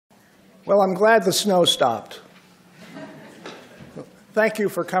Well, I'm glad the snow stopped. Thank you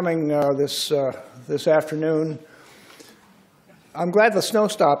for coming this afternoon. I'm glad the snow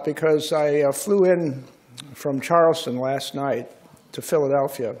stopped because I flew in from Charleston last night to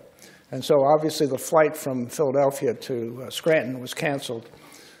Philadelphia. And so obviously the flight from Philadelphia to Scranton was canceled.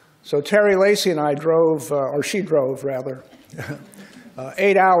 So Terry Lacey and I drove, or she drove rather,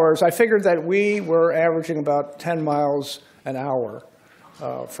 8 hours. I figured that we were averaging about 10 miles an hour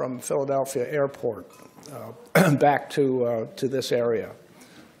from Philadelphia Airport back to this area.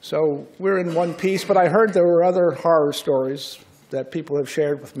 So we're in one piece, but I heard there were other horror stories that people have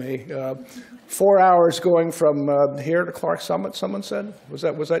shared with me. 4 hours going from here to Clark Summit, someone said? Was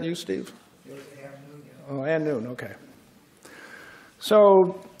that you, Steve? It was and noon. Yeah. Oh, and noon, okay.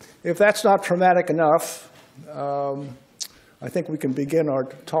 So if that's not traumatic enough, I think we can begin our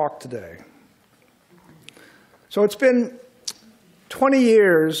talk today. So it's been 20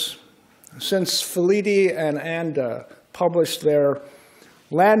 years since Filiti and Anda published their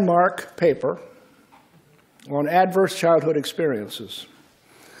landmark paper on adverse childhood experiences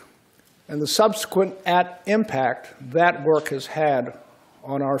and the subsequent impact that work has had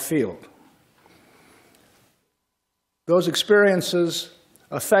on our field. Those experiences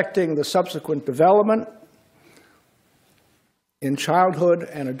affecting the subsequent development in childhood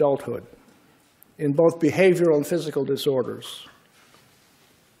and adulthood, in both behavioral and physical disorders.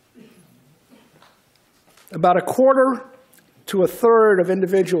 About a quarter to a third of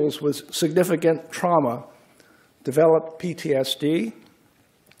individuals with significant trauma develop PTSD,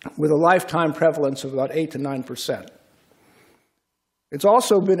 with a lifetime prevalence of about 8 to 9%. It's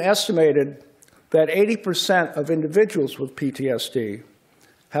also been estimated that 80% of individuals with PTSD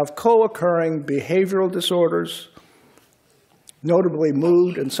have co-occurring behavioral disorders, notably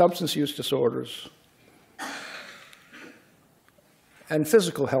mood and substance use disorders, and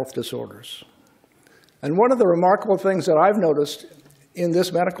physical health disorders. And one of the remarkable things that I've noticed in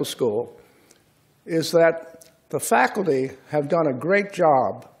this medical school is that the faculty have done a great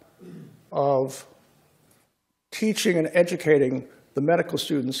job of teaching and educating the medical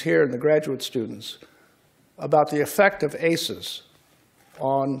students here and the graduate students about the effect of ACEs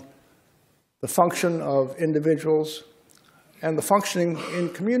on the function of individuals and the functioning in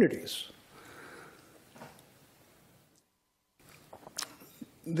communities.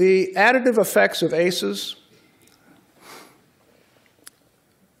 The additive effects of ACEs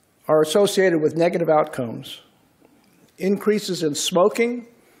are associated with negative outcomes, increases in smoking,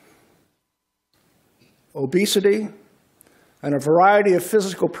 obesity, and a variety of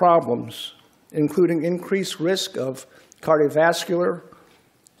physical problems, including increased risk of cardiovascular,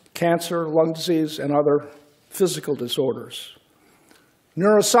 cancer, lung disease, and other physical disorders.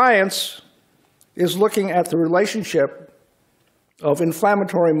 Neuroscience is looking at the relationship of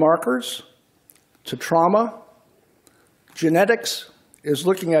inflammatory markers to trauma. Genetics is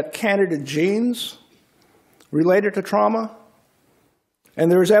looking at candidate genes related to trauma.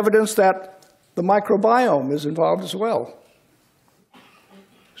 And there is evidence that the microbiome is involved as well.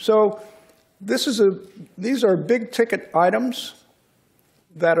 So these are big-ticket items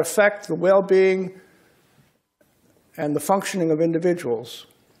that affect the well-being and the functioning of individuals,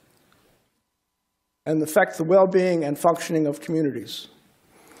 and affect the well-being and functioning of communities.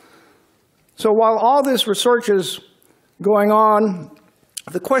 So while all this research is going on,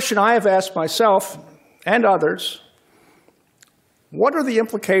 the question I have asked myself and others, what are the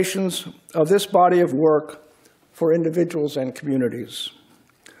implications of this body of work for individuals and communities?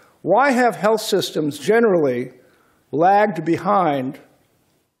 Why have health systems generally lagged behind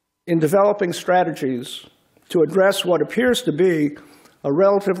in developing strategies to address what appears to be a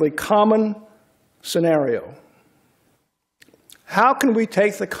relatively common scenario? How can we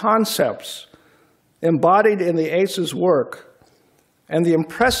take the concepts embodied in the ACEs work and the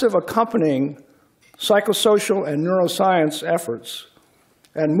impressive accompanying psychosocial and neuroscience efforts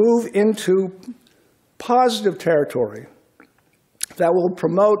and move into positive territory that will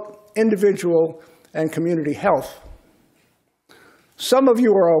promote individual and community health? Some of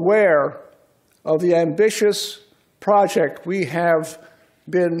you are aware of the ambitious project we have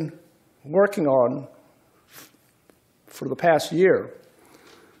been working on for the past year,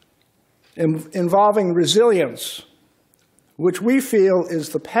 involving resilience, which we feel is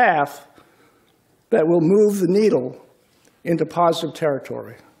the path that will move the needle into positive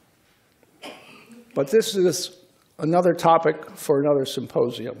territory. But this is another topic for another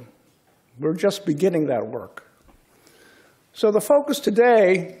symposium. We're just beginning that work. So the focus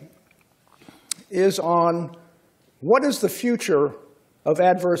today is on what is the future of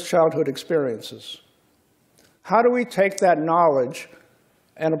adverse childhood experiences? How do we take that knowledge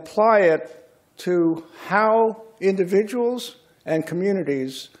and apply it to how individuals and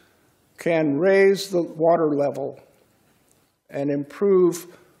communities can raise the water level and improve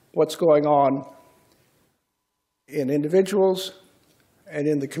what's going on in individuals and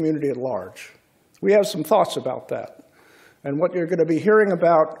in the community at large. We have some thoughts about that. And what you're going to be hearing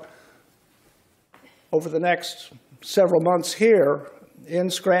about over the next several months here in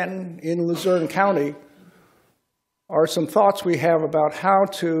Scranton, in Luzerne County, are some thoughts we have about how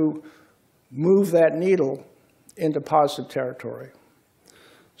to move that needle into positive territory.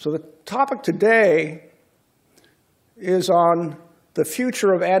 So the topic today is on the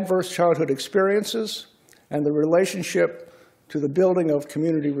future of adverse childhood experiences and the relationship to the building of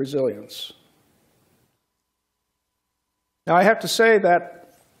community resilience. Now, I have to say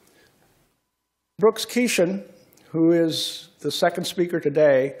that Brooks Keeshan, who is the second speaker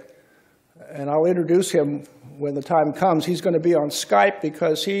today, and I'll introduce him when the time comes. He's going to be on Skype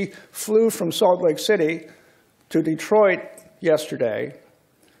because he flew from Salt Lake City to Detroit yesterday,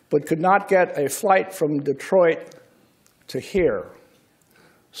 but could not get a flight from Detroit to here.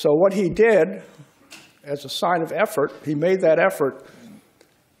 So what he did, as a sign of effort, he made that effort.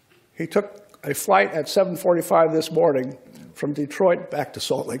 He took a flight at 7:45 this morning from Detroit back to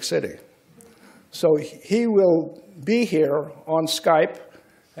Salt Lake City. So he will be here on Skype,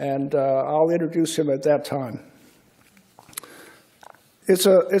 and I'll introduce him at that time. It's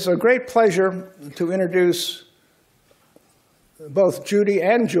a great pleasure to introduce both Judy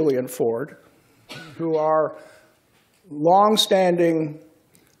and Julian Ford, who are long-standing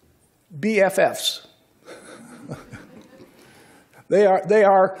BFFs. They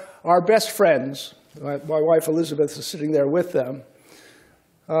are our best friends. My wife Elizabeth is sitting there with them.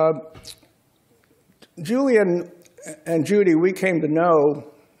 Julian and Judy, we came to know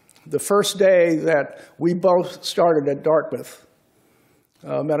the first day that we both started at Dartmouth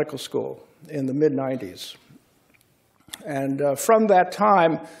Medical School in the mid-90s. And from that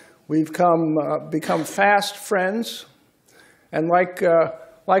time, we've become fast friends. And like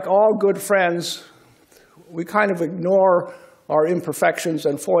all good friends, we kind of ignore our imperfections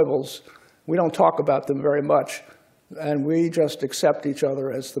and foibles. We don't talk about them very much. And we just accept each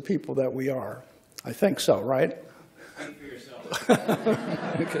other as the people that we are. I think so, right? Speak for yourself.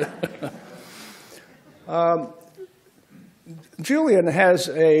 Okay. Julian has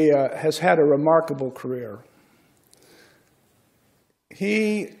had a remarkable career.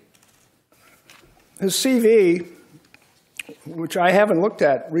 His CV, which I haven't looked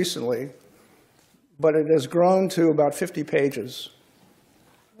at recently, but it has grown to about 50 pages.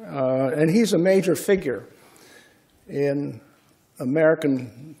 And he's a major figure in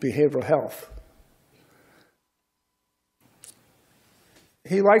American behavioral health.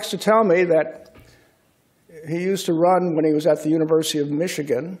 He likes to tell me that he used to run, when he was at the University of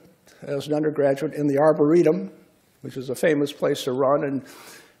Michigan as an undergraduate, in the Arboretum, which is a famous place to run, and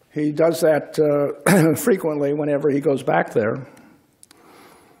he does that frequently whenever he goes back there.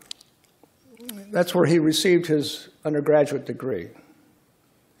 That's where he received his undergraduate degree.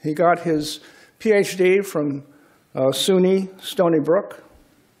 He got his PhD from SUNY Stony Brook.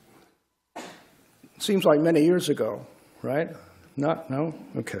 Seems like many years ago, right? Not? No?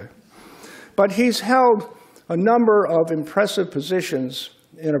 Okay. But he's held a number of impressive positions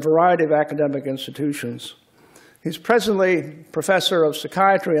in a variety of academic institutions. He's presently professor of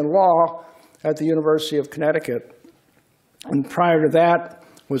psychiatry and law at the University of Connecticut. And prior to that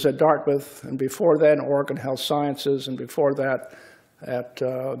was at Dartmouth, and before then Oregon Health Sciences, and before that at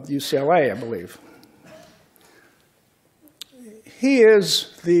UCLA, I believe. He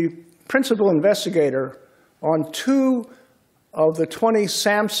is the principal investigator on 2 of the 20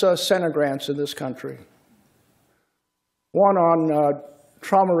 SAMHSA Center grants in this country. One on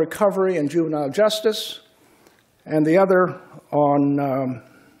trauma recovery and juvenile justice, and the other on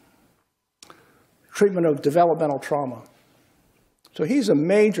treatment of developmental trauma. So he's a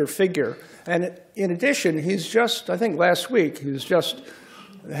major figure. And in addition, he's just, I think last week, he was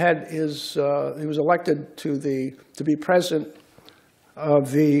elected to be president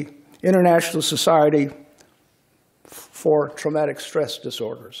of the International Society for Traumatic Stress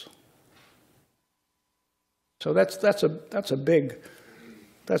Disorders. So that's a big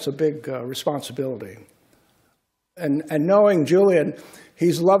responsibility. And knowing Julian,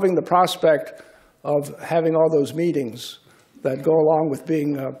 he's loving the prospect of having all those meetings that go along with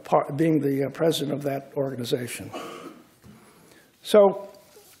being the president of that organization. So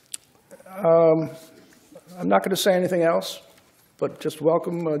I'm not going to say anything else, but just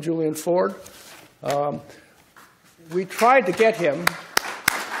welcome Julian Ford. We tried to get him.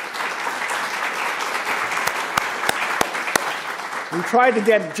 We tried to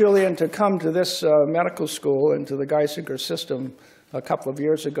get Julian to come to this medical school and to the Geisinger system a couple of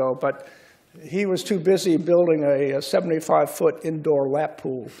years ago, but he was too busy building a 75-foot indoor lap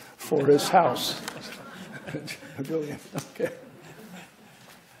pool for his house. Julian, okay.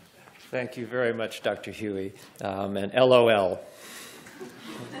 Thank you very much, Dr. Huey. And LOL.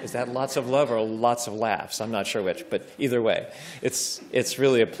 Is that lots of love or lots of laughs? I'm not sure which, but either way, it's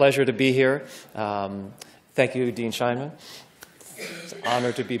really a pleasure to be here. Thank you, Dean Scheinman. It's an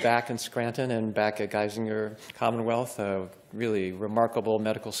honor to be back in Scranton and back at Geisinger Commonwealth, a really remarkable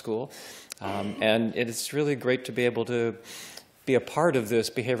medical school. And it's really great to be able to be a part of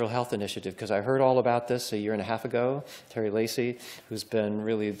this behavioral health initiative, because I heard all about this a year and a half ago. Terry Lacey, who's been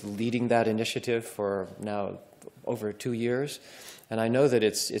really leading that initiative for now over 2 years. And I know that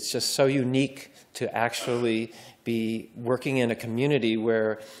it's just so unique to actually be working in a community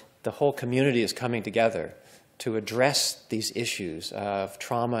where the whole community is coming together to address these issues of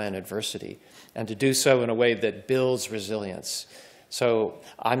trauma and adversity, and to do so in a way that builds resilience. So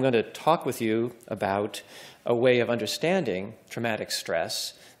I'm going to talk with you about a way of understanding traumatic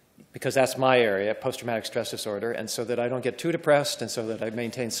stress, because that's my area, post-traumatic stress disorder, and so that I don't get too depressed and so that I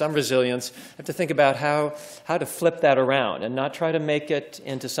maintain some resilience, I have to think about how to flip that around and not try to make it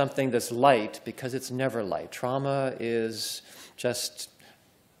into something that's light, because it's never light. Trauma is just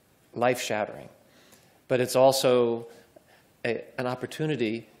life-shattering. But it's also an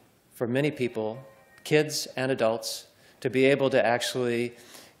opportunity for many people, kids and adults, to be able to actually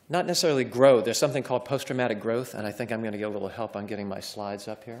not necessarily grow. There's something called post-traumatic growth, and I think I'm going to get a little help on getting my slides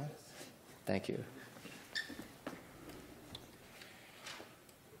up here. Thank you.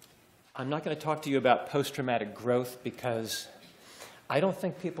 I'm not going to talk to you about post-traumatic growth because I don't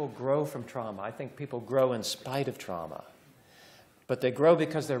think people grow from trauma. I think people grow in spite of trauma. But they grow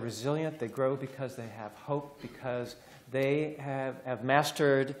because they're resilient. They grow because they have hope, because they have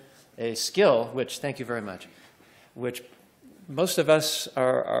mastered a skill, which, thank you very much, which most of us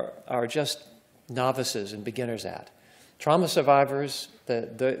are just novices and beginners at. Trauma survivors,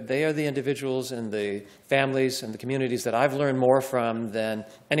 they are the individuals and the families and the communities that I've learned more from than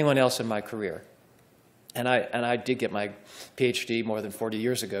anyone else in my career. And I did get my PhD more than 40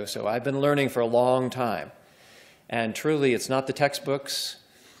 years ago, so I've been learning for a long time. And truly, it's not the textbooks,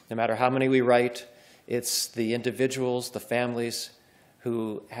 no matter how many we write, it's the individuals, the families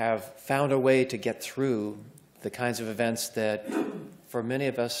who have found a way to get through the kinds of events that, for many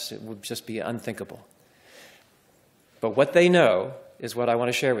of us, it would just be unthinkable. But what they know is what I want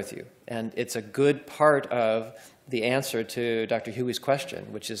to share with you. And it's a good part of the answer to Dr. Huey's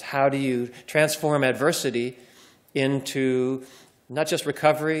question, which is how do you transform adversity into not just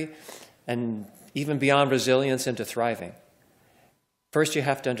recovery and even beyond resilience into thriving. First, you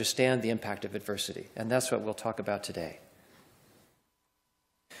have to understand the impact of adversity, and that's what we'll talk about today.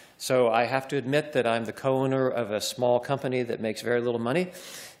 So I have to admit that I'm the co-owner of a small company that makes very little money,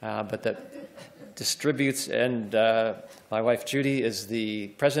 but that distributes, and my wife Judy is the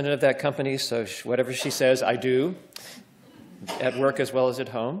president of that company, so whatever she says, I do, at work as well as at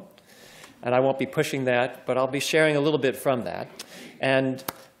home. And I won't be pushing that, but I'll be sharing a little bit from that. And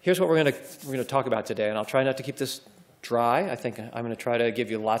here's what we're going to talk about today, and I'll try not to keep this dry. I think I'm going to try to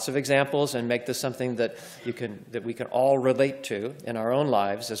give you lots of examples and make this something that we can all relate to in our own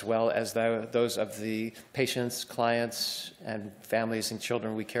lives, as well as those of the patients, clients, and families and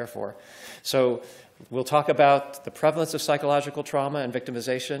children we care for. So we'll talk about the prevalence of psychological trauma and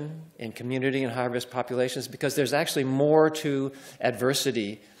victimization in community and high-risk populations, because there's actually more to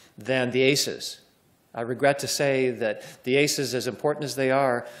adversity than the ACEs. I regret to say that the ACEs, as important as they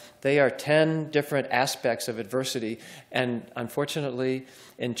are 10 different aspects of adversity. And unfortunately,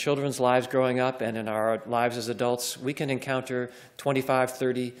 in children's lives growing up and in our lives as adults, we can encounter 25,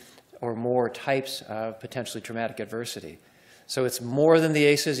 30 or more types of potentially traumatic adversity. So it's more than the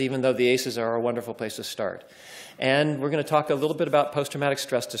ACEs, even though the ACEs are a wonderful place to start. And we're going to talk a little bit about post-traumatic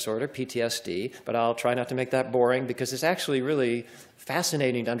stress disorder, PTSD, but I'll try not to make that boring, because it's actually really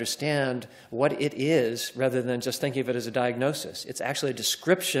fascinating to understand what it is rather than just thinking of it as a diagnosis. It's actually a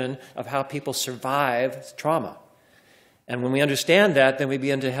description of how people survive trauma. And when we understand that, then we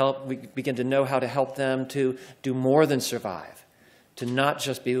begin to know how to help them to do more than survive, to not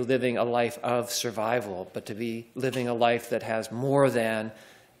just be living a life of survival, but to be living a life that has more than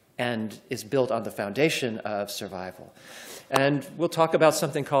and is built on the foundation of survival. And we'll talk about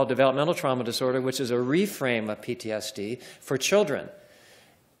something called developmental trauma disorder, which is a reframe of PTSD for children.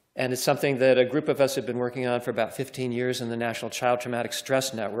 And it's something that a group of us have been working on for about 15 years in the National Child Traumatic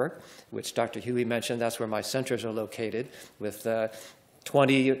Stress Network, which Dr. Huey mentioned. That's where my centers are located, with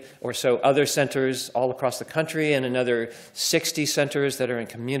 20 or so other centers all across the country, and another 60 centers that are in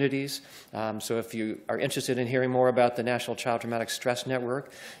communities. So if you are interested in hearing more about the National Child Traumatic Stress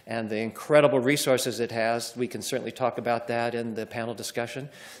Network and the incredible resources it has, we can certainly talk about that in the panel discussion.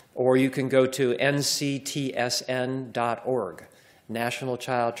 Or you can go to nctsn.org, National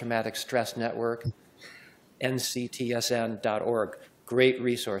Child Traumatic Stress Network, nctsn.org. Great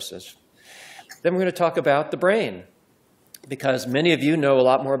resources. Then we're going to talk about the brain, because many of you know a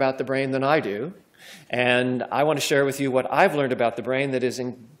lot more about the brain than I do. And I want to share with you what I've learned about the brain that is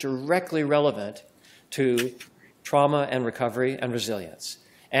directly relevant to trauma and recovery and resilience.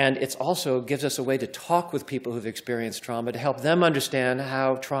 And it also gives us a way to talk with people who've experienced trauma to help them understand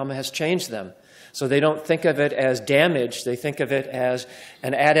how trauma has changed them. So they don't think of it as damage, they think of it as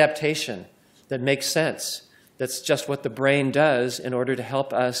an adaptation that makes sense. That's just what the brain does in order to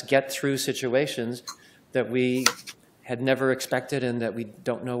help us get through situations that we had never expected and that we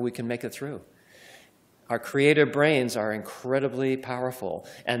don't know we can make it through. Our creative brains are incredibly powerful,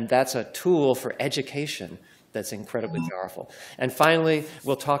 and that's a tool for education that's incredibly powerful. And finally,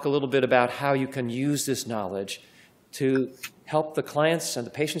 we'll talk a little bit about how you can use this knowledge to help the clients and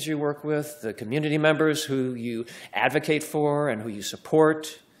the patients you work with, the community members who you advocate for and who you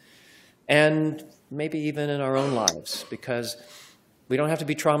support, and maybe even in our own lives, because we don't have to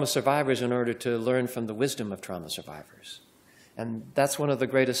be trauma survivors in order to learn from the wisdom of trauma survivors. And that's one of the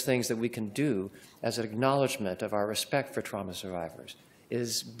greatest things that we can do as an acknowledgement of our respect for trauma survivors,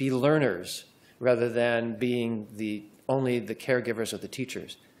 is be learners rather than being only the caregivers or the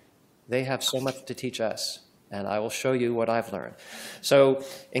teachers. They have so much to teach us, and I will show you what I've learned. So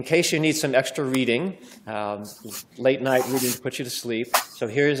in case you need some extra reading, late night reading to put you to sleep, so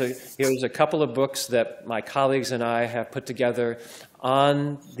here's a couple of books that my colleagues and I have put together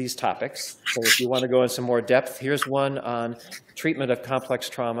on these topics. So if you want to go in some more depth, here's one on treatment of complex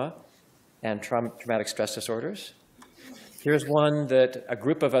trauma and traumatic stress disorders. Here's one that a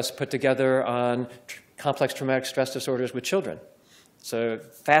group of us put together on complex traumatic stress disorders with children. It's a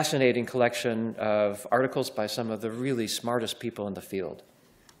fascinating collection of articles by some of the really smartest people in the field.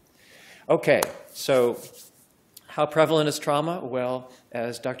 Okay, so how prevalent is trauma? Well,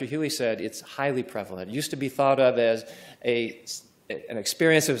 as Dr. Huey said, it's highly prevalent. It used to be thought of as an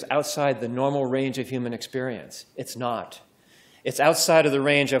experience that was outside the normal range of human experience. It's not. It's outside of the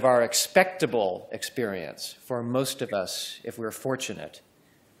range of our expectable experience for most of us, if we're fortunate.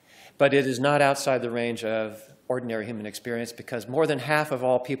 But it is not outside the range of ordinary human experience, because more than half of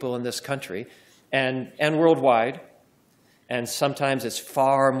all people in this country and worldwide, and sometimes it's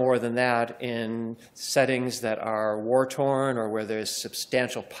far more than that in settings that are war-torn or where there's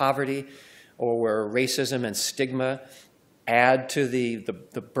substantial poverty or where racism and stigma add to the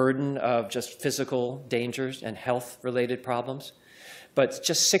burden of just physical dangers and health-related problems. But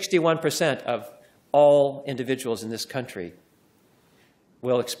just 61% of all individuals in this country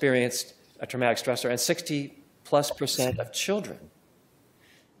will experience a traumatic stressor, and 60+% of children.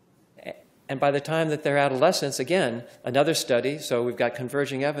 And by the time that they're adolescents, again, another study, so we've got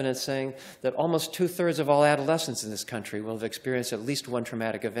converging evidence saying that almost 2/3 of all adolescents in this country will have experienced at least one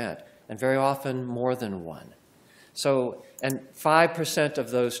traumatic event, and very often more than one. So, and 5% of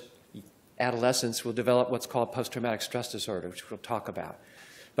those adolescents will develop what's called post-traumatic stress disorder, which we'll talk about.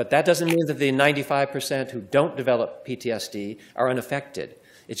 But that doesn't mean that the 95% who don't develop PTSD are unaffected.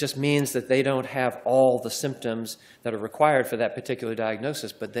 It just means that they don't have all the symptoms that are required for that particular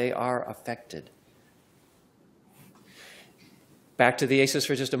diagnosis, but they are affected. Back to the ACEs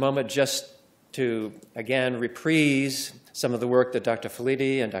for just a moment, just to, again, reprise some of the work that Dr.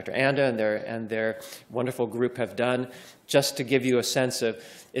 Feliti and Dr. Anda and their wonderful group have done, just to give you a sense of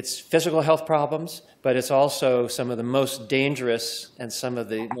its physical health problems, but it's also some of the most dangerous and some of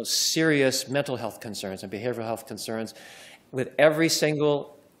the most serious mental health concerns and behavioral health concerns with every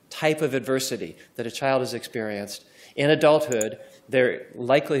single type of adversity that a child has experienced. In adulthood, their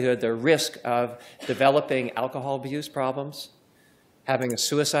likelihood, their risk of developing alcohol abuse problems, having a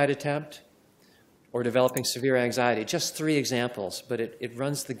suicide attempt, or developing severe anxiety. Just 3 examples, but it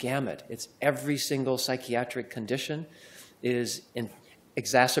runs the gamut. It's every single psychiatric condition is in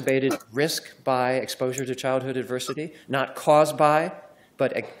exacerbated risk by exposure to childhood adversity, not caused by,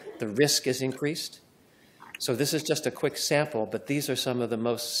 but the risk is increased. So this is just a quick sample, but these are some of the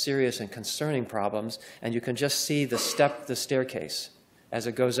most serious and concerning problems, and you can just see the staircase as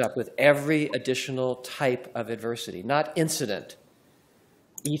it goes up with every additional type of adversity, not incident.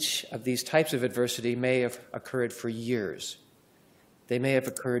 Each of these types of adversity may have occurred for years. They may have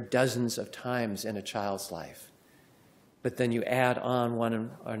occurred dozens of times in a child's life. But then you add on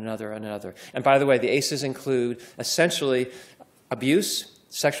one or another and another. And by the way, the ACEs include essentially Abuse,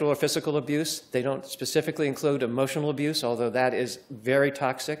 sexual or physical abuse. They don't specifically include emotional abuse, although that is very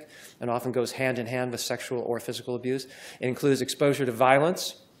toxic and often goes hand in hand with sexual or physical abuse. It includes exposure to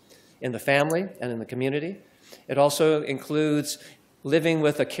violence in the family and in the community. It also includes living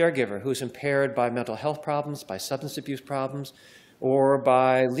with a caregiver who's impaired by mental health problems, by substance abuse problems, or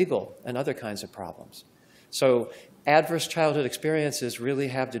by legal and other kinds of problems. So adverse childhood experiences really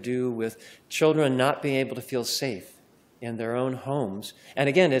have to do with children not being able to feel safe in their own homes. And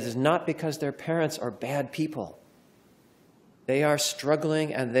again, it is not because their parents are bad people. They are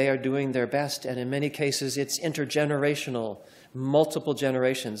struggling and they are doing their best, and in many cases it's intergenerational, multiple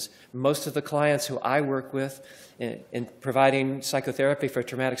generations. Most of the clients who I work with in providing psychotherapy for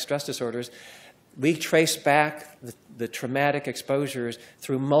traumatic stress disorders, we trace back the traumatic exposures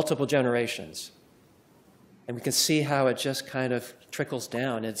through multiple generations. And we can see how it just kind of trickles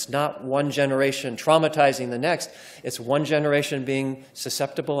down. It's not one generation traumatizing the next. It's one generation being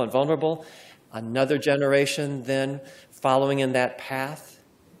susceptible and vulnerable, another generation then following in that path.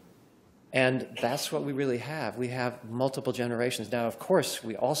 And that's what we really have. We have multiple generations. Now, of course,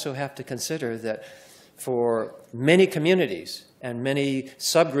 we also have to consider that for many communities and many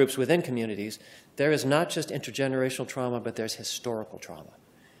subgroups within communities, there is not just intergenerational trauma, but there's historical trauma.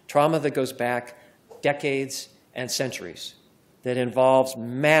 Trauma that goes back decades and centuries, that involves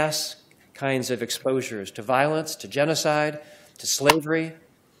mass kinds of exposures to violence, to genocide, to slavery,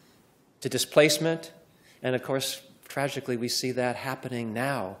 to displacement. And of course, tragically, we see that happening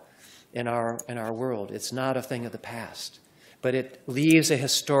now in our world. It's not a thing of the past, but it leaves a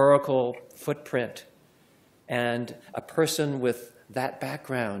historical footprint. And a person with that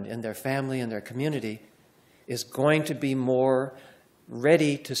background in their family and their community is going to be more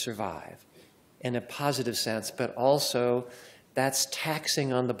ready to survive in a positive sense, but also that's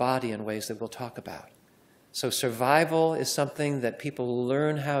taxing on the body in ways that we'll talk about. So survival is something that people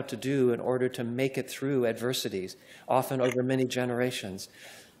learn how to do in order to make it through adversities, often over many generations.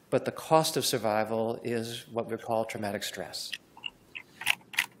 But the cost of survival is what we call traumatic stress.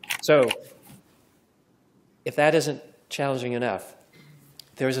 So if that isn't challenging enough,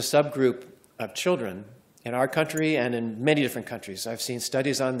 there's a subgroup of children in our country and in many different countries. I've seen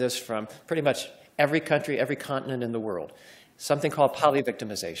studies on this from pretty much every country, every continent in the world. Something called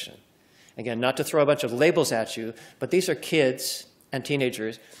polyvictimization. Again, not to throw a bunch of labels at you, but these are kids and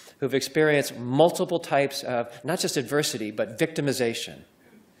teenagers who've experienced multiple types of not just adversity, but victimization.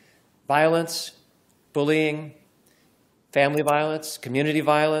 Violence, bullying, family violence, community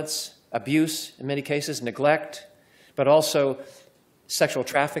violence, abuse in many cases, neglect, but also sexual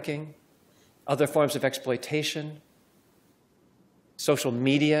trafficking, other forms of exploitation. Social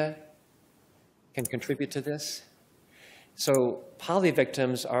media can contribute to this. So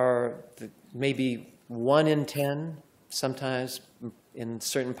polyvictims are maybe 1 in 10, sometimes in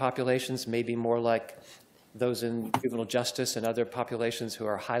certain populations, maybe more like those in juvenile justice and other populations who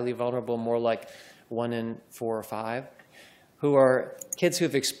are highly vulnerable, more like 1 in 4 or 5, who are kids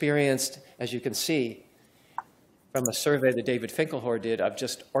who've experienced, as you can see, from a survey that David Finkelhor did of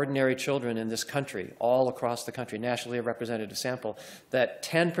just ordinary children in this country, all across the country, nationally representative sample, that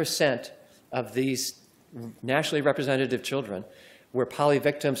 10% of these nationally representative children were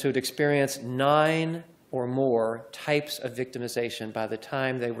polyvictims who'd experienced 9 or more types of victimization by the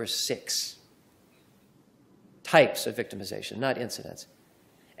time they were 6. Types of victimization, not incidents.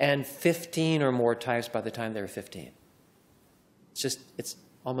 And 15 or more types by the time they were 15. It's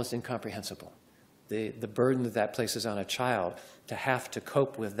almost incomprehensible. The burden that places on a child to have to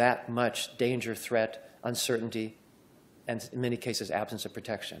cope with that much danger, threat, uncertainty, and in many cases, absence of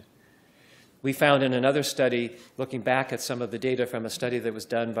protection. We found in another study, looking back at some of the data from a study that was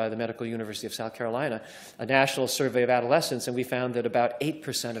done by the Medical University of South Carolina, a national survey of adolescents, and we found that about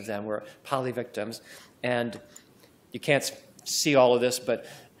 8% of them were polyvictims. And you can't see all of this, but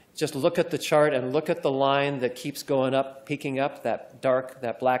just look at the chart and look at the line that keeps going up, peaking up, that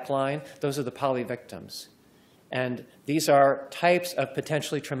black line. Those are the polyvictims. And these are types of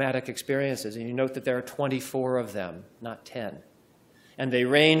potentially traumatic experiences. And you note that there are 24 of them, not 10. And they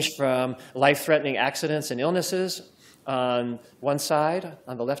range from life-threatening accidents and illnesses on one side,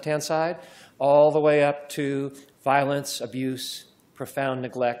 on the left-hand side, all the way up to violence, abuse, profound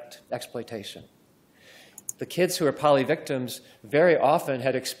neglect, exploitation. The kids who are polyvictims very often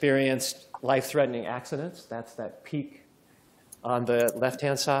had experienced life-threatening accidents. That's that peak on the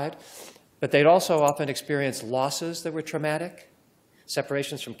left-hand side. But they'd also often experienced losses that were traumatic,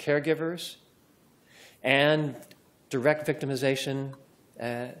 separations from caregivers, and direct victimization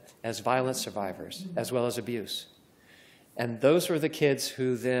as violence survivors, as well as abuse. And those were the kids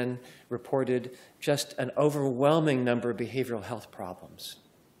who then reported just an overwhelming number of behavioral health problems.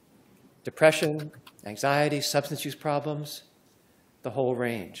 Depression, anxiety, substance use problems, the whole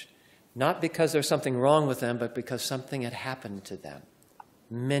range. Not because there's something wrong with them, but because something had happened to them.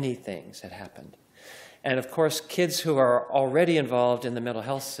 Many things had happened. And of course, kids who are already involved in the mental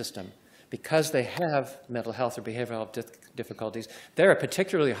health system, because they have mental health or behavioral health difficulties, they're at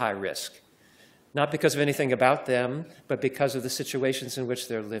particularly high risk. Not because of anything about them, but because of the situations in which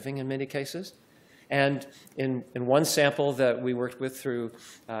they're living in many cases. And in one sample that we worked with through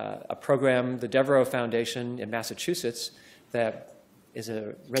a program, the Devereaux Foundation in Massachusetts, that is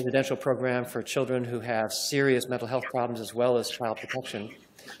a residential program for children who have serious mental health problems as well as child protection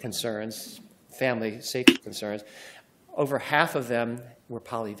concerns, family safety concerns, over half of them were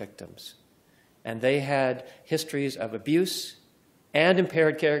poly victims. And they had histories of abuse and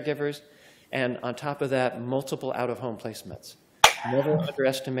impaired caregivers, and on top of that, multiple out-of-home placements. Never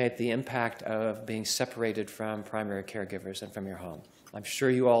underestimate the impact of being separated from primary caregivers and from your home. I'm sure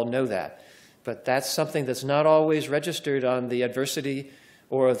you all know that. But that's something that's not always registered on the adversity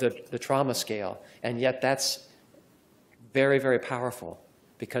or the trauma scale. And yet that's very, very powerful,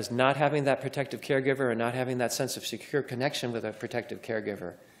 because not having that protective caregiver and not having that sense of secure connection with a protective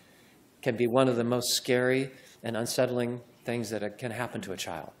caregiver can be one of the most scary and unsettling things that can happen to a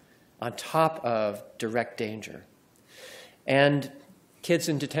child, on top of direct danger. And kids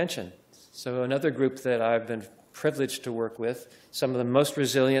in detention. So another group that I've been privileged to work with, some of the most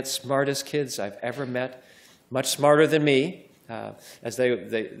resilient, smartest kids I've ever met, much smarter than me, as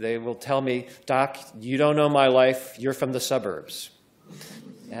they will tell me, "Doc, you don't know my life, you're from the suburbs."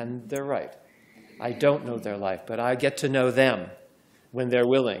 And they're right. I don't know their life, but I get to know them when they're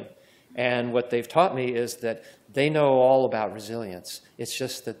willing. And what they've taught me is that they know all about resilience. It's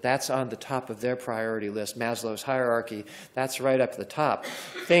just that that's on the top of their priority list. Maslow's hierarchy, that's right up at the top.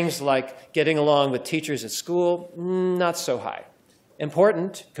 Things like getting along with teachers at school, not so high.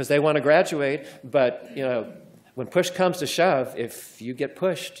 Important, because they want to graduate, but when push comes to shove, if you get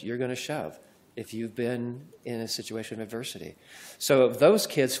pushed, you're going to shove if you've been in a situation of adversity. So of those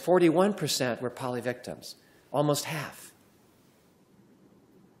kids, 41% were poly victims, almost half.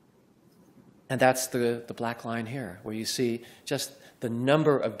 And that's the black line here, where you see just the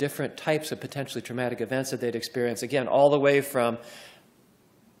number of different types of potentially traumatic events that they'd experience. Again, all the way from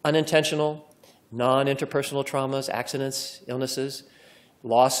unintentional, non-interpersonal traumas, accidents, illnesses,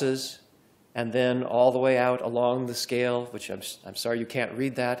 losses, and then all the way out along the scale, which I'm sorry you can't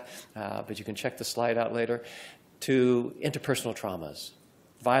read that, but you can check the slide out later, to interpersonal traumas,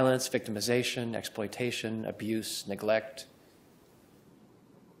 violence, victimization, exploitation, abuse, neglect.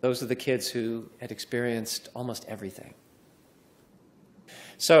 Those are the kids who had experienced almost everything.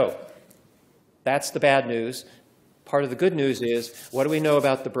 So that's the bad news. Part of the good news is, what do we know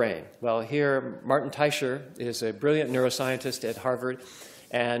about the brain? Well, here, Martin Teicher is a brilliant neuroscientist at Harvard,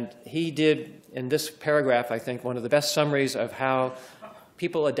 and he did, in this paragraph, I think, one of the best summaries of how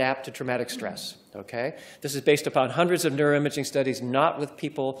people adapt to traumatic stress. Okay? This is based upon hundreds of neuroimaging studies, not with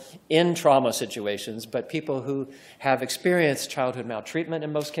people in trauma situations, but people who have experienced childhood maltreatment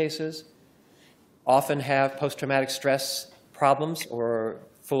in most cases, often have post-traumatic stress problems or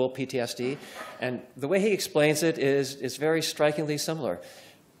full PTSD. And the way he explains it is very strikingly similar.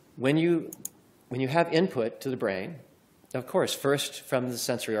 When you have input to the brain, of course, first from the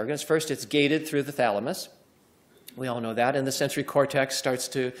sensory organs, first it's gated through the thalamus. We all know that, and the sensory cortex starts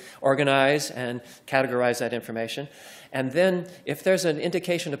to organize and categorize that information. And then if there's an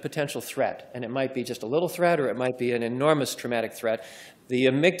indication of potential threat, and it might be just a little threat or it might be an enormous traumatic threat, the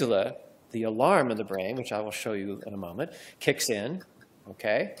amygdala, the alarm in the brain, which I will show you in a moment, kicks in,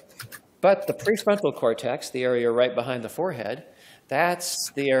 okay? But the prefrontal cortex, the area right behind the forehead,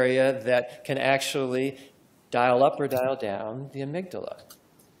 that's the area that can actually dial up or dial down the amygdala.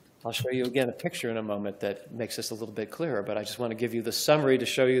 I'll show you again a picture in a moment that makes this a little bit clearer, but I just want to give you the summary to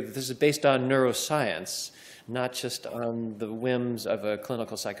show you that this is based on neuroscience, not just on the whims of a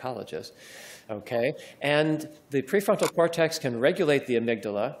clinical psychologist. Okay? And the prefrontal cortex can regulate the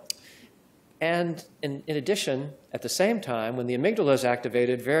amygdala, and in addition, at the same time, when the amygdala is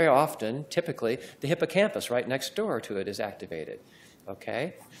activated, very often, typically, the hippocampus right next door to it is activated.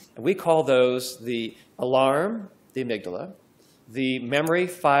 Okay? And we call those the alarm, the amygdala, the memory,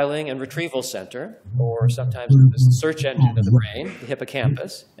 filing, and retrieval center, or sometimes the search engine of the brain, the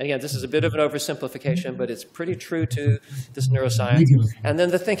hippocampus. And again, this is a bit of an oversimplification, but it's pretty true to this neuroscience. And then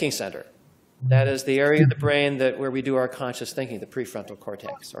the thinking center. That is the area of the brain where we do our conscious thinking, the prefrontal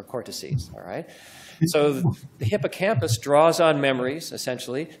cortex, or cortices, all right? So the hippocampus draws on memories,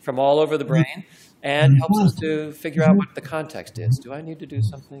 essentially, from all over the brain and helps us to figure out what the context is. Do I need to do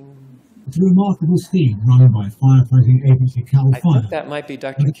something? It's a remarkable scheme run by firefighting agency Cal I Fire. think that might be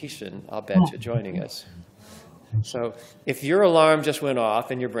Dr. Keeshan, I'll bet you, joining us. So if your alarm just went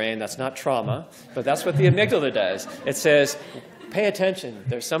off in your brain, that's not trauma, but that's what the amygdala does. It says, pay attention.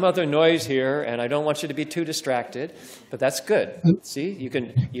 There's some other noise here, and I don't want you to be too distracted, but that's good. See, you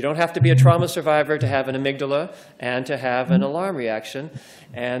don't have to be a trauma survivor to have an amygdala and to have an alarm reaction.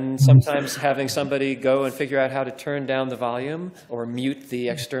 And sometimes having somebody go and figure out how to turn down the volume or mute the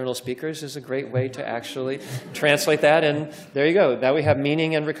external speakers is a great way to actually translate that. And there you go. Now we have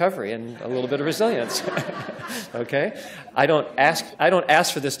meaning and recovery and a little bit of resilience. Okay? I don't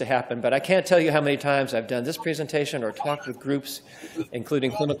ask for this to happen, but I can't tell you how many times I've done this presentation or talked with groups,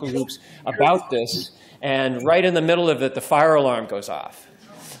 including clinical groups, about this, and right in the middle of it, the fire alarm goes off.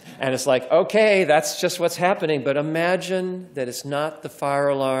 And it's like, okay, that's just what's happening, but imagine that it's not the fire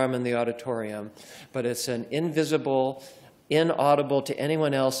alarm in the auditorium, but it's an invisible, inaudible to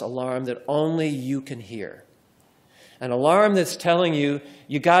anyone else alarm that only you can hear. An alarm that's telling you,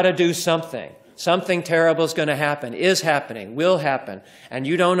 you got to do something. Something terrible is going to happen, is happening, will happen, and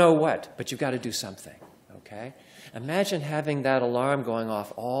you don't know what, but you've got to do something, okay? Imagine having that alarm going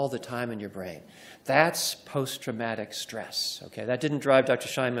off all the time in your brain. That's post-traumatic stress, okay? That didn't drive Dr.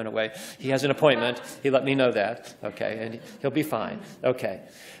 Scheinman away. He has an appointment. He let me know that, okay? And he'll be fine, okay?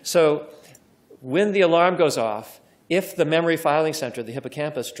 So when the alarm goes off, if the memory filing center, the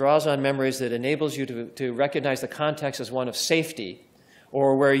hippocampus, draws on memories that enables you to recognize the context as one of safety,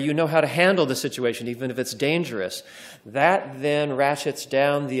 or where you know how to handle the situation, even if it's dangerous, that then ratchets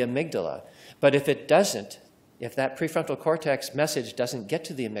down the amygdala. But if it doesn't, if that prefrontal cortex message doesn't get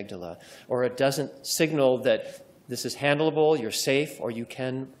to the amygdala, or it doesn't signal that this is handleable, you're safe, or you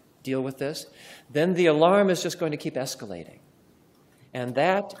can deal with this, then the alarm is just going to keep escalating. And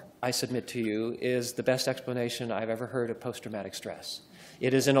that, I submit to you, is the best explanation I've ever heard of post-traumatic stress.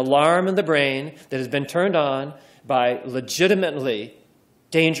 It is an alarm in the brain that has been turned on by legitimately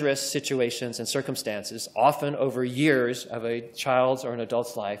dangerous situations and circumstances, often over years of a child's or an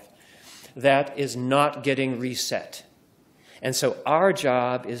adult's life, that is not getting reset. And so our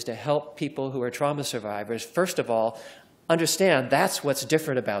job is to help people who are trauma survivors, first of all, understand that's what's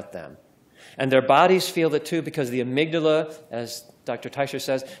different about them. And their bodies feel it too, because the amygdala, as Dr. Teicher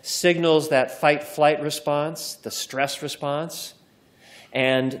says, signals that fight-flight response, the stress response.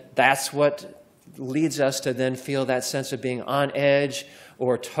 And that's what leads us to then feel that sense of being on edge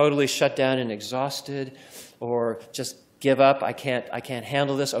or totally shut down and exhausted or just give up, I can't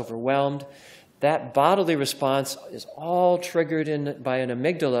handle this, overwhelmed. That bodily response is all triggered by an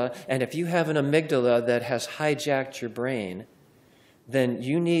amygdala, and if you have an amygdala that has hijacked your brain, then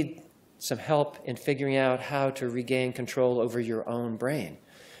you need some help in figuring out how to regain control over your own brain.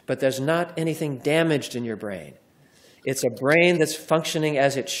 But there's not anything damaged in your brain. It's a brain that's functioning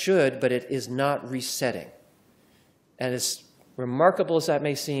as it should, but it is not resetting. And as remarkable as that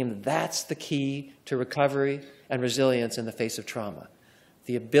may seem, that's the key to recovery and resilience in the face of trauma,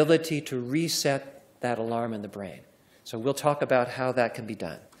 the ability to reset that alarm in the brain. So we'll talk about how that can be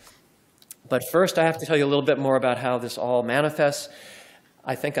done. But first, I have to tell you a little bit more about how this all manifests.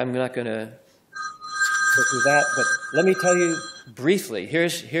 I think I'm not going to go through that, but let me tell you briefly.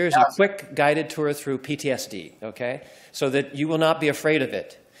 Here's a quick guided tour through PTSD, okay? So that you will not be afraid of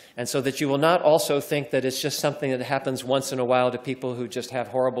it. And so that you will not also think that it's just something that happens once in a while to people who just have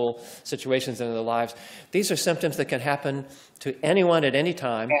horrible situations in their lives. These are symptoms that can happen to anyone at any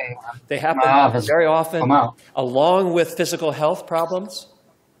time. They happen very often along with physical health problems,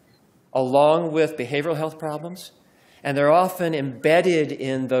 along with behavioral health problems. And they're often embedded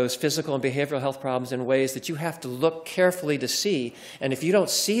in those physical and behavioral health problems in ways that you have to look carefully to see. And if you don't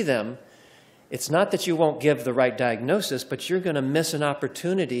see them, it's not that you won't give the right diagnosis, but you're going to miss an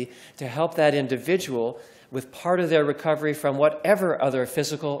opportunity to help that individual with part of their recovery from whatever other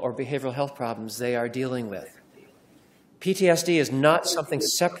physical or behavioral health problems they are dealing with. PTSD is not something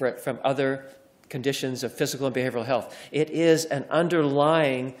separate from other conditions of physical and behavioral health. It is an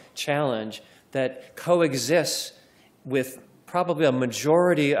underlying challenge that coexists with probably a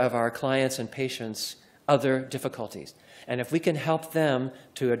majority of our clients and patients' other difficulties. And if we can help them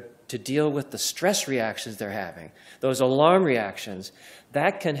to deal with the stress reactions they're having, those alarm reactions,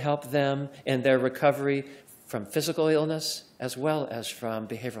 that can help them in their recovery from physical illness as well as from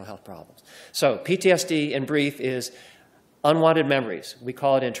behavioral health problems. So PTSD, in brief, is unwanted memories. We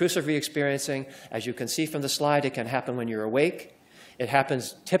call it intrusive re-experiencing. As you can see from the slide, it can happen when you're awake. It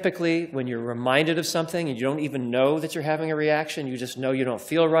happens typically when you're reminded of something and you don't even know that you're having a reaction. You just know you don't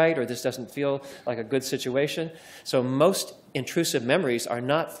feel right, or this doesn't feel like a good situation. So most intrusive memories are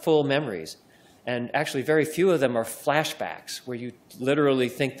not full memories. And actually, very few of them are flashbacks, where you literally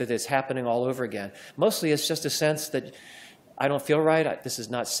think that it's happening all over again. Mostly it's just a sense that I don't feel right, this is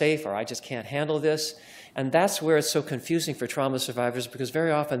not safe, or I just can't handle this. And that's where it's so confusing for trauma survivors, because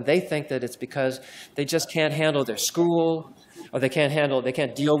very often they think that it's because they just can't handle their school, or they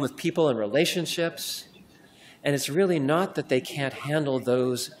can't deal with people and relationships. And it's really not that they can't handle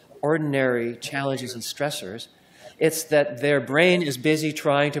those ordinary challenges and stressors. It's that their brain is busy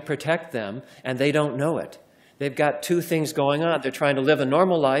trying to protect them, and they don't know it. They've got two things going on. They're trying to live a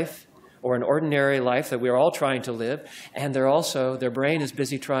normal life, or an ordinary life that we're all trying to live, and their brain is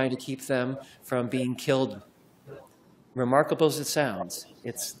busy trying to keep them from being killed. Remarkable as it sounds,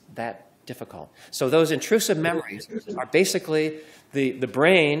 it's that difficult. So those intrusive memories are basically the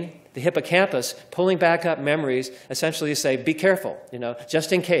brain, the hippocampus, pulling back up memories, essentially to say, be careful,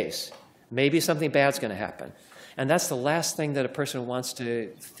 just in case. Maybe something bad's going to happen. And that's the last thing that a person wants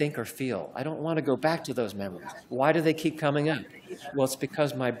to think or feel. I don't want to go back to those memories. Why do they keep coming up? Well, it's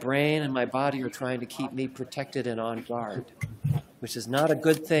because my brain and my body are trying to keep me protected and on guard, which is not a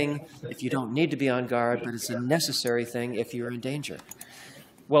good thing if you don't need to be on guard, but it's a necessary thing if you're in danger.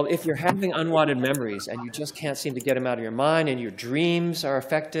 Well, if you're having unwanted memories and you just can't seem to get them out of your mind, and your dreams are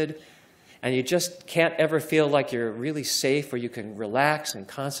affected, and you just can't ever feel like you're really safe, where you can relax and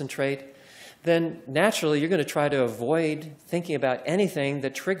concentrate, then naturally you're going to try to avoid thinking about anything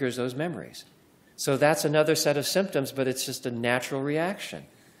that triggers those memories. So that's another set of symptoms, but it's just a natural reaction.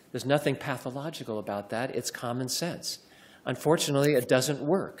 There's nothing pathological about that. It's common sense. Unfortunately, it doesn't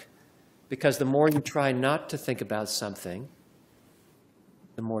work, because the more you try not to think about something,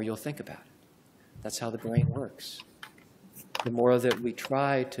 the more you'll think about it. That's how the brain works. The more that we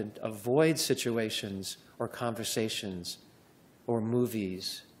try to avoid situations or conversations or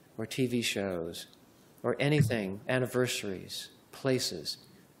movies or TV shows, or anything, anniversaries, places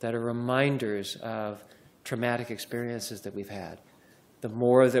that are reminders of traumatic experiences that we've had, the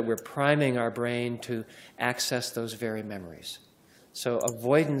more that we're priming our brain to access those very memories. So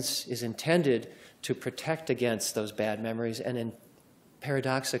avoidance is intended to protect against those bad memories, and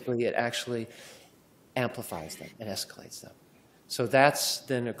paradoxically, it actually amplifies them and escalates them. So that's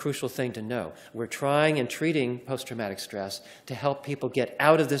then a crucial thing to know. We're trying and treating post-traumatic stress to help people get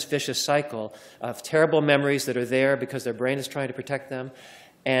out of this vicious cycle of terrible memories that are there because their brain is trying to protect them,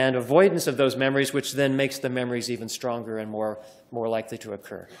 and avoidance of those memories, which then makes the memories even stronger and more likely to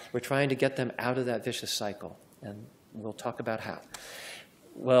occur. We're trying to get them out of that vicious cycle, and we'll talk about how.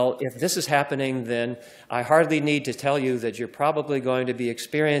 Well, if this is happening, then I hardly need to tell you that you're probably going to be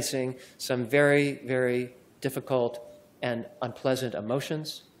experiencing some very, very difficult and unpleasant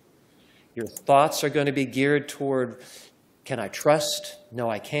emotions. Your thoughts are going to be geared toward, can I trust? No,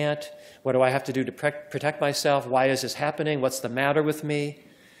 I can't. What do I have to do to protect myself? Why is this happening? What's the matter with me?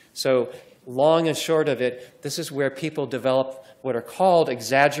 So long and short of it, this is where people develop what are called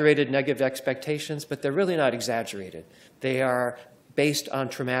exaggerated negative expectations, but they're really not exaggerated. They are based on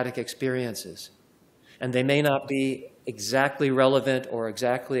traumatic experiences. And they may not be exactly relevant or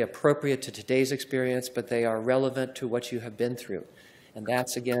exactly appropriate to today's experience, but they are relevant to what you have been through. And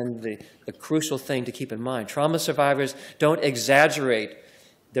that's, again, the crucial thing to keep in mind. Trauma survivors don't exaggerate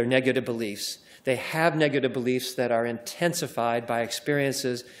their negative beliefs. They have negative beliefs that are intensified by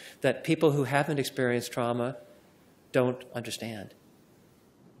experiences that people who haven't experienced trauma don't understand.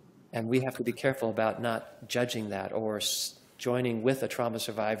 And we have to be careful about not judging that or joining with a trauma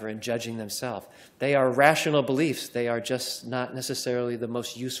survivor and judging themselves. They are rational beliefs. They are just not necessarily the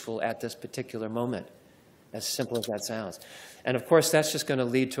most useful at this particular moment, as simple as that sounds. And of course, that's just going to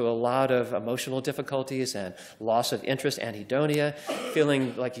lead to a lot of emotional difficulties and loss of interest, anhedonia,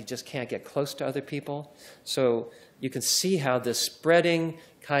 feeling like you just can't get close to other people. So you can see how this spreading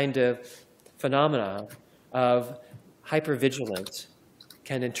kind of phenomenon of hypervigilance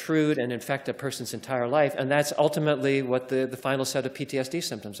can intrude and infect a person's entire life. And that's ultimately what the final set of PTSD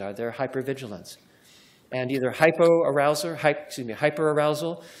symptoms are. They're hypervigilance. And either hyperarousal,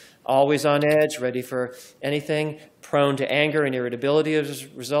 always on edge, ready for anything, prone to anger and irritability as a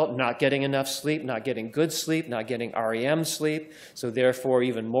result, not getting enough sleep, not getting good sleep, not getting REM sleep, so therefore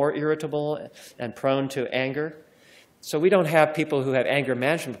even more irritable and prone to anger. So we don't have people who have anger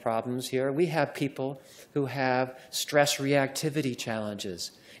management problems here. We have people who have stress reactivity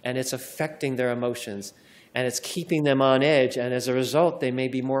challenges, and it's affecting their emotions, and it's keeping them on edge, and as a result, they may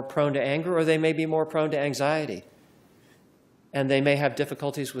be more prone to anger, or they may be more prone to anxiety. And they may have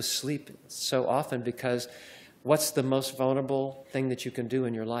difficulties with sleep so often because What's the most vulnerable thing that you can do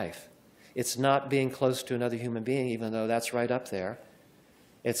in your life? It's not being close to another human being, even though that's right up there.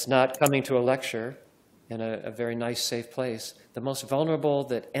 It's not coming to a lecture in a very nice, safe place. The most vulnerable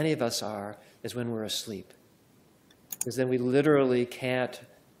that any of us are is when we're asleep, because then we literally can't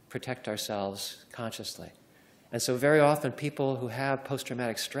protect ourselves consciously. And so very often people who have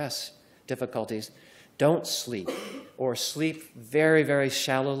post-traumatic stress difficulties don't sleep, or sleep very, very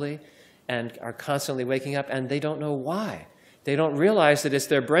shallowly and are constantly waking up, and they don't know why. They don't realize that it's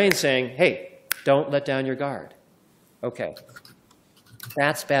their brain saying, hey, don't let down your guard. Okay,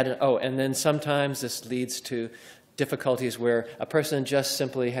 that's bad. Oh, and then sometimes this leads to difficulties where a person just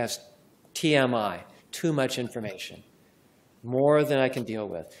simply has TMI, too much information, more than I can deal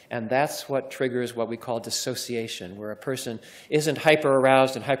with. And that's what triggers what we call dissociation, where a person isn't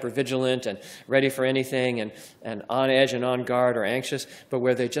hyper-aroused and hyper-vigilant and ready for anything and on edge and on guard or anxious, but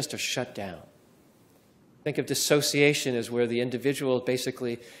where they just are shut down. Think of dissociation as where the individual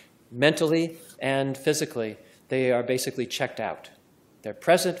basically, mentally and physically, they are basically checked out. They're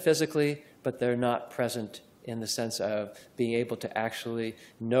present physically, but they're not present in the sense of being able to actually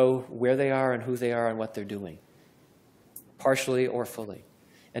know where they are and who they are and what they're doing, partially or fully.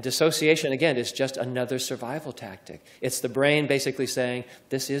 And dissociation, again, is just another survival tactic. It's the brain basically saying,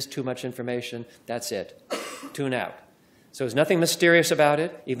 this is too much information, that's it, tune out. So there's nothing mysterious about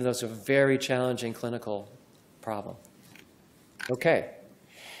it, even though it's a very challenging clinical problem. Okay.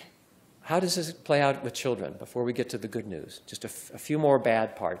 How does this play out with children before we get to the good news? Just a few more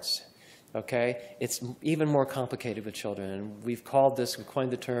bad parts. Okay? It's even more complicated with children. And we've coined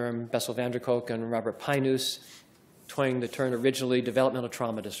the term, Bessel van der Kolk and Robert Pinus coined the term originally developmental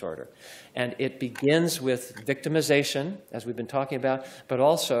trauma disorder. And it begins with victimization, as we've been talking about, but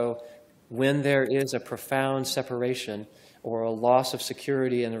also when there is a profound separation or a loss of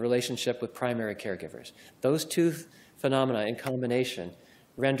security in the relationship with primary caregivers. Those two phenomena in combination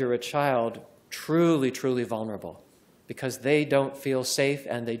render a child truly, truly vulnerable because they don't feel safe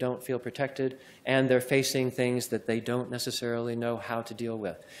and they don't feel protected and they're facing things that they don't necessarily know how to deal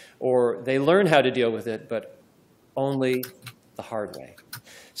with. Or they learn how to deal with it, but only the hard way.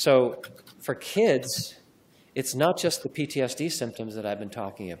 So for kids, it's not just the PTSD symptoms that I've been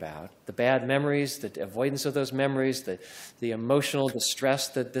talking about, the bad memories, the avoidance of those memories, the emotional distress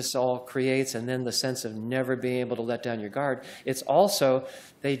that this all creates, and then the sense of never being able to let down your guard. It's also,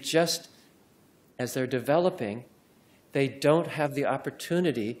 they just, as they're developing, they don't have the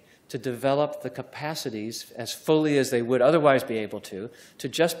opportunity to develop the capacities as fully as they would otherwise be able to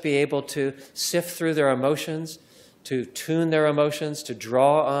just be able to sift through their emotions, to tune their emotions, to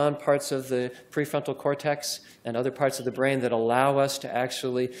draw on parts of the prefrontal cortex and other parts of the brain that allow us to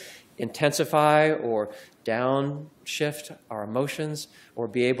actually intensify or downshift our emotions, or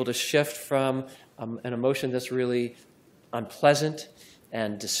be able to shift from an emotion that's really unpleasant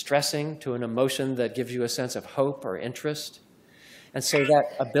and distressing to an emotion that gives you a sense of hope or interest. And so that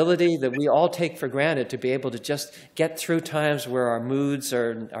ability that we all take for granted to be able to just get through times where our moods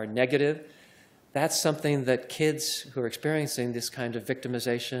are negative, that's something that kids who are experiencing this kind of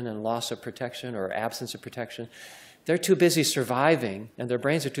victimization and loss of protection or absence of protection, they're too busy surviving, and their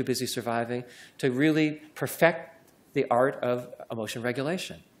brains are too busy surviving to really perfect the art of emotion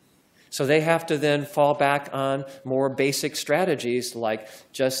regulation. So they have to then fall back on more basic strategies like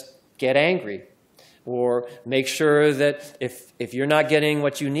just get angry, or make sure that if you're not getting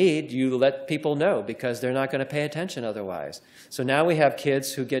what you need, you let people know because they're not going to pay attention otherwise. So now we have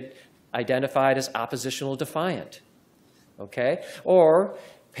kids who get identified as oppositional defiant, okay? Or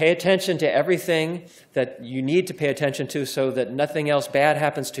pay attention to everything that you need to pay attention to so that nothing else bad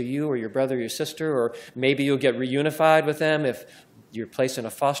happens to you or your brother or your sister, or maybe you'll get reunified with them if you're placed in a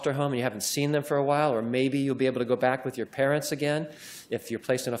foster home and you haven't seen them for a while, or maybe you'll be able to go back with your parents again if you're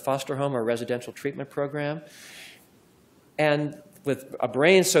placed in a foster home or a residential treatment program. And with a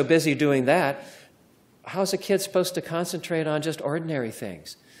brain so busy doing that, how's a kid supposed to concentrate on just ordinary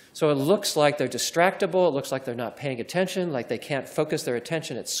things? So it looks like they're distractible, it looks like they're not paying attention, like they can't focus their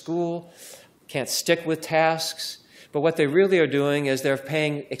attention at school, can't stick with tasks. But what they really are doing is they're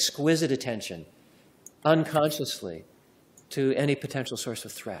paying exquisite attention, unconsciously, to any potential source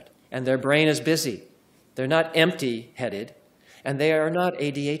of threat. And their brain is busy. They're not empty-headed, and they are not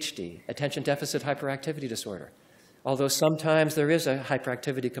ADHD, attention deficit hyperactivity disorder. Although sometimes there is a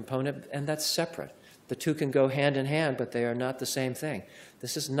hyperactivity component, and that's separate. The two can go hand in hand, but they are not the same thing.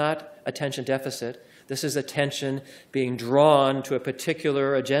 This is not attention deficit. This is attention being drawn to a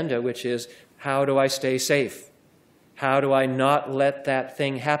particular agenda, which is, how do I stay safe? How do I not let that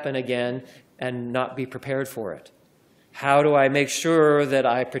thing happen again and not be prepared for it? How do I make sure that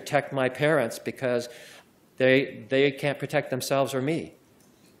I protect my parents because They can't protect themselves or me.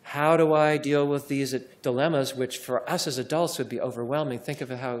 How do I deal with these dilemmas, which for us as adults would be overwhelming? Think of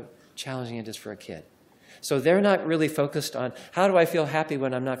how challenging it is for a kid. So they're not really focused on, how do I feel happy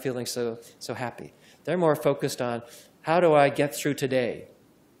when I'm not feeling so happy? They're more focused on, how do I get through today?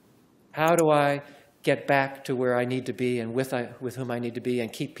 How do I get back to where I need to be and with whom I need to be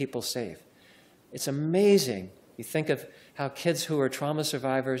and keep people safe? It's amazing. You think of how kids who are trauma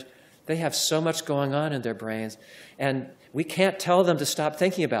survivors, they have so much going on in their brains, and we can't tell them to stop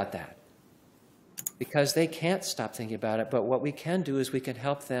thinking about that because they can't stop thinking about it. But what we can do is we can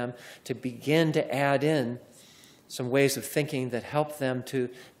help them to begin to add in some ways of thinking that help them to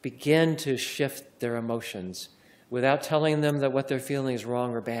begin to shift their emotions without telling them that what they're feeling is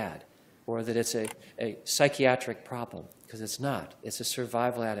wrong or bad, or that it's a psychiatric problem, because it's not. It's a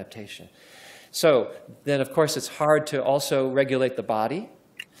survival adaptation. So then, of course, it's hard to also regulate the body.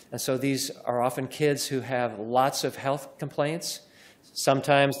 And so these are often kids who have lots of health complaints.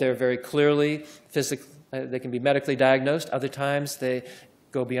 Sometimes they're very clearly they can be medically diagnosed. Other times they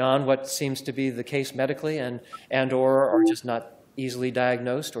go beyond what seems to be the case medically and/or are just not easily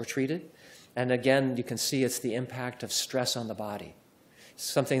diagnosed or treated. And again, you can see it's the impact of stress on the body.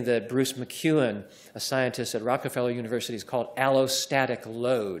 Something that Bruce McEwen, a scientist at Rockefeller University, has called allostatic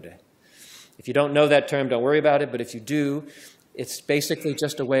load. If you don't know that term, don't worry about it, but if you do, it's basically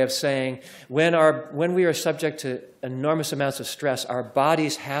just a way of saying when we are subject to enormous amounts of stress, our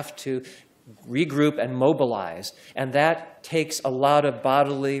bodies have to regroup and mobilize, and that takes a lot of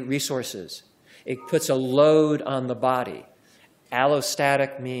bodily resources. It puts a load on the body.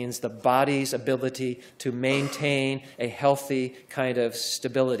 Allostatic means the body's ability to maintain a healthy kind of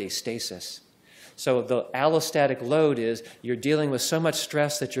stability, stasis. So the allostatic load is you're dealing with so much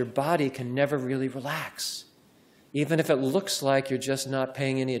stress that your body can never really relax. Even if it looks like you're just not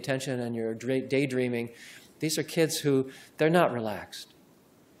paying any attention and you're daydreaming, these are kids who, they're not relaxed.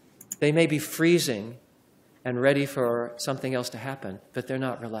 They may be freezing and ready for something else to happen, but they're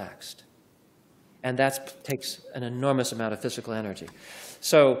not relaxed. And that takes an enormous amount of physical energy.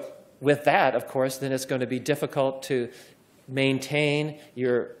 So with that, of course, then it's going to be difficult to maintain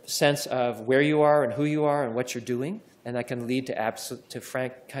your sense of where you are and who you are and what you're doing, and that can lead to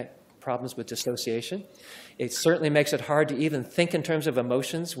frank problems with dissociation. It certainly makes it hard to even think in terms of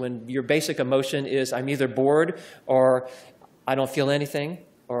emotions when your basic emotion is I'm either bored or I don't feel anything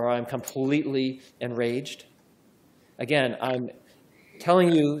or I'm completely enraged. Again, I'm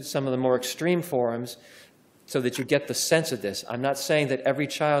telling you some of the more extreme forms so that you get the sense of this. I'm not saying that every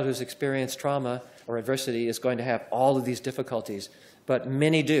child who's experienced trauma or adversity is going to have all of these difficulties, but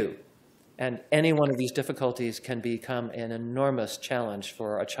many do. And any one of these difficulties can become an enormous challenge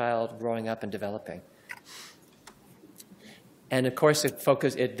for a child growing up and developing. And of course,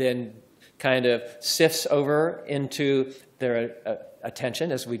 it then kind of sifts over into their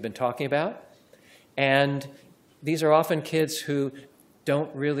attention, as we've been talking about. And these are often kids who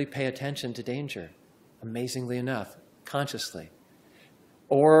don't really pay attention to danger, amazingly enough, consciously.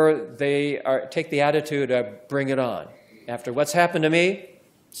 Or they take the attitude of bring it on. After what's happened to me,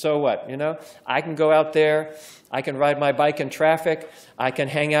 so what, you know? I can go out there, I can ride my bike in traffic, I can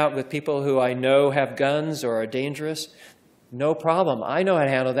hang out with people who I know have guns or are dangerous. No problem. I know how to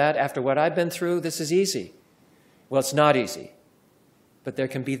handle that. After what I've been through, this is easy. Well, it's not easy. But there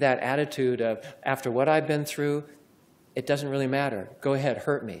can be that attitude of, after what I've been through, it doesn't really matter. Go ahead,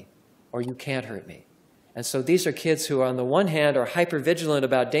 hurt me, or you can't hurt me. And so these are kids who, on the one hand, are hypervigilant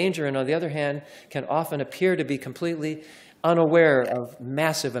about danger, and on the other hand, can often appear to be completely unaware of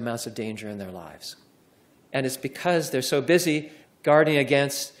massive amounts of danger in their lives. And it's because they're so busy guarding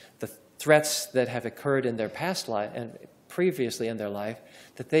against the threats that have occurred in their past life and previously in their life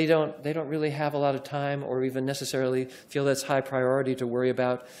that they don't really have a lot of time or even necessarily feel that's high priority to worry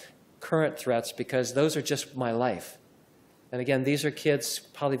about current threats because those are just my life. And again, these are kids,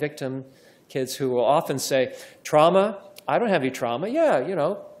 polyvictim kids, who will often say, trauma? I don't have any trauma. Yeah, you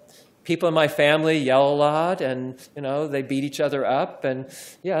know, people in my family yell a lot and, you know, they beat each other up. And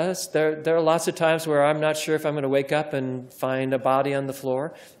yes, there are lots of times where I'm not sure if I'm going to wake up and find a body on the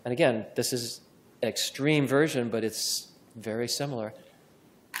floor. And again, this is an extreme version, but it's very similar.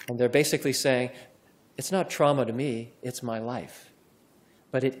 And they're basically saying, it's not trauma to me, it's my life.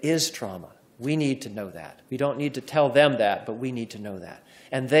 But it is trauma. We need to know that. We don't need to tell them that, but we need to know that.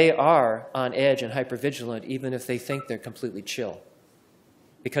 And they are on edge and hypervigilant even if they think they're completely chill,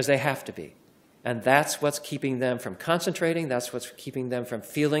 because they have to be. And that's what's keeping them from concentrating. That's what's keeping them from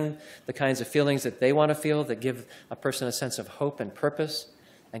feeling the kinds of feelings that they want to feel that give a person a sense of hope and purpose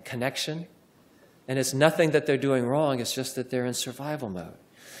and connection. And it's nothing that they're doing wrong. It's just that they're in survival mode.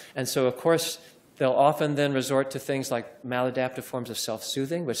 And so, of course, They'll often then resort to things like maladaptive forms of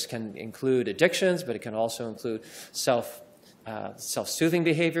self-soothing, which can include addictions, but it can also include self-soothing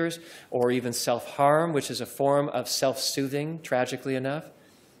behaviors, or even self-harm, which is a form of self-soothing, tragically enough,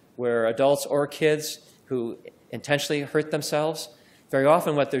 where adults or kids who intentionally hurt themselves, very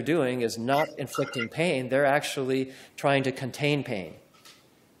often what they're doing is not inflicting pain, they're actually trying to contain pain.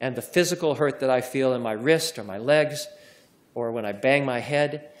 And the physical hurt that I feel in my wrist or my legs, or when I bang my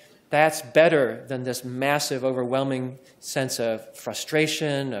head, that's better than this massive, overwhelming sense of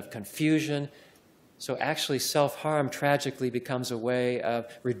frustration, of confusion. So actually self-harm tragically becomes a way of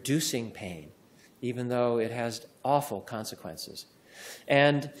reducing pain, even though it has awful consequences.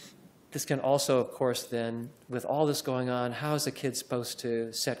 And this can also, of course, then, with all this going on, how is a kid supposed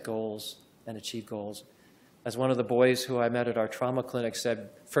to set goals and achieve goals? As one of the boys who I met at our trauma clinic said,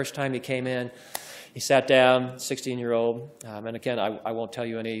 first time he came in, he sat down, 16-year-old, and again, I won't tell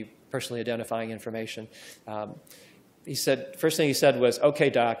you any personally identifying information. He said, first thing he said was, okay,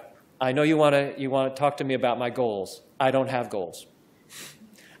 doc, I know you want to talk to me about my goals. I don't have goals.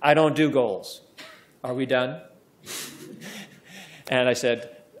 I don't do goals. Are we done? And I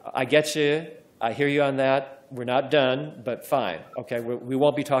said, I get you. I hear you on that. We're not done, but fine. Okay, we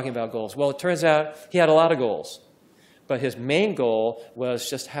won't be talking about goals. Well, it turns out he had a lot of goals. But his main goal was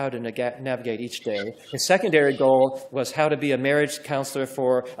just how to navigate each day. His secondary goal was how to be a marriage counselor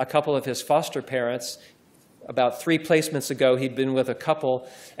for a couple of his foster parents. About 3 placements ago, he'd been with a couple,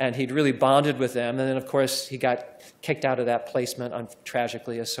 and he'd really bonded with them. And then, of course, he got kicked out of that placement,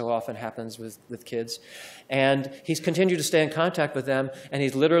 tragically, as so often happens with kids. And he's continued to stay in contact with them, and he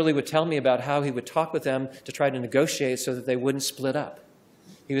literally would tell me about how he would talk with them to try to negotiate so that they wouldn't split up.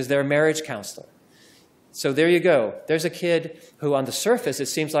 He was their marriage counselor. So there you go. There's a kid who, on the surface, it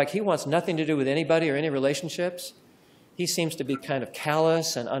seems like he wants nothing to do with anybody or any relationships. He seems to be kind of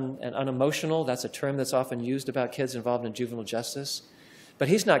callous and unemotional. That's a term that's often used about kids involved in juvenile justice. But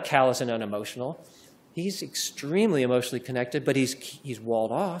he's not callous and unemotional. He's extremely emotionally connected, but he's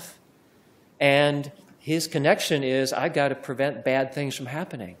walled off. And his connection is, I've got to prevent bad things from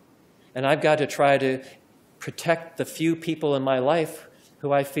happening. And I've got to try to protect the few people in my life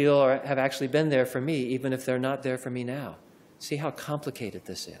who I feel have actually been there for me, even if they're not there for me now. See how complicated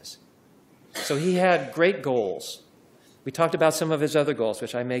this is. So he had great goals. We talked about some of his other goals,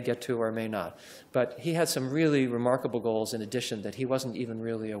 which I may get to or may not. But he had some really remarkable goals in addition that he wasn't even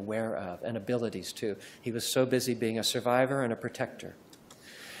really aware of, and abilities too. He was so busy being a survivor and a protector.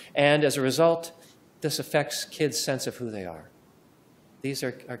 And as a result, this affects kids' sense of who they are. These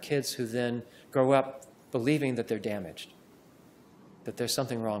are kids who then grow up believing that they're damaged, that there's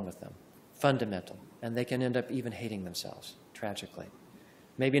something wrong with them, fundamental, and they can end up even hating themselves, tragically.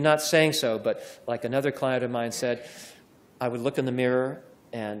 Maybe not saying so, but like another client of mine said, I would look in the mirror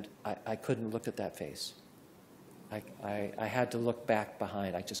and I couldn't look at that face. I had to look back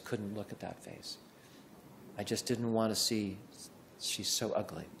behind. I just couldn't look at that face. I just didn't want to see she's so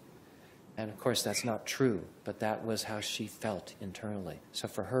ugly. And of course, that's not true, but that was how she felt internally. So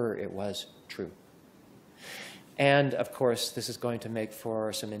for her, it was true. And of course, this is going to make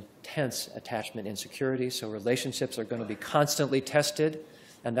for some intense attachment insecurity. So relationships are going to be constantly tested.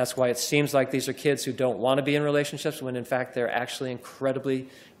 And that's why it seems like these are kids who don't want to be in relationships when in fact they're actually incredibly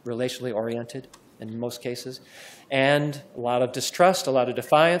relationally oriented in most cases. And a lot of distrust, a lot of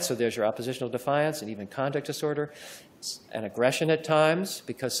defiance. So there's your oppositional defiance and even conduct disorder. And aggression at times,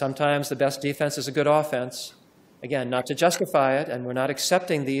 because sometimes the best defense is a good offense. Again, not to justify it, and we're not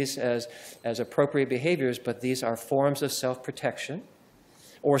accepting these as appropriate behaviors, but these are forms of self-protection,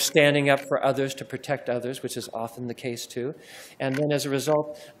 or standing up for others to protect others, which is often the case too. And then as a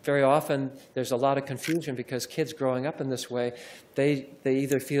result, very often there's a lot of confusion because kids growing up in this way, they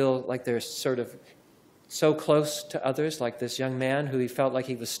either feel like they're sort of so close to others, like this young man who he felt like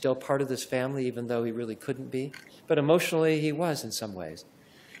he was still part of this family even though he really couldn't be. But emotionally he was in some ways.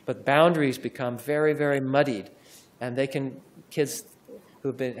 But boundaries become very, very muddied. And kids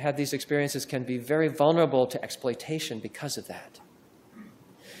who've had these experiences can be very vulnerable to exploitation because of that.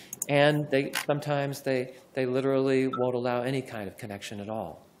 And sometimes they literally won't allow any kind of connection at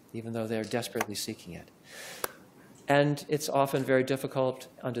all, even though they're desperately seeking it. And it's often very difficult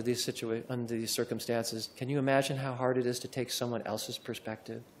under these circumstances. Can you imagine how hard it is to take someone else's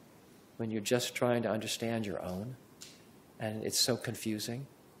perspective when you're just trying to understand your own? And it's so confusing.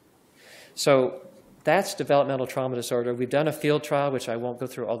 So that's developmental trauma disorder. We've done a field trial, which I won't go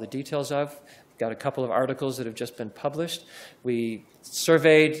through all the details of. We've got a couple of articles that have just been published. We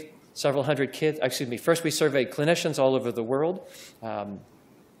surveyed several hundred kids. Excuse me, first we surveyed clinicians all over the world. And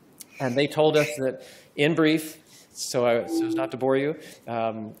they told us that, in brief, So as not to bore you,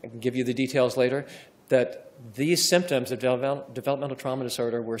 I can give you the details later, that these symptoms of developmental trauma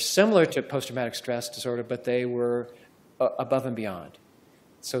disorder were similar to post-traumatic stress disorder, but they were above and beyond.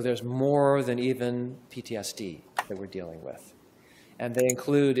 So there's more than even PTSD that we're dealing with. And they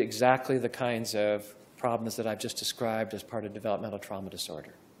include exactly the kinds of problems that I've just described as part of developmental trauma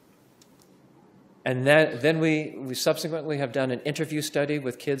disorder. And then we subsequently have done an interview study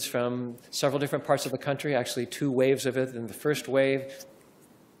with kids from several different parts of the country, actually 2 waves of it. In the first wave,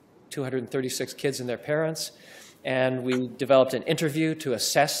 236 kids and their parents. And we developed an interview to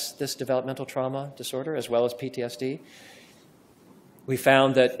assess this developmental trauma disorder as well as PTSD. We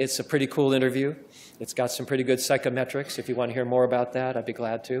found that it's a pretty cool interview. It's got some pretty good psychometrics. If you want to hear more about that, I'd be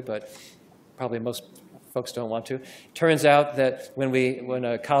glad to, but probably most folks don't want to. Turns out that when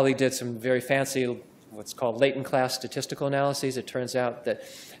a colleague did some very fancy, what's called latent class statistical analyses, it turns out that,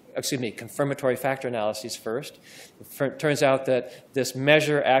 confirmatory factor analyses first. It turns out that this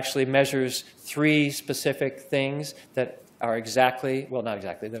measure actually measures 3 specific things that are exactly, well, not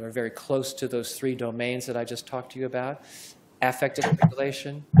exactly, that are very close to those 3 domains that I just talked to you about: affective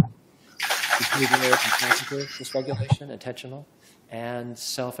dysregulation, behavioral and cognitive dysregulation, intentional, and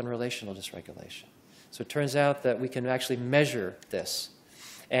self and relational dysregulation. So it turns out that we can actually measure this.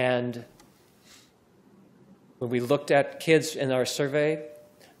 And when we looked at kids in our survey,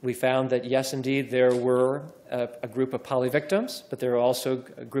 we found that, yes, indeed, there were a group of polyvictims, but there were also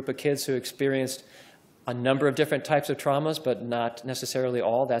a group of kids who experienced a number of different types of traumas, but not necessarily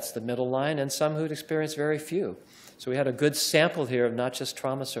all. That's the middle line, and some who'd experienced very few. So we had a good sample here of not just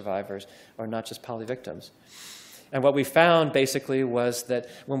trauma survivors or not just polyvictims. And what we found basically was that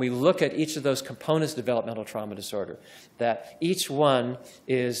when we look at each of those components of developmental trauma disorder, that each one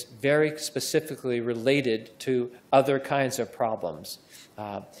is very specifically related to other kinds of problems,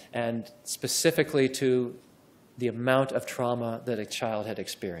 and specifically to the amount of trauma that a child had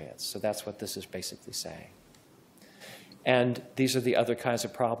experienced. So that's what this is basically saying. And these are the other kinds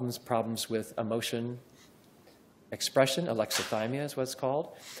of problems with emotion expression, alexithymia is what it's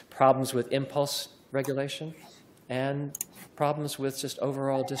called, problems with impulse regulation, and problems with just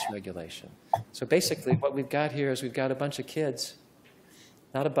overall dysregulation. So basically what we've got here is we've got a bunch of kids,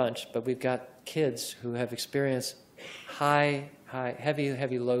 not a bunch, but we've got kids who have experienced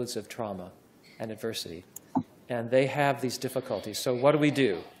heavy loads of trauma and adversity. And they have these difficulties. So what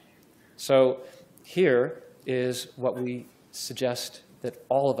do? So here is what we suggest that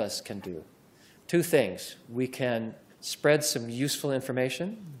all of us can do. 2 things. We can spread some useful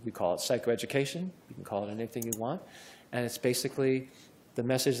information. We call it psychoeducation. You can call it anything you want. And it's basically the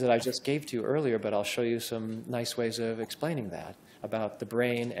message that I just gave to you earlier, but I'll show you some nice ways of explaining that about the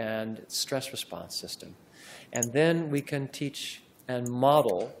brain and stress response system. And then we can teach and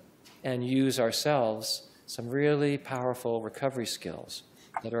model and use ourselves some really powerful recovery skills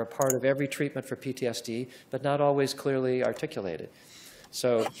that are a part of every treatment for PTSD, but not always clearly articulated.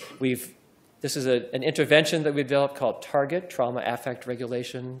 So this is an intervention that we developed called Target, Trauma Affect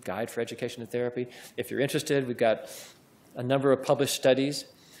Regulation Guide for Education and Therapy. If you're interested, we've got a number of published studies.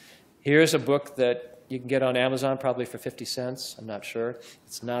 Here's a book that you can get on Amazon probably for 50 cents. I'm not sure.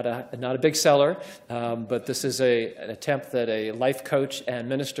 It's not a big seller, but this is an attempt that a life coach and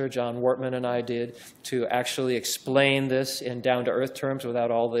minister, John Wortman, and I did to actually explain this in down-to-earth terms without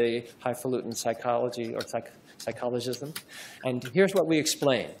all the highfalutin psychology or psychologism. And here's what we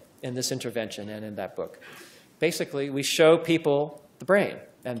explain in this intervention and in that book. Basically, we show people the brain,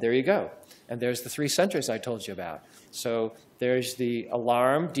 and there you go. And there's the 3 centers I told you about. So there's the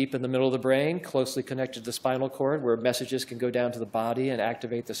alarm deep in the middle of the brain, closely connected to the spinal cord, where messages can go down to the body and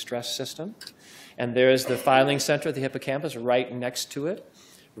activate the stress system. And there's the filing center, the hippocampus, right next to it,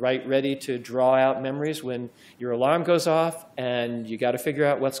 right ready to draw out memories. When your alarm goes off and you got to figure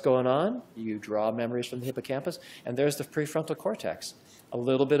out what's going on, you draw memories from the hippocampus. And there's the prefrontal cortex, a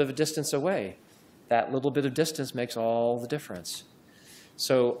little bit of a distance away. That little bit of distance makes all the difference.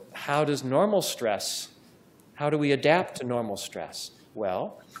 So how does normal stress, how do we adapt to normal stress?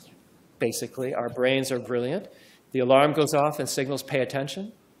 Well, basically, our brains are brilliant. The alarm goes off and signals pay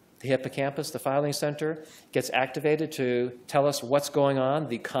attention. The hippocampus, the filing center, gets activated to tell us what's going on,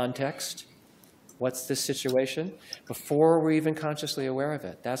 the context. What's this situation? Before we're even consciously aware of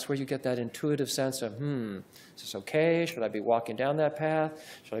it. That's where you get that intuitive sense of, is this okay? Should I be walking down that path?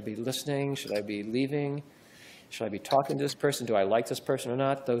 Should I be listening? Should I be leaving? Should I be talking to this person? Do I like this person or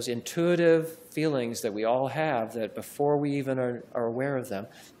not? Those intuitive feelings that we all have that before we even are aware of them,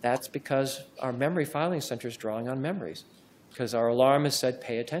 that's because our memory filing center is drawing on memories. Because our alarm has said,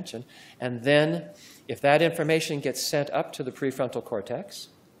 pay attention. And then if that information gets sent up to the prefrontal cortex,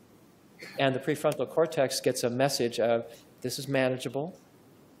 And the prefrontal cortex gets a message of, this is manageable.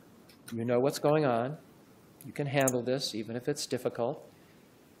 You know what's going on. You can handle this, even if it's difficult.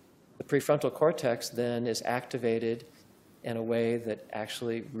 The prefrontal cortex then is activated in a way that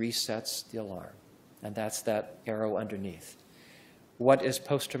actually resets the alarm. And that's that arrow underneath. What is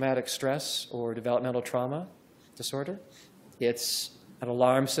post-traumatic stress or developmental trauma disorder? It's an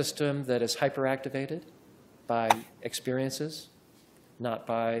alarm system that is hyperactivated by experiences, not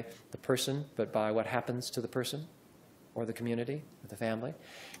by the person, but by what happens to the person or the community, or the family.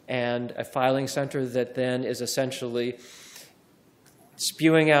 And a filing center that then is essentially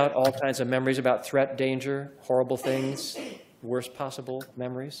spewing out all kinds of memories about threat, danger, horrible things, worst possible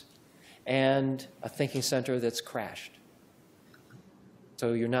memories, and a thinking center that's crashed.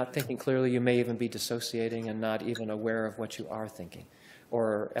 So you're not thinking clearly. You may even be dissociating and not even aware of what you are thinking.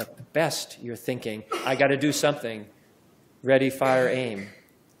 Or at best, you're thinking, I got to do something. Ready, fire, aim.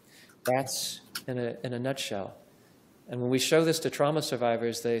 That's in a nutshell. And when we show this to trauma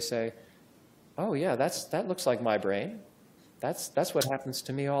survivors, they say, oh, yeah, that looks like my brain. That's what happens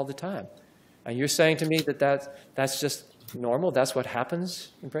to me all the time. And you're saying to me that's just normal? That's what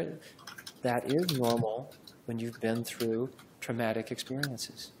happens in brain? That is normal when you've been through traumatic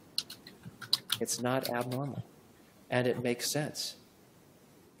experiences. It's not abnormal. And it makes sense.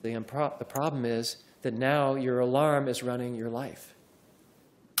 The problem is that now your alarm is running your life.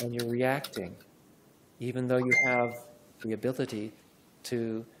 And you're reacting, even though you have the ability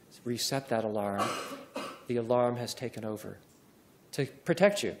to reset that alarm. The alarm has taken over to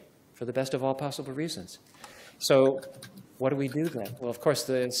protect you for the best of all possible reasons. So what do we do then? Well, of course,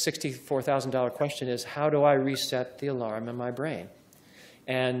 the $64,000 question is, how do I reset the alarm in my brain?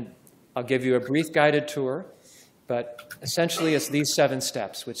 And I'll give you a brief guided tour, but essentially it's these 7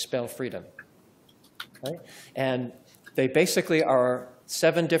 steps which spell freedom. Right? And they basically are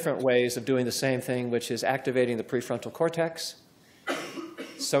 7 different ways of doing the same thing, which is activating the prefrontal cortex,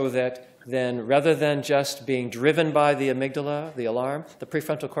 so that then rather than just being driven by the amygdala, the alarm, the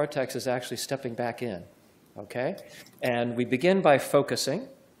prefrontal cortex is actually stepping back in. Okay? And we begin by focusing,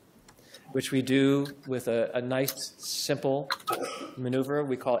 which we do with a nice, simple maneuver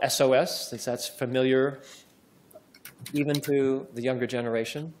we call SOS, since that's familiar even to the younger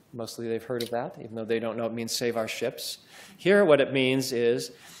generation. Mostly they've heard of that, even though they don't know it means save our ships. Here what it means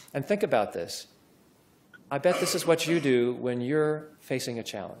is, and think about this, I bet this is what you do when you're facing a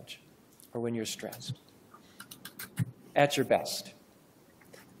challenge or when you're stressed. At your best.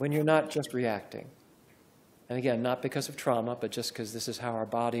 When you're not just reacting. And again, not because of trauma, but just because this is how our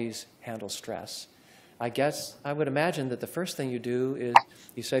bodies handle stress. I would imagine that the first thing you do is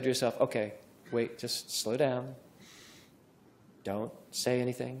you say to yourself, okay, wait, just slow down. Don't say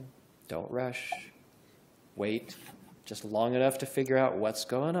anything. Don't rush. Wait just long enough to figure out what's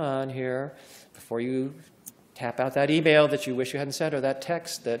going on here before you tap out that email that you wish you hadn't sent or that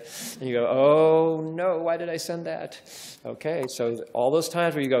text that and you go, oh, no, why did I send that? Okay, so all those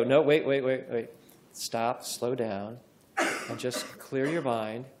times where you go, no, wait. Stop, slow down, and just clear your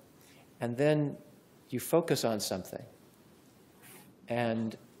mind, and then you focus on something.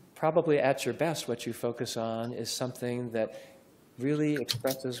 And probably at your best, what you focus on is something that really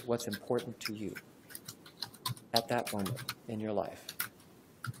expresses what's important to you at that moment in your life.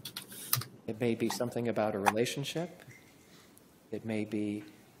 It may be something about a relationship. It may be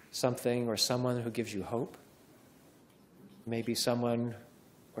something or someone who gives you hope. It may be someone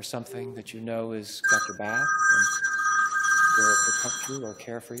or something that you know has got your back and will protect you or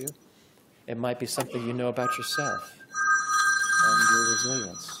care for you. It might be something you know about yourself and your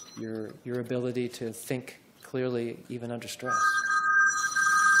resilience, your ability to think clearly even under stress.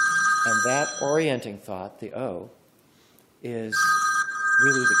 And that orienting thought, the O, is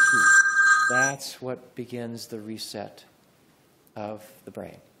really the key. That's what begins the reset of the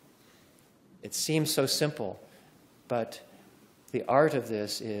brain. It seems so simple, but the art of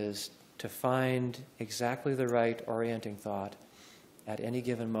this is to find exactly the right orienting thought at any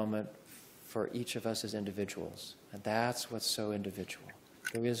given moment for each of us as individuals. And that's what's so individual.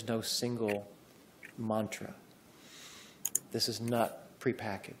 There is no single mantra. This is not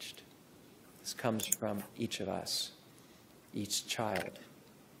prepackaged. This comes from each of us, each child.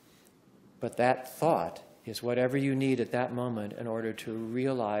 But that thought is whatever you need at that moment in order to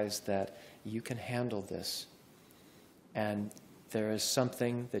realize that you can handle this. And there is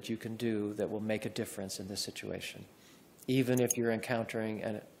something that you can do that will make a difference in this situation, even if you're encountering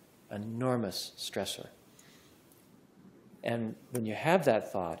an enormous stressor. And when you have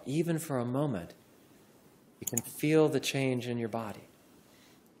that thought, even for a moment, you can feel the change in your body.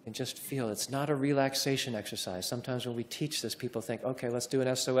 And just feel. It's not a relaxation exercise. Sometimes when we teach this, people think, okay, let's do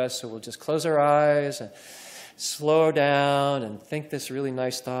an SOS, so we'll just close our eyes and slow down and think this really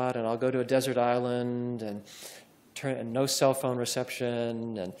nice thought, and I'll go to a desert island and no cell phone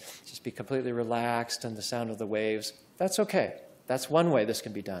reception and just be completely relaxed and the sound of the waves. That's okay. That's one way this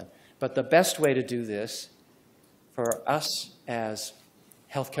can be done. But the best way to do this for us as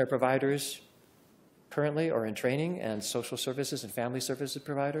healthcare providers currently or in training, and social services and family services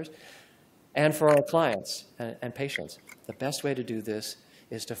providers, and for our clients and patients, the best way to do this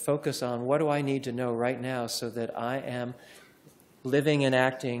is to focus on what do I need to know right now so that I am living and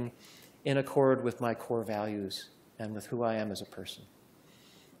acting in accord with my core values and with who I am as a person.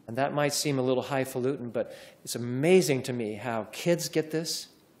 And that might seem a little highfalutin, but it's amazing to me how kids get this.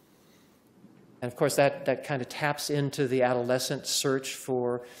 And of course, that kind of taps into the adolescent search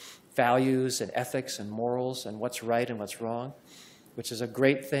for values and ethics and morals and what's right and what's wrong, which is a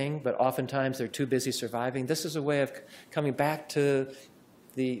great thing, but oftentimes they're too busy surviving. This is a way of coming back to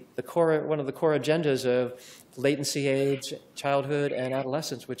the core, one of the core agendas of latency age, childhood, and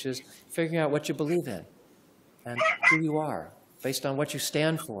adolescence, which is figuring out what you believe in and who you are based on what you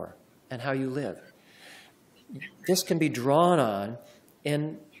stand for and how you live. This can be drawn on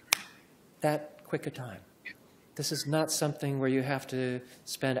in that quick a time. This is not something where you have to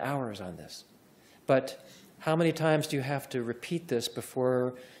spend hours on this. But how many times do you have to repeat this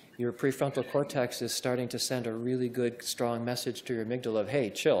before your prefrontal cortex is starting to send a really good, strong message to your amygdala of, hey,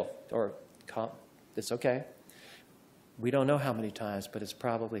 chill, or calm, it's okay? We don't know how many times, but it's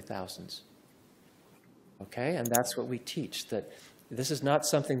probably thousands. Okay? And that's what we teach, that this is not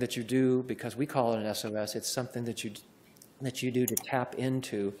something that you do because we call it an SOS. It's something that you do to tap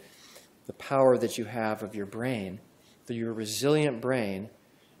into the power that you have of your brain, your resilient brain,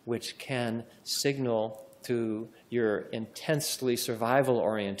 which can signal to your intensely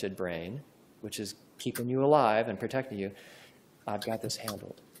survival-oriented brain, which is keeping you alive and protecting you, I've got this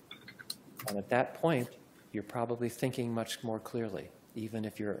handled. And at that point, you're probably thinking much more clearly, even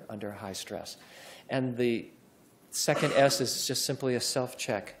if you're under high stress. And the second S is just simply a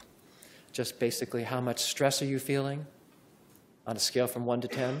self-check. Just basically, how much stress are you feeling on a scale from 1 to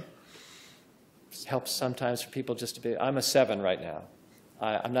 10? It helps sometimes for people just to be, I'm a 7 right now.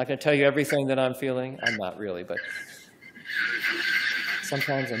 I'm not going to tell you everything that I'm feeling. I'm not really, but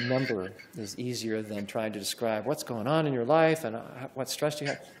sometimes a number is easier than trying to describe what's going on in your life and what stress you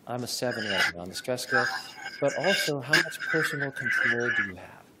have. I'm a 7 right now on the stress scale, but also how much personal control do you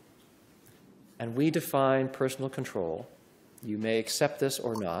have? And we define personal control, you may accept this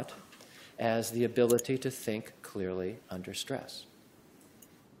or not, as the ability to think clearly under stress.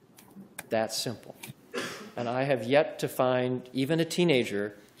 That simple. And I have yet to find even a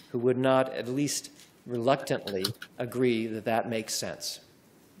teenager who would not at least reluctantly agree that that makes sense.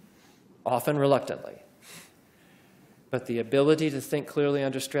 Often reluctantly. But the ability to think clearly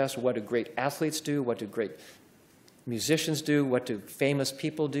under stress, what do great athletes do? What do great musicians do? What do famous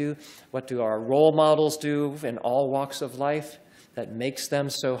people do? What do our role models do in all walks of life that makes them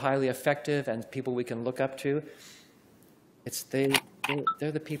so highly effective and people we can look up to?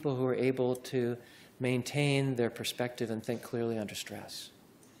 They're the people who are able to maintain their perspective and think clearly under stress.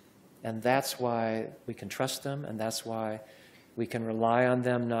 And that's why we can trust them, and that's why we can rely on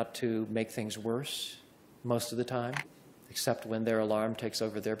them not to make things worse most of the time, except when their alarm takes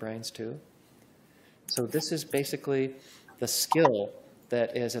over their brains too. So this is basically the skill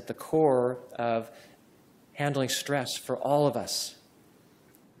that is at the core of handling stress for all of us.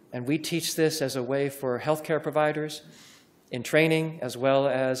 And we teach this as a way for healthcare providers in training as well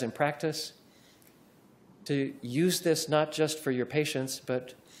as in practice to use this not just for your patients,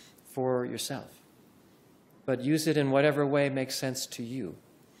 but for yourself. But use it in whatever way makes sense to you.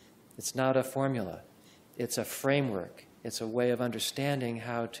 It's not a formula. It's a framework. It's a way of understanding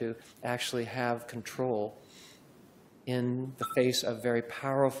how to actually have control in the face of very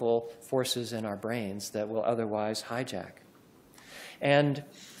powerful forces in our brains that will otherwise hijack. And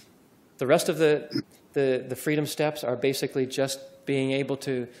the rest of the freedom steps are basically just being able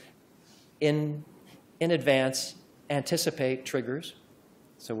to, in advance, anticipate triggers.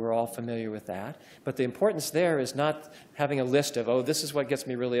 So we're all familiar with that. But the importance there is not having a list of, oh, this is what gets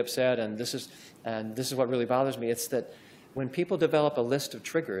me really upset and this is what really bothers me. It's that when people develop a list of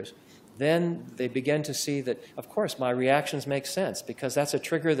triggers, then they begin to see that, of course, my reactions make sense because that's a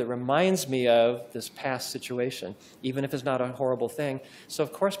trigger that reminds me of this past situation, even if it's not a horrible thing. So,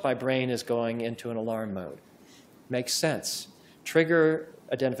 of course, my brain is going into an alarm mode. Makes sense. Trigger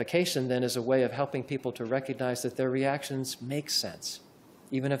identification, then, is a way of helping people to recognize that their reactions make sense,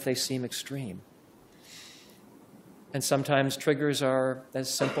 even if they seem extreme. And sometimes triggers are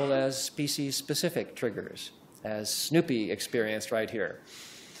as simple as species-specific triggers, as Snoopy experienced right here.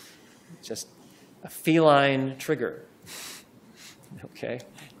 Just a feline trigger, okay?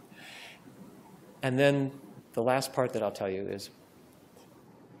 And then the last part that I'll tell you is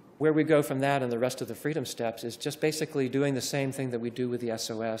where we go from that and the rest of the freedom steps is just basically doing the same thing that we do with the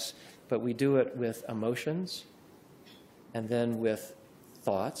SOS, but we do it with emotions, and then with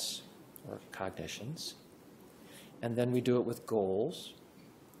thoughts or cognitions, and then we do it with goals,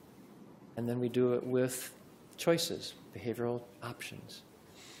 and then we do it with choices, behavioral options.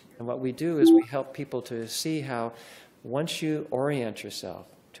 And what we do is we help people to see how once you orient yourself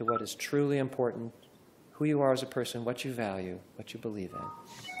to what is truly important, who you are as a person, what you value, what you believe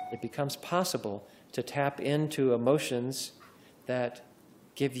in, it becomes possible to tap into emotions that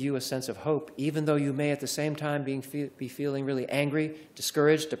give you a sense of hope, even though you may at the same time be feeling really angry,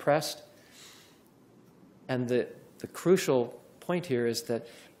 discouraged, depressed. And the crucial point here is that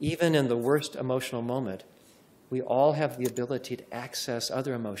even in the worst emotional moment, we all have the ability to access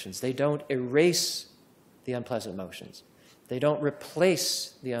other emotions. They don't erase the unpleasant emotions. They don't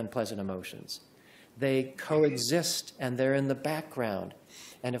replace the unpleasant emotions. They coexist, and they're in the background.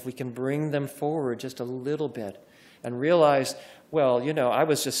 And if we can bring them forward just a little bit and realize, well, you know, I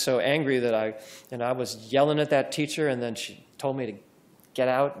was just so angry that I was yelling at that teacher, and then she told me to get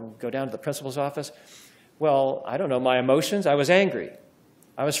out and go down to the principal's office. Well, I don't know, my emotions, I was angry.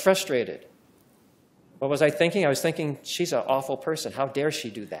 I was frustrated. What was I thinking? I was thinking, she's an awful person. How dare she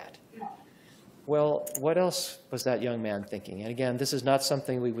do that? Well, what else was that young man thinking? And again, this is not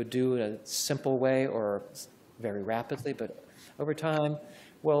something we would do in a simple way or very rapidly, but over time,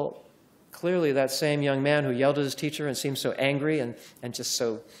 well, clearly that same young man who yelled at his teacher and seemed so angry and just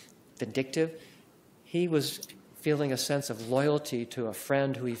so vindictive, he was feeling a sense of loyalty to a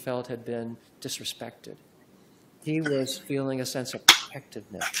friend who he felt had been disrespected. He was feeling a sense of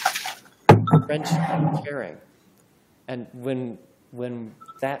protectiveness, friendship, and caring. And when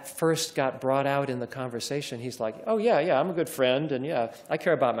that first got brought out in the conversation, he's like, oh, yeah, I'm a good friend, and yeah, I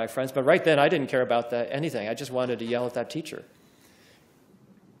care about my friends. But right then, I didn't care about anything. I just wanted to yell at that teacher.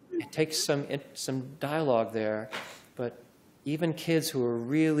 It takes some dialogue there, but even kids who are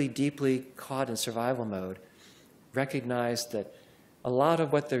really deeply caught in survival mode recognize that a lot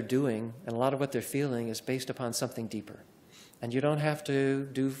of what they're doing and a lot of what they're feeling is based upon something deeper. And you don't have to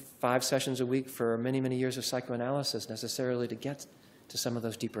do 5 sessions a week for many, many years of psychoanalysis necessarily to get to some of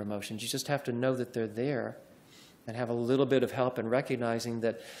those deeper emotions. You just have to know that they're there and have a little bit of help in recognizing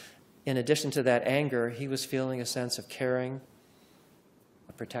that in addition to that anger, he was feeling a sense of caring,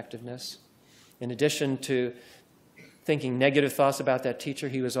 of protectiveness. In addition to thinking negative thoughts about that teacher,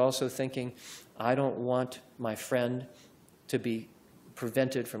 he was also thinking, I don't want my friend to be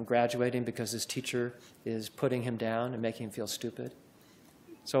prevented from graduating because his teacher is putting him down and making him feel stupid.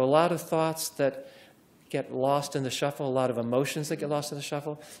 So a lot of thoughts that get lost in the shuffle, a lot of emotions that get lost in the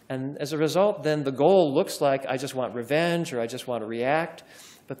shuffle. And as a result, then the goal looks like I just want revenge or I just want to react.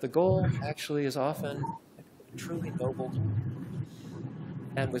 But the goal actually is often truly noble.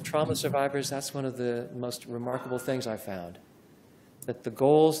 And with trauma survivors, that's one of the most remarkable things I found. That the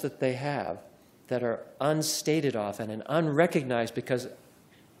goals that they have that are unstated often and unrecognized because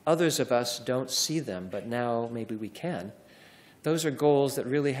others of us don't see them, but now maybe we can. Those are goals that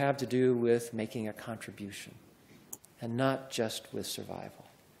really have to do with making a contribution and not just with survival.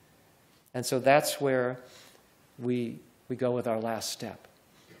 And so that's where we go with our last step.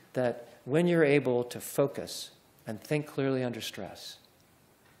 That when you're able to focus and think clearly under stress,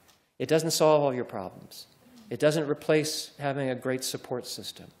 it doesn't solve all your problems. It doesn't replace having a great support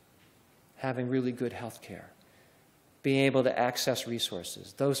system, having really good health care, being able to access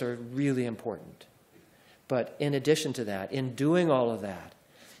resources. Those are really important. But in addition to that, in doing all of that,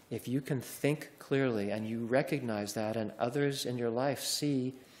 if you can think clearly and you recognize that and others in your life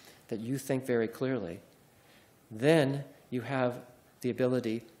see that you think very clearly, then you have the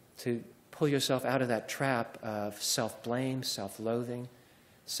ability to pull yourself out of that trap of self-blame, self-loathing,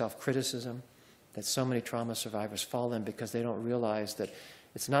 self-criticism that so many trauma survivors fall in because they don't realize that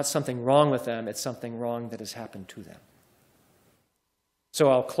it's not something wrong with them, it's something wrong that has happened to them. So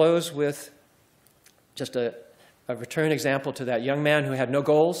I'll close with just a return example to that young man who had no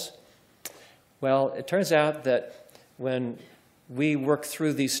goals. Well, it turns out that when we worked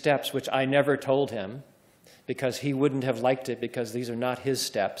through these steps, which I never told him because he wouldn't have liked it because these are not his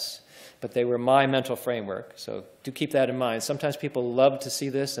steps, but they were my mental framework. So do keep that in mind. Sometimes people love to see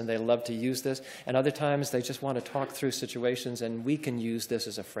this and they love to use this, and other times they just want to talk through situations and we can use this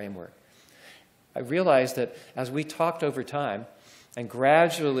as a framework. I realized that as we talked over time, And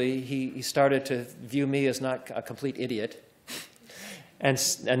gradually, he started to view me as not a complete idiot and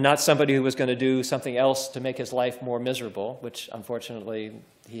not somebody who was going to do something else to make his life more miserable, which unfortunately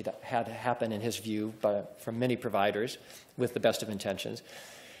he had happen in his view from many providers with the best of intentions.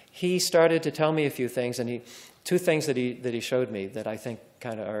 He started to tell me a few things, and two things that he showed me that I think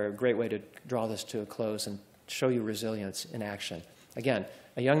kind of are a great way to draw this to a close and show you resilience in action. Again,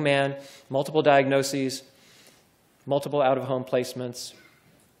 a young man, multiple diagnoses, multiple out-of-home placements,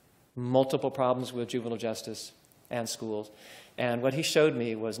 multiple problems with juvenile justice and schools. And what he showed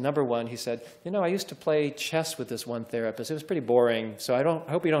me was, number one, he said, you know, I used to play chess with this one therapist. It was pretty boring, so I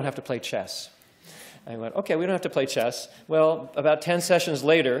hope you don't have to play chess. I went, okay, we don't have to play chess. Well, about 10 sessions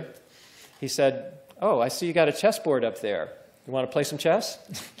later, he said, oh, I see you got a chessboard up there. You want to play some chess?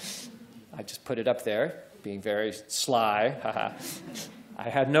 I just put it up there, being very sly. I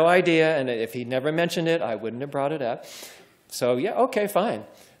had no idea, and if he'd never mentioned it, I wouldn't have brought it up. So, yeah, okay, fine.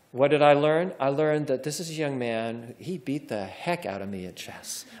 What did I learn? I learned that this is a young man, he beat the heck out of me at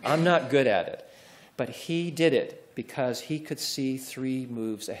chess. I'm not good at it. But he did it because he could see 3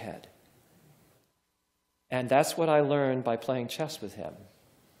 moves ahead. And that's what I learned by playing chess with him.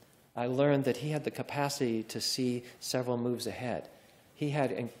 I learned that he had the capacity to see several moves ahead. He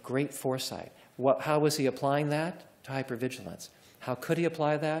had a great foresight. How was he applying that? To hypervigilance. How could he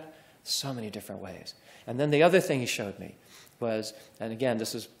apply that? So many different ways. And then the other thing he showed me was, and again,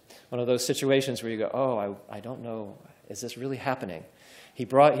 this is one of those situations where you go, oh, I don't know, is this really happening?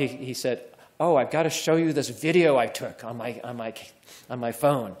 He said, oh, I've got to show you this video I took on my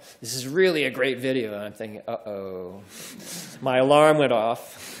phone. This is really a great video. And I'm thinking, uh-oh. My alarm went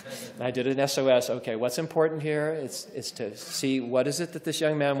off. I did an SOS. Okay, what's important here is to see what is it that this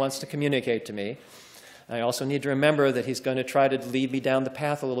young man wants to communicate to me. I also need to remember that he's going to try to lead me down the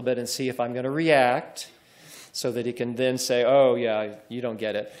path a little bit and see if I'm going to react so that he can then say, oh, yeah, you don't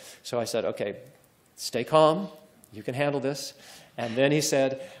get it. So I said, okay, stay calm. You can handle this. And then he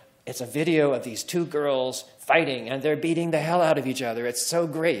said, it's a video of these 2 girls fighting, and they're beating the hell out of each other. It's so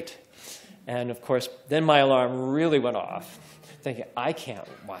great. And, of course, then my alarm really went off, thinking, I can't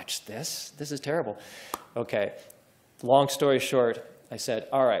watch this. This is terrible. Okay, long story short, I said,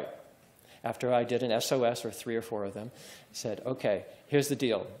 all right. After I did an SOS, or 3 or 4 of them, I said, okay, here's the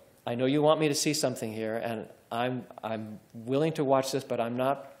deal. I know you want me to see something here, and I'm willing to watch this, but I'm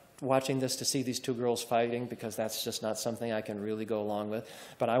not watching this to see these 2 girls fighting because that's just not something I can really go along with.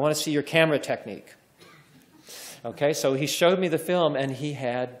 But I want to see your camera technique. Okay, so he showed me the film, and he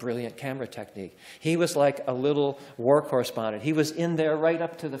had brilliant camera technique. He was like a little war correspondent. He was in there right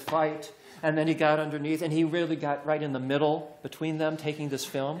up to the fight, and then he got underneath, and he really got right in the middle between them taking this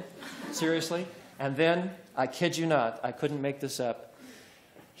film, seriously. And then, I kid you not, I couldn't make this up,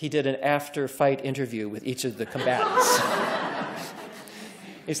 he did an after-fight interview with each of the combatants.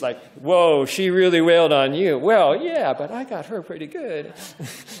 He's like, whoa, she really wailed on you. Well, yeah, but I got her pretty good.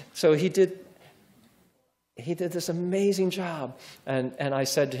 So he did this amazing job. And I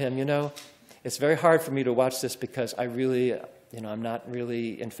said to him, you know, it's very hard for me to watch this because I really, I'm not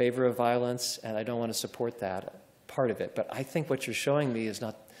really in favor of violence, and I don't want to support that part of it. But I think what you're showing me it's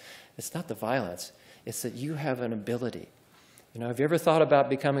not the violence. It's that you have an ability. Have you ever thought about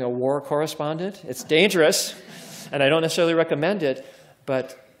becoming a war correspondent? It's dangerous, and I don't necessarily recommend it,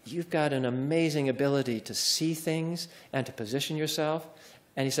 but you've got an amazing ability to see things and to position yourself.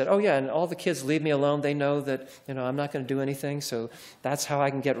 And he said, oh, yeah, and all the kids leave me alone. They know that, I'm not going to do anything, so that's how I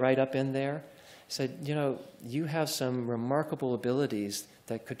can get right up in there. He said, you have some remarkable abilities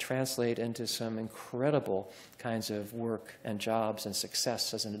that could translate into some incredible kinds of work and jobs and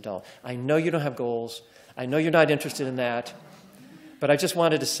success as an adult. I know you don't have goals. I know you're not interested in that, but I just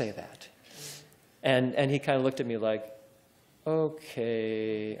wanted to say that. And he kind of looked at me like,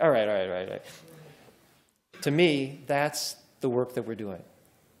 okay, all right. To me, that's the work that we're doing.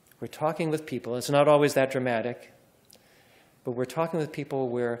 We're talking with people. It's not always that dramatic, but we're talking with people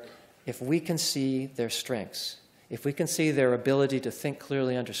where if we can see their strengths, if we can see their ability to think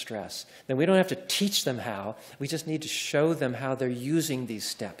clearly under stress, then we don't have to teach them how. We just need to show them how they're using these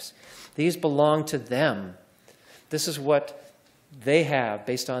steps. These belong to them. This is what they have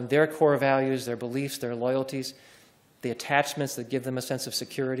based on their core values, their beliefs, their loyalties, the attachments that give them a sense of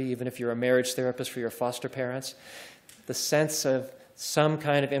security, even if you're a marriage therapist for your foster parents, the sense of some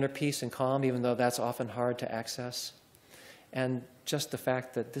kind of inner peace and calm, even though that's often hard to access, and just the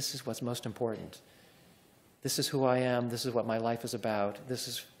fact that this is what's most important. This is who I am. This is what my life is about. This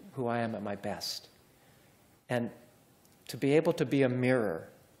is who I am at my best. And to be able to be a mirror,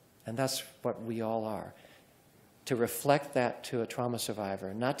 and that's what we all are, to reflect that to a trauma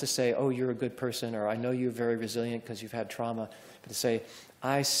survivor, not to say, oh, you're a good person, or I know you're very resilient because you've had trauma, but to say,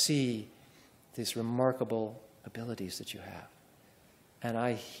 I see these remarkable abilities that you have. And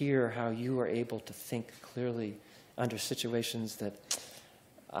I hear how you are able to think clearly under situations that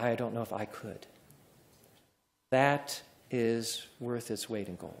I don't know if I could. That is worth its weight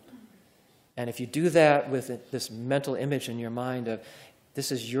in gold. And if you do that with this mental image in your mind of,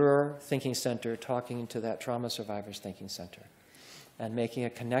 this is your thinking center talking to that trauma survivor's thinking center, and making a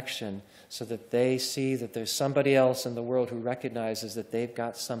connection so that they see that there's somebody else in the world who recognizes that they've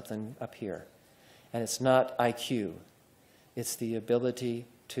got something up here. And it's not IQ. It's the ability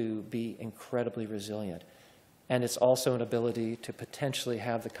to be incredibly resilient. And it's also an ability to potentially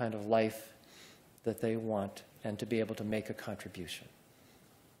have the kind of life that they want and to be able to make a contribution.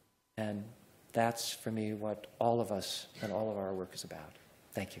 And that's, for me, what all of us and all of our work is about.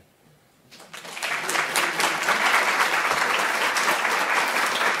 Thank you.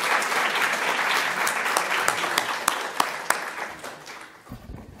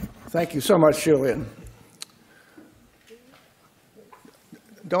 Thank you so much, Julian.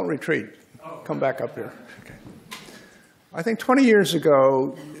 Don't retreat. Come back up here. Okay. I think 20 years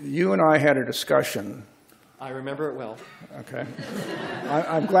ago, you and I had a discussion. I remember it well. Okay.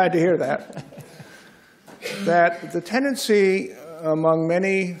 I'm glad to hear that. That the tendency among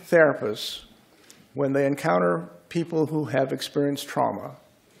many therapists, when they encounter people who have experienced trauma,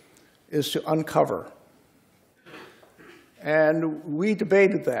 is to uncover. And we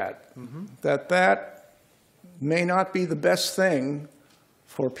debated that, that may not be the best thing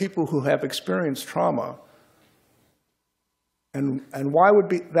for people who have experienced trauma. And why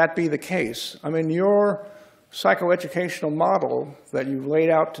would that be the case? I mean, your psychoeducational model that you've laid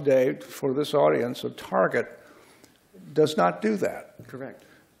out today for this audience of Target does not do that. Correct.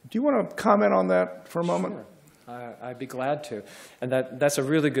 Do you want to comment on that for a moment? Sure. I'd be glad to. And that's a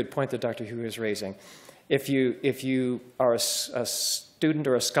really good point that Dr. Hu is raising. If you are a student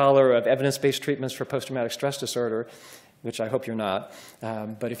or a scholar of evidence-based treatments for post-traumatic stress disorder, which I hope you're not,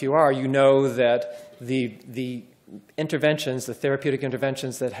 but if you are, you know that the interventions, the therapeutic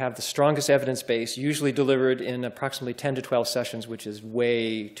interventions that have the strongest evidence base, usually delivered in approximately 10 to 12 sessions, which is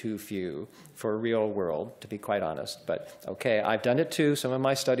way too few for a real world, to be quite honest. But okay, I've done it too. Some of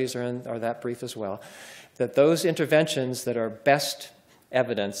my studies are that brief as well. That those interventions that are best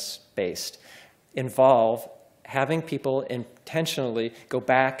evidence-based involve having people intentionally go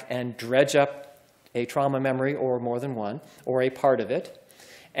back and dredge up a trauma memory, or more than one, or a part of it,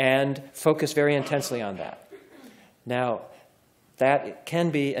 and focus very intensely on that. Now, that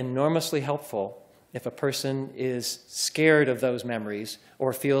can be enormously helpful if a person is scared of those memories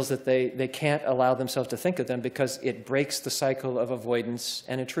or feels that they can't allow themselves to think of them because it breaks the cycle of avoidance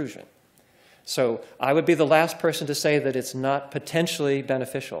and intrusion. So I would be the last person to say that it's not potentially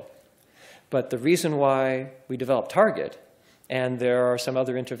beneficial. But the reason why we developed Target, and there are some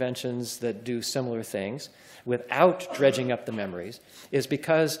other interventions that do similar things without dredging up the memories, is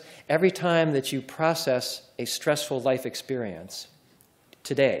because every time that you process a stressful life experience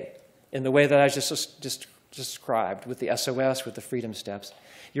today, in the way that I just described with the SOS, with the freedom steps,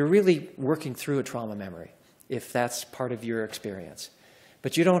 you're really working through a trauma memory, if that's part of your experience.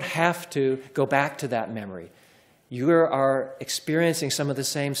 But you don't have to go back to that memory. You are experiencing some of the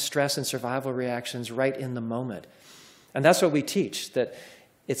same stress and survival reactions right in the moment. And that's what we teach, that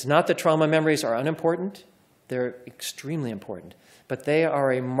it's not that trauma memories are unimportant. They're extremely important. But they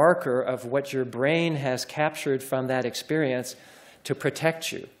are a marker of what your brain has captured from that experience to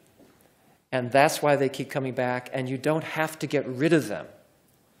protect you. And that's why they keep coming back, and you don't have to get rid of them.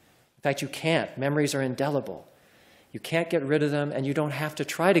 In fact, you can't. Memories are indelible. You can't get rid of them, and you don't have to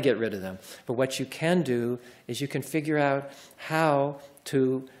try to get rid of them. But what you can do is you can figure out how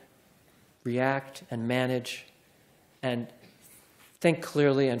to react and manage and think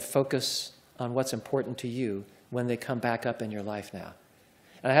clearly and focus on what's important to you when they come back up in your life now.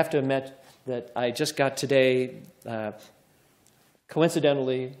 And I have to admit that I just got today,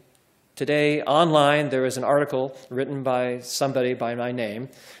 coincidentally, today online there is an article written by somebody by my name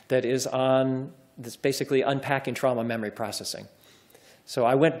that is on this basically unpacking trauma memory processing. So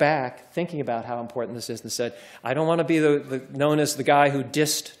I went back thinking about how important this is and said, I don't want to be known as the guy who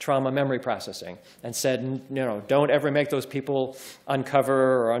dissed trauma memory processing and said, don't ever make those people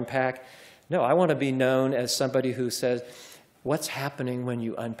uncover or unpack. No, I want to be known as somebody who says, what's happening when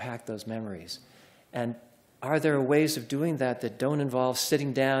you unpack those memories? And are there ways of doing that that don't involve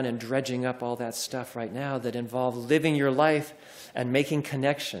sitting down and dredging up all that stuff right now, that involve living your life and making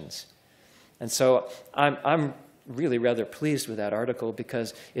connections? And so I'm really rather pleased with that article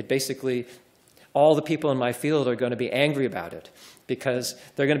because it basically all the people in my field are going to be angry about it because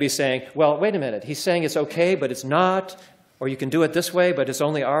they're going to be saying, well, wait a minute, he's saying it's okay, but it's not, or you can do it this way, but it's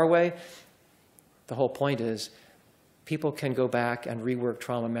only our way. The whole point is people can go back and rework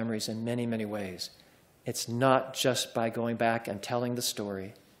trauma memories in many, many ways. It's not just by going back and telling the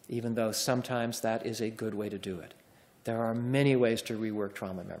story, even though sometimes that is a good way to do it. There are many ways to rework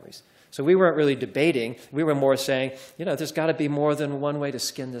trauma memories. So we weren't really debating. We were more saying, you know, there's got to be more than one way to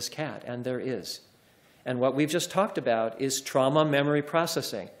skin this cat, and there is. And what we've just talked about is trauma memory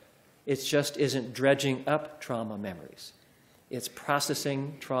processing. It just isn't dredging up trauma memories. It's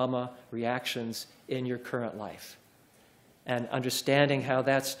processing trauma reactions in your current life and understanding how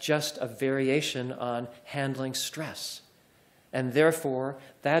that's just a variation on handling stress. And therefore,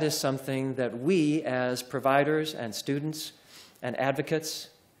 that is something that we as providers and students and advocates,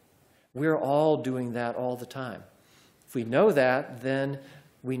 we're all doing that all the time. If we know that, then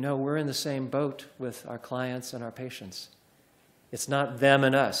we know we're in the same boat with our clients and our patients. It's not them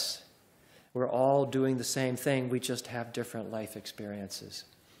and us. We're all doing the same thing. We just have different life experiences.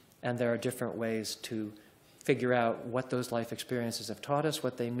 And there are different ways to figure out what those life experiences have taught us,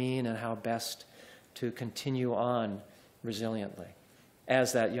 what they mean, and how best to continue on resiliently.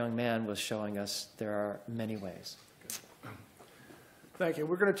 As that young man was showing us, there are many ways. Thank you.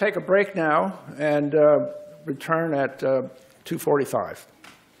 We're going to take a break now and return at 2:45.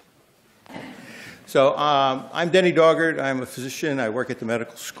 So I'm Denny Doggart. I'm a physician. I work at the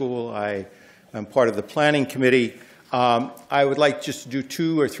medical school. I'm part of the planning committee. I would like just to do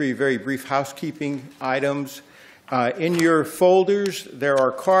 2 or 3 very brief housekeeping items. In your folders, there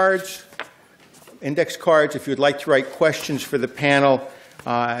are cards, index cards, if you'd like to write questions for the panel.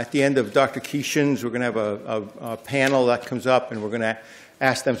 At the end of Dr. Keeshan's, we're going to have a panel that comes up, and we're going to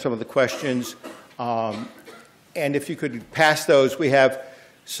ask them some of the questions. And if you could pass those, we have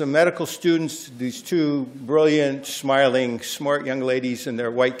some medical students, these 2 brilliant, smiling, smart young ladies in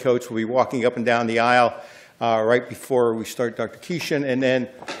their white coats will be walking up and down the aisle right before we start Dr. Keeshan, and then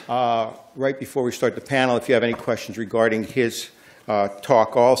right before we start the panel, if you have any questions regarding his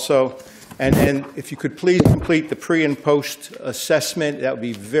talk also. And then if you could please complete the pre and post assessment, that would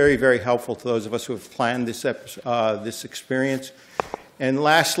be very, very helpful to those of us who have planned this experience. And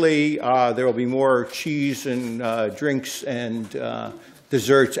lastly, there will be more cheese and drinks and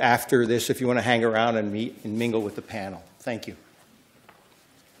desserts after this if you want to hang around and meet and mingle with the panel. Thank you.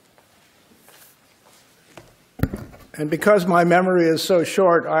 And because my memory is so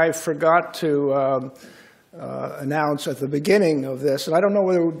short, I forgot to announce at the beginning of this, and I don't know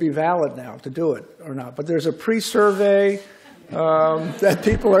whether it would be valid now to do it or not, but there's a pre-survey that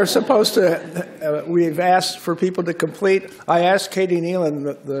people are supposed to, we've asked for people to complete. I asked Katie Nealon,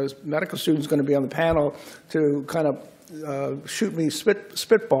 the medical student who's going to be on the panel, to kind of shoot me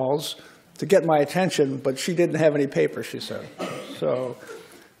spitballs to get my attention, but she didn't have any paper, she said. So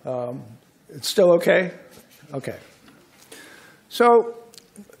it's still okay? Okay. So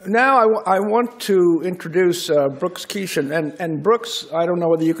now I want to introduce Brooks Keeshan. And Brooks, I don't know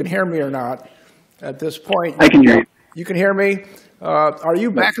whether you can hear me or not at this point. I can hear you. You can hear me? Are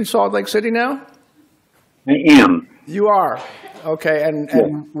you back in Salt Lake City now? I am. You are? Okay.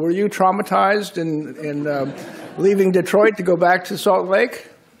 And were you traumatized in leaving Detroit to go back to Salt Lake?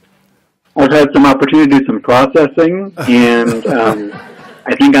 I've had some opportunity to do some processing, and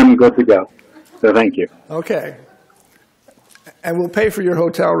I think I'm good to go. So thank you. Okay. And we'll pay for your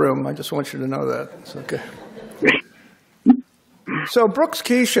hotel room. I just want you to know that. It's okay. So Brooks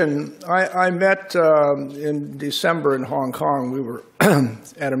Keeshan, I met in December in Hong Kong. We were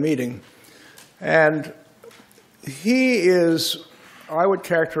at a meeting. And he is, I would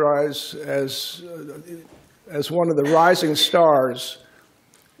characterize as one of the rising stars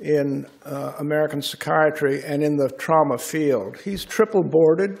in American psychiatry and in the trauma field. He's triple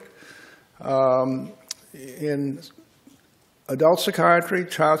boarded in adult psychiatry,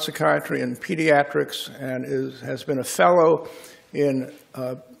 child psychiatry, and pediatrics, and has been a fellow in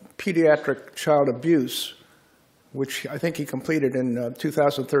pediatric child abuse, which I think he completed in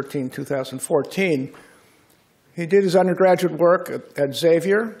 2013, 2014. He did his undergraduate work at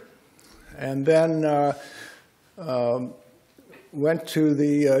Xavier, and then went to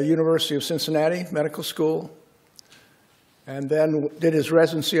the University of Cincinnati Medical School, and then did his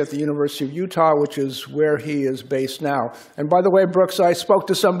residency at the University of Utah, which is where he is based now. And by the way, Brooks, I spoke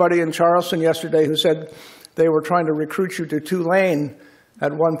to somebody in Charleston yesterday who said they were trying to recruit you to Tulane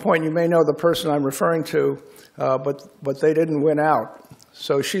at one point. You may know the person I'm referring to, but they didn't win out.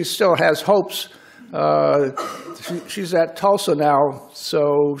 So she still has hopes. She's at Tulsa now,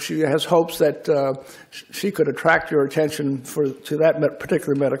 so she has hopes that she could attract your attention to that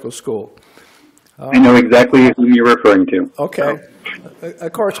particular medical school. I know exactly who you're referring to. Okay.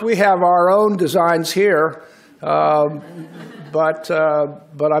 Of course, we have our own designs here, but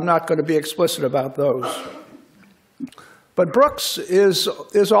I'm not going to be explicit about those. But Brooks is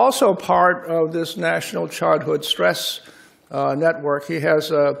also part of this National Childhood Stress Network.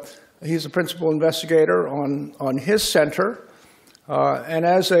 He's a principal investigator on his center, and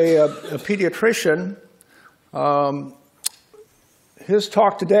as a pediatrician, his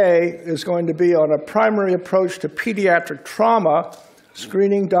talk today is going to be on a primary approach to pediatric trauma,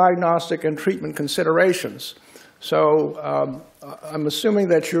 screening, diagnostic, and treatment considerations. So I'm assuming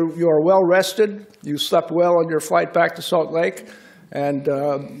that you are well rested, you slept well on your flight back to Salt Lake, and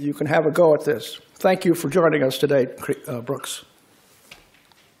you can have a go at this. Thank you for joining us today, Brooks.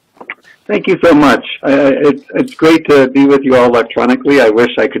 Thank you so much. It's great to be with you all electronically. I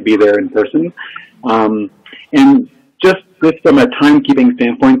wish I could be there in person. And just from a timekeeping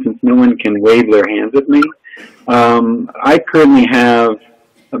standpoint, since no one can wave their hands at me, I currently have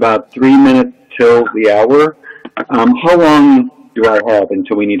about 3 minutes till the hour. How long do I have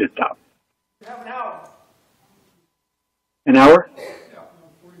until we need to stop? You have an hour. An hour? Yeah.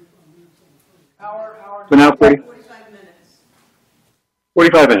 Hour. So now 45 minutes.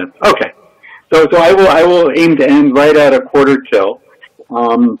 45 minutes. Okay. So I will aim to end right at 1:45.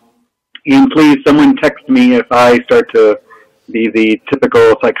 And please, someone text me if I start to be the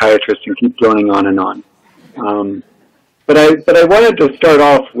typical psychiatrist and keep droning on and on. But I wanted to start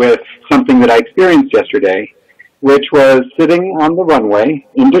off with something that I experienced yesterday, which was sitting on the runway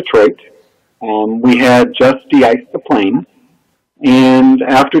in Detroit. We had just de-iced the plane, and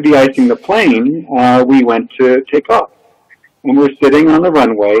after de-icing the plane, we went to take off. And we're sitting on the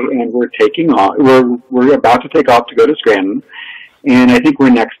runway, and we're taking off. We're about to take off to go to Scranton, and I think we're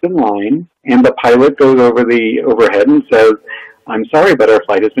next in line. And the pilot goes over the overhead and says, "I'm sorry, but our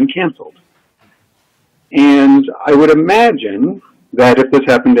flight has been canceled." And I would imagine that if this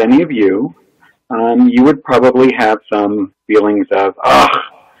happened to any of you, you would probably have some feelings of, oh,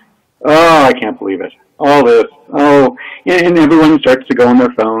 I can't believe it. All this, and everyone starts to go on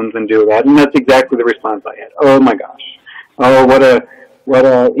their phones and do that. And that's exactly the response I had. Oh my gosh. Oh, what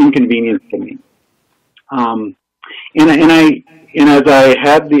a inconvenience to me. And as I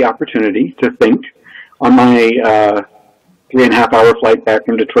had the opportunity to think on my 3.5-hour flight back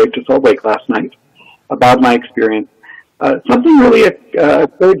from Detroit to Salt Lake last night about my experience, something really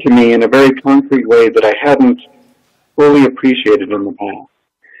occurred to me in a very concrete way that I hadn't fully appreciated in the past,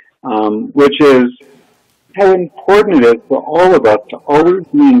 which is how important it is for all of us to always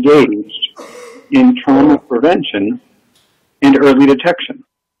be engaged in trauma prevention and early detection.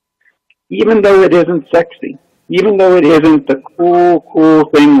 Even though it isn't sexy, even though it isn't the cool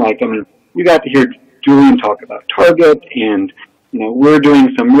thing, like, you got to hear Julian talk about Target, and, we're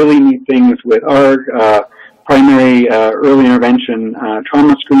doing some really neat things with our primary early intervention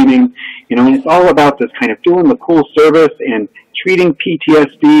trauma screening, and it's all about this kind of doing the cool service and treating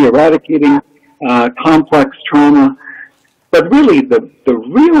PTSD, eradicating complex trauma. But really, the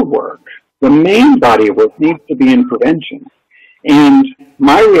real work, the main body of work needs to be in prevention. And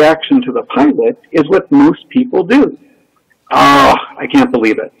my reaction to the pilot is what most people do. Oh, I can't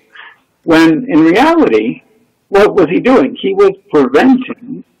believe it. When in reality, what was he doing? He was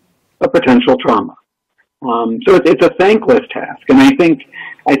preventing a potential trauma. So it's a thankless task. And I think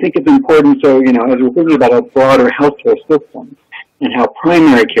it's important, so, as we're thinking about a broader healthcare system and how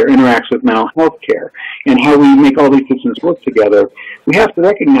primary care interacts with mental health care and how we make all these systems work together, we have to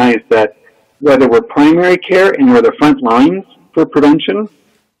recognize that whether we're primary care and we're the front lines for prevention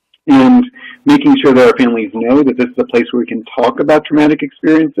and making sure that our families know that this is a place where we can talk about traumatic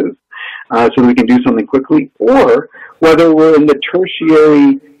experiences so that we can do something quickly, or whether we're in the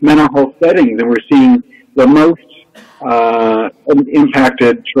tertiary mental health settings and we're seeing the most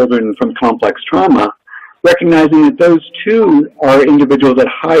impacted children from complex trauma, recognizing that those two are individuals at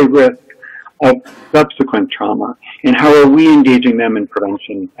high risk of subsequent trauma, and how are we engaging them in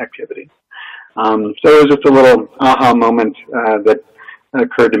prevention activities. So it was just a little aha moment that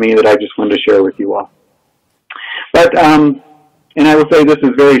occurred to me that I just wanted to share with you all. But, and I will say this is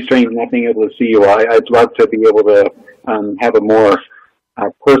very strange not being able to see you all. I'd love to be able to have a more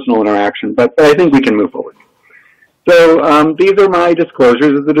personal interaction, but I think we can move forward. So these are my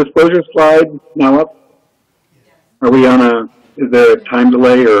disclosures. Is the disclosure slide now up? Are we on is there a time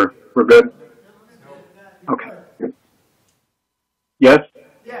delay, or we're good? Okay. Yes?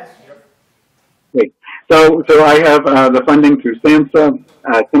 Yes. Great. So I have the funding through SAMHSA,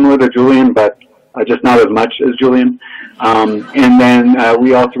 similar to Julian, but just not as much as Julian. And then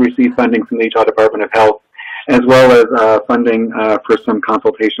we also receive funding from the Utah Department of Health, as well as funding for some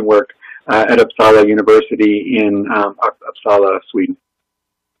consultation work at Uppsala University in Uppsala, Sweden.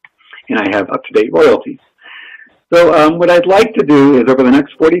 And I have up-to-date royalties. So what I'd like to do is over the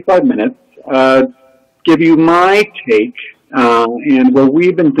next 45 minutes, give you my take and what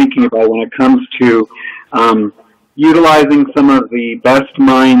we've been thinking about when it comes to utilizing some of the best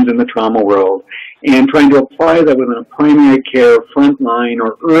minds in the trauma world and trying to apply that within a primary care, frontline,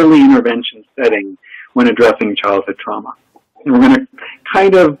 or early intervention setting when addressing childhood trauma. And we're going to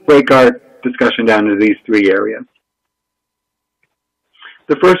kind of break our discussion down into these three areas.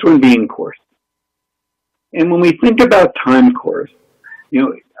 The first one being course. And when we think about time course,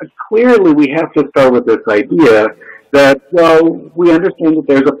 clearly we have to start with this idea that, well, we understand that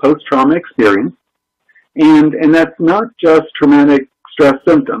there's a post-trauma experience, and that's not just traumatic stress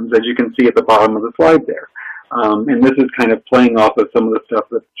symptoms, as you can see at the bottom of the slide there. And this is kind of playing off of some of the stuff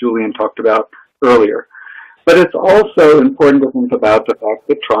that Julian talked about earlier. But it's also important to think about the fact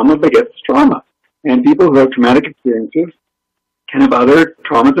that trauma begets trauma. And people who have traumatic experiences can have other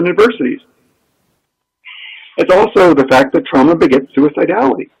traumas and adversities. It's also the fact that trauma begets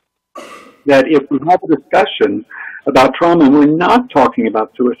suicidality. That if we have a discussion about trauma and we're not talking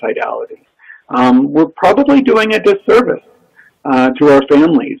about suicidality, we're probably doing a disservice to our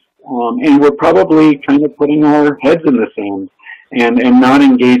families. And we're probably kind of putting our heads in the sand and not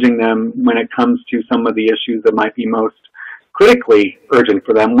engaging them when it comes to some of the issues that might be most critically urgent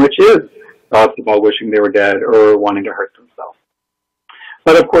for them, which is thoughts about wishing they were dead or wanting to hurt themselves.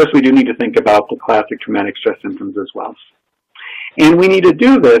 But of course, we do need to think about the classic traumatic stress symptoms as well. And we need to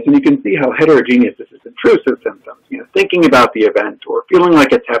do this, and you can see how heterogeneous this is. Intrusive symptoms, thinking about the event or feeling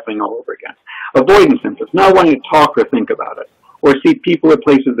like it's happening all over again. Avoidance symptoms, not wanting to talk or think about it, or see people or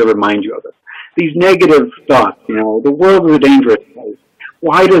places that remind you of it. These negative thoughts, the world is a dangerous place.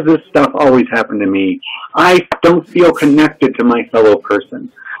 Why does this stuff always happen to me? I don't feel connected to my fellow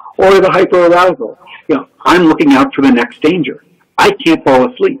person. Or the hyperarousal, I'm looking out for the next danger. I can't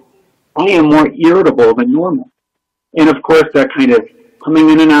fall asleep. I am more irritable than normal. And of course, that kind of coming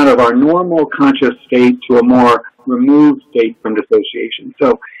in and out of our normal conscious state to a more removed state from dissociation.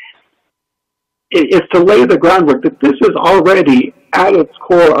 So it's to lay the groundwork that this is already, at its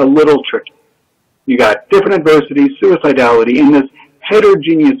core, a little tricky. You got different adversities, suicidality, and this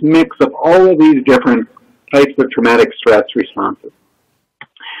heterogeneous mix of all of these different types of traumatic stress responses.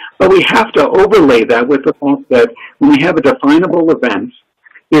 But we have to overlay that with the fact that when we have a definable event,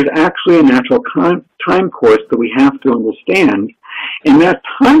 there's actually a natural time course that we have to understand, and that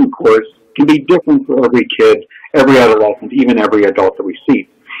time course can be different for every kid, every adolescent, even every adult that we see.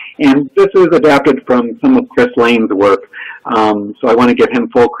 And this is adapted from some of Chris Lane's work, so I want to give him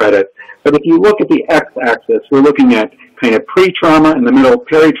full credit. But if you look at the x-axis, we're looking at kind of pre-trauma, in the middle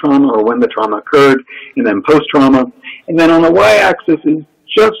peri-trauma, or when the trauma occurred, and then post-trauma. And then on the y-axis is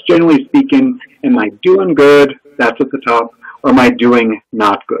just generally speaking, am I doing good? That's at the top. Or am I doing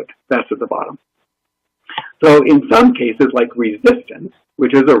not good? That's at the bottom. So in some cases, like resistance,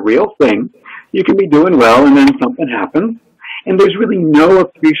 which is a real thing, you can be doing well and then something happens, and there's really no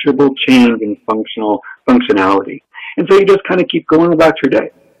appreciable change in functionality. And so you just kind of keep going about your day.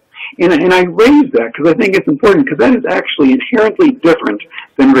 And I raise that because I think it's important, because that is actually inherently different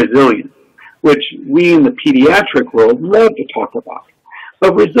than resilience, which we in the pediatric world love to talk about.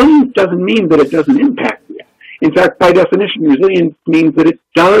 But resilience doesn't mean that it doesn't impact you. In fact, by definition, resilience means that it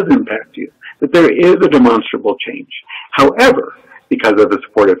does impact you, that there is a demonstrable change. However, because of a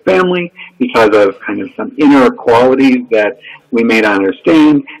supportive family, because of kind of some inner qualities that we may not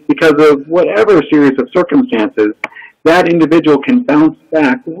understand, because of whatever series of circumstances, that individual can bounce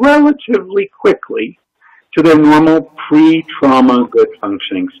back relatively quickly to their normal pre-trauma good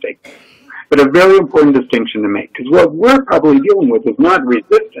functioning state. But a very important distinction to make, because what we're probably dealing with is not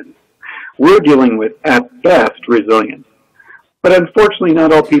resistance. We're dealing with, at best, resilience. But unfortunately,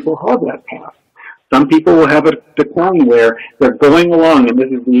 not all people have that path. Some people will have a decline where they're going along, and this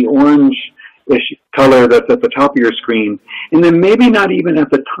is the orange-ish color that's at the top of your screen, and then maybe not even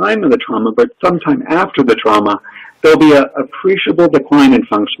at the time of the trauma, but sometime after the trauma, there'll be an appreciable decline in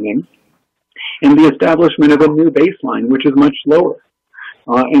functioning and the establishment of a new baseline, which is much lower.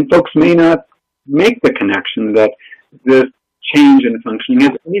 And folks may not make the connection that this change in functioning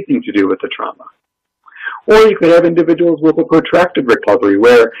has anything to do with the trauma. Or you could have individuals with a protracted recovery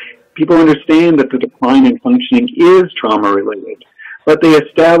where people understand that the decline in functioning is trauma-related, but they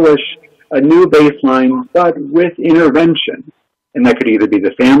establish a new baseline, but with intervention. And that could either be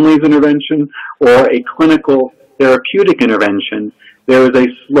the family's intervention or a clinical therapeutic intervention. There is a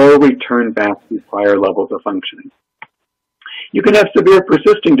slow return back to prior levels of functioning. You can have severe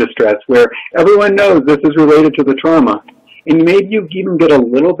persisting distress where everyone knows this is related to the trauma, and maybe you even get a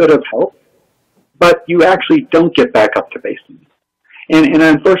little bit of help, but you actually don't get back up to baseline. And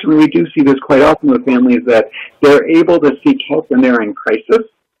unfortunately, we do see this quite often with families that they're able to seek help when they're in crisis,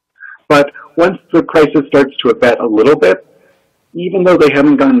 but once the crisis starts to abet a little bit, even though they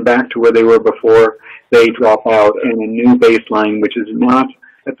haven't gone back to where they were before, they drop out and a new baseline, which is not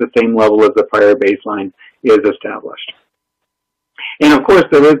at the same level as the prior baseline, is established. And of course,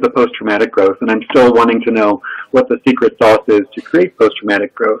 there is the post-traumatic growth, and I'm still wanting to know what the secret sauce is to create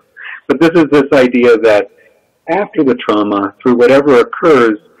post-traumatic growth. But this is this idea that after the trauma, through whatever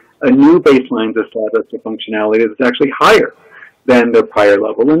occurs, a new baseline is established of functionality that's actually higher than their prior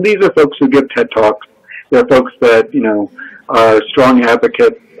level. And these are folks who give TED Talks. They're folks that, are strong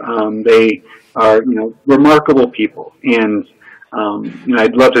advocates. They are, remarkable people. And,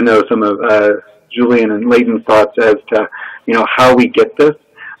 I'd love to know some of Julian and Leighton's thoughts as to, how we get this.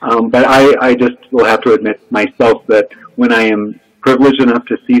 But I just will have to admit myself that when I am privileged enough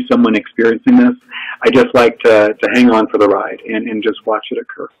to see someone experiencing this, I just like to hang on for the ride and just watch it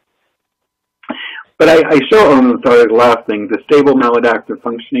occur. But I show on the last thing, the stable maladaptive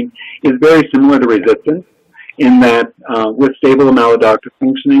functioning is very similar to resistance in that with stable maladaptive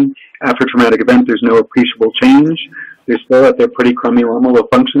functioning, after traumatic event, there's no appreciable change. They're still at their pretty crummy level of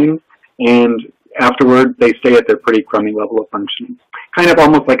functioning, and afterward, they stay at their pretty crummy level of functioning. Kind of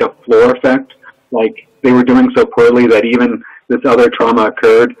almost like a floor effect, like they were doing so poorly that even this other trauma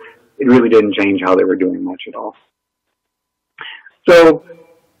occurred, it really didn't change how they were doing much at all. So,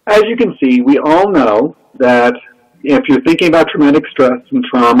 as you can see, we all know that if you're thinking about traumatic stress and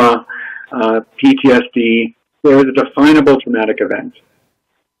trauma, PTSD, there is a definable traumatic event.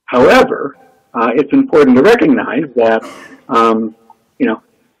 However, it's important to recognize that,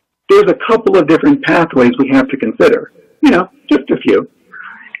 there's a couple of different pathways we have to consider, just a few.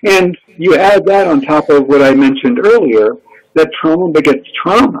 And you add that on top of what I mentioned earlier, that trauma begets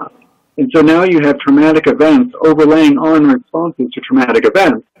trauma. And so now you have traumatic events overlaying on responses to traumatic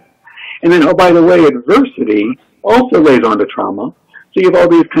events. And then, oh, by the way, adversity also lays onto trauma. So you have all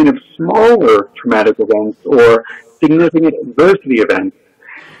these kind of smaller traumatic events or significant adversity events.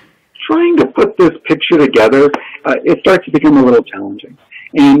 Trying to put this picture together, it starts to become a little challenging.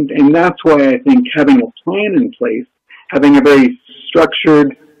 And that's why I think having a plan in place, having a very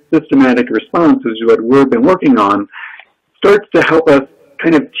structured, systematic response, which is what we've been working on, starts to help us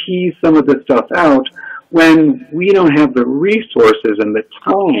kind of tease some of this stuff out when we don't have the resources and the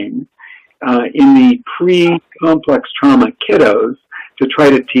time in the pre-complex trauma kiddos to try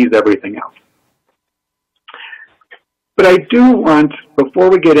to tease everything out. But I do want, before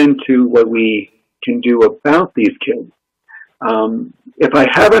we get into what we can do about these kids, if I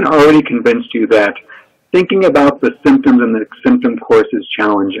haven't already convinced you that thinking about the symptoms and the symptom course is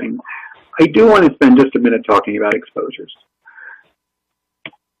challenging, I do want to spend just a minute talking about exposures.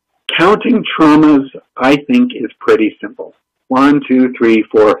 Counting traumas, I think, is pretty simple. 1, 2, 3,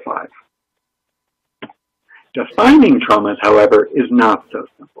 4, 5. Defining traumas, however, is not so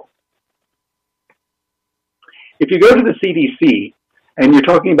simple. If you go to the CDC and you're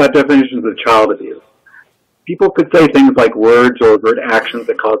talking about definitions of child abuse, people could say things like words or overt actions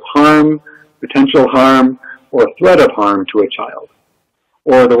that cause harm, potential harm, or threat of harm to a child.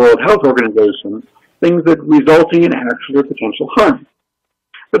 Or the World Health Organization, things that resulting in actual or potential harm.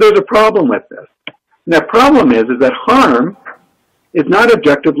 But there's a problem with this. And that problem is that harm is not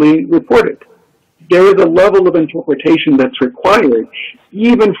objectively reported. There is a level of interpretation that's required,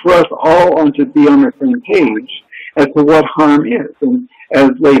 even for us all to be on the same page as to what harm is. And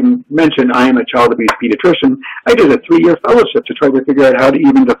as Leighton mentioned, I am a child abuse pediatrician. I did a 3-year fellowship to try to figure out how to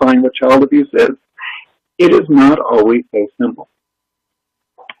even define what child abuse is. It is not always so simple.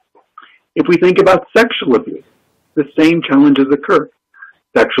 If we think about sexual abuse, the same challenges occur.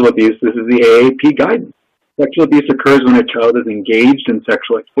 Sexual abuse, this is the AAP guidance. Sexual abuse occurs when a child is engaged in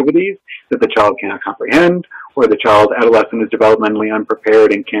sexual activities that the child cannot comprehend, or the child's adolescent is developmentally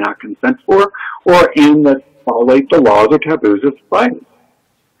unprepared and cannot consent for, or in that violate the laws or taboos of society.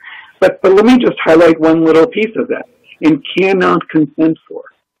 But let me just highlight one little piece of that, and cannot consent for.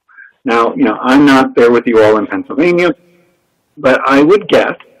 Now, I'm not there with you all in Pennsylvania, but I would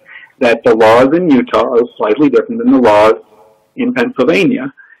guess that the laws in Utah are slightly different than the laws in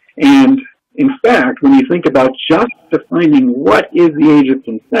Pennsylvania. And in fact, when you think about just defining what is the age of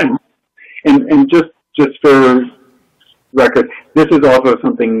consent, and just for record, this is also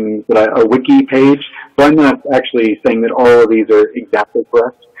something that a wiki page, so I'm not actually saying that all of these are exactly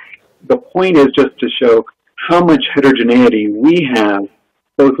correct. The point is just to show how much heterogeneity we have,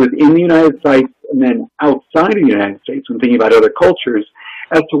 both within the United States and then outside of the United States, when thinking about other cultures,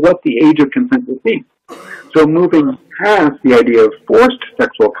 as to what the age of consent would be. So moving past the idea of forced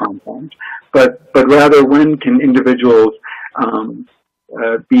sexual contact, but rather when can individuals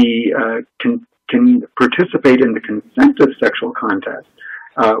can participate in the consent of sexual contact,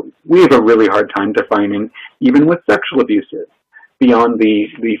 we have a really hard time defining even what sexual abuse is beyond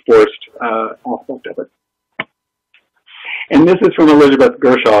the forced aspect of it. And this is from Elizabeth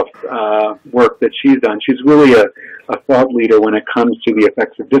Gershoff's work that she's done. She's really a thought leader when it comes to the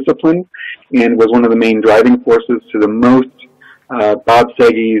effects of discipline, and was one of the main driving forces to the most Bob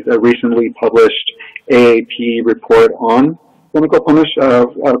Sege's recently published AAP report on corporal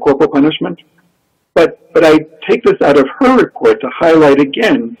punishment. But I take this out of her report to highlight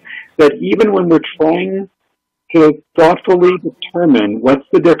again that even when we're trying to thoughtfully determine what's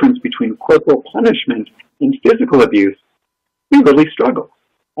the difference between corporal punishment and physical abuse, we really struggle.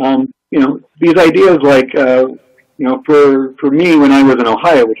 These ideas like, for me when I was in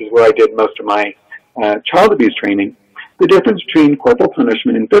Ohio, which is where I did most of my child abuse training, the difference between corporal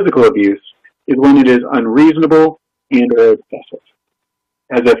punishment and physical abuse is when it is unreasonable and or excessive,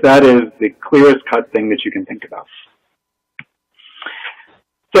 as if that is the clearest cut thing that you can think about.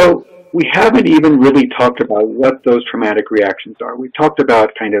 So we haven't even really talked about what those traumatic reactions are. We've talked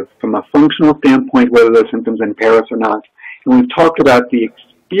about kind of from a functional standpoint whether those symptoms impair us or not, and we've talked about the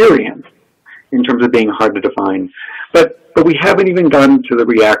experience in terms of being hard to define, but we haven't even gotten to the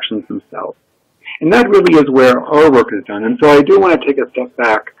reactions themselves. And that really is where our work is done. And so I do want to take a step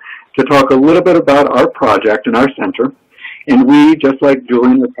back to talk a little bit about our project and our center. And we, just like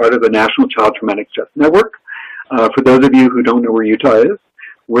Julian, are part of the National Child Traumatic Stress Network. For those of you who don't know where Utah is,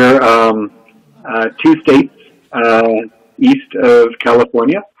 we're 2 states east of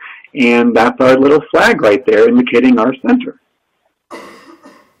California, and that's our little flag right there indicating our center.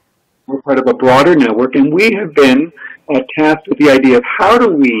 We're part of a broader network, and we have been tasked with the idea of how do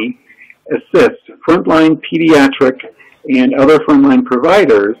we assist frontline pediatric and other frontline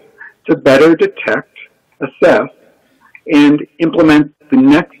providers to better detect, assess, and implement the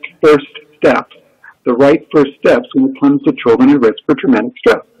next first steps, the right first steps when it comes to children at risk for traumatic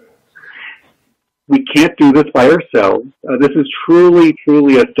stress. We can't do this by ourselves. This is truly,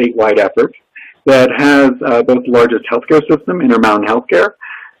 truly a statewide effort that has both the largest healthcare system, Intermountain Healthcare,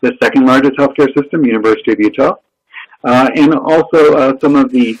 the second largest healthcare system, University of Utah, and also some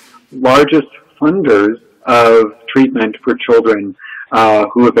of the largest funders of treatment for children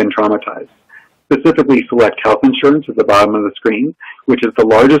who have been traumatized. Specifically, Select Health Insurance at the bottom of the screen, which is the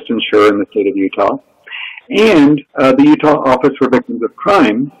largest insurer in the state of Utah, and the Utah Office for Victims of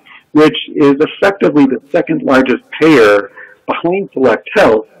Crime, which is effectively the second largest payer behind Select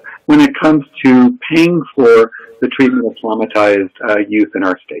Health when it comes to paying for the treatment of traumatized youth in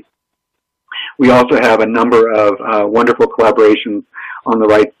our state. We also have a number of wonderful collaborations on the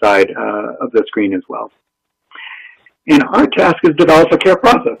right side of the screen as well. And our task is to develop a care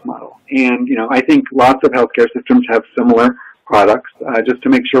process model. And, I think lots of healthcare systems have similar products. Just to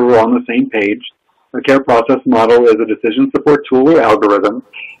make sure we're on the same page, a care process model is a decision support tool or algorithm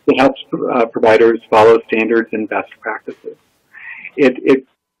that helps providers follow standards and best practices. It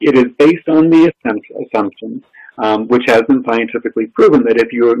is based on the assumption, which has been scientifically proven, that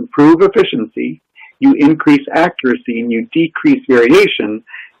if you improve efficiency, you increase accuracy, and you decrease variation,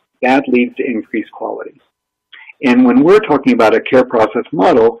 that leads to increased quality. And when we're talking about a care process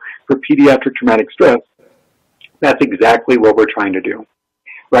model for pediatric traumatic stress, that's exactly what we're trying to do.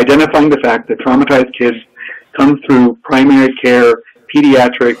 We're identifying the fact that traumatized kids come through primary care,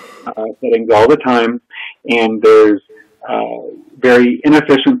 pediatric settings all the time, and there's very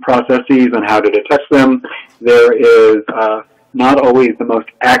inefficient processes on how to detect them. There is not always the most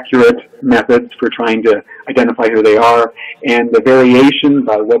accurate methods for trying to identify who they are, and the variation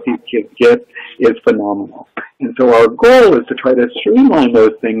by what these kids get is phenomenal. And so our goal is to try to streamline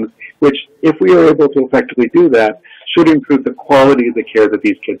those things, which, if we are able to effectively do that, should improve the quality of the care that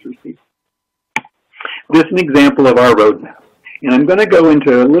these kids receive. This is an example of our roadmap, and I'm going to go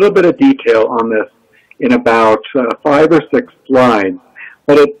into a little bit of detail on this in about 5 or 6 slides,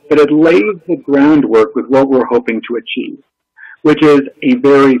 but it lays the groundwork with what we're hoping to achieve, which is a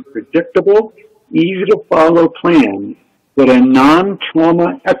very predictable, easy-to-follow plan that a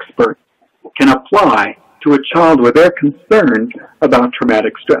non-trauma expert can apply to a child where they're concerned about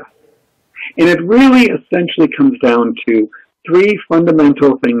traumatic stress. And it really essentially comes down to 3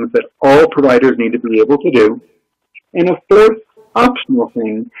 fundamental things that all providers need to be able to do, and a 4th optional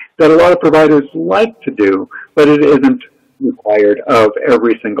thing that a lot of providers like to do, but it isn't required of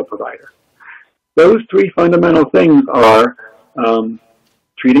every single provider. Those 3 fundamental things are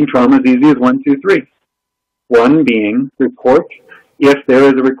treating trauma as easy as 1, 2, 3. 1 being report if there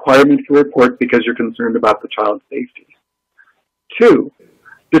is a requirement for report because you're concerned about the child's safety. 2,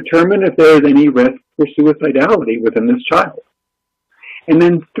 determine if there is any risk for suicidality within this child. And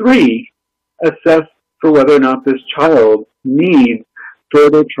then 3, assess for whether or not this child needs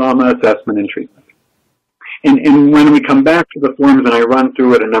further trauma assessment and treatment. And when we come back to the forms and I run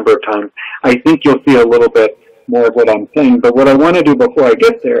through it a number of times, I think you'll see a little bit more of what I'm saying. But what I want to do before I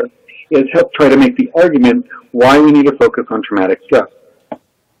get there is help try to make the argument why we need to focus on traumatic stress.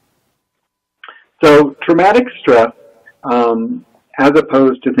 So traumatic stress, as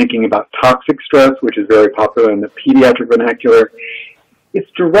opposed to thinking about toxic stress, which is very popular in the pediatric vernacular, it's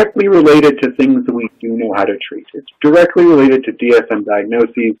directly related to things that we do know how to treat. It's directly related to DSM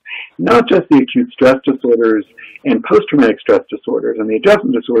diagnoses, not just the acute stress disorders and post-traumatic stress disorders and the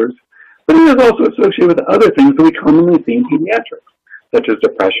adjustment disorders, but it is also associated with other things that we commonly see in pediatrics, such as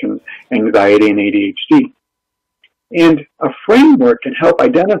depression, anxiety, and ADHD. And a framework can help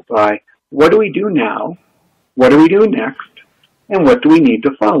identify what do we do now, what do we do next, and what do we need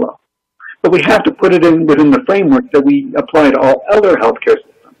to follow. But we have to put it in within the framework that we apply to all other healthcare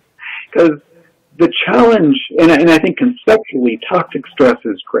systems. Because the challenge, and I think conceptually, toxic stress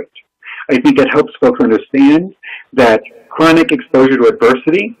is great. I think it helps folks understand that chronic exposure to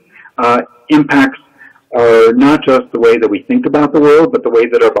adversity impacts not just the way that we think about the world, but the way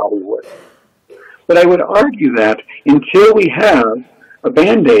that our body works. But I would argue that until we have a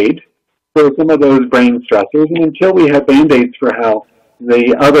Band-Aid for some of those brain stressors, and until we have Band-Aids for how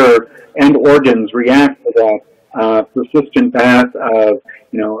the other end organs react to that persistent path of,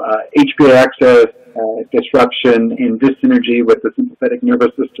 HPA axis disruption and dyssynergy with the sympathetic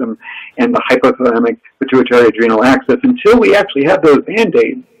nervous system and the hypothalamic pituitary adrenal axis, until we actually have those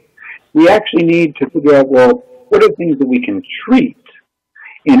Band-Aids, we actually need to figure out, well, what are things that we can treat,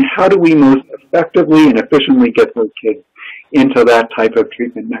 and how do we most effectively and efficiently get those kids into that type of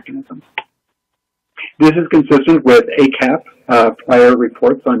treatment mechanism. This is consistent with ACAP prior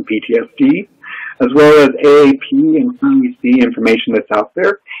reports on PTSD, as well as AAP and CEC information that's out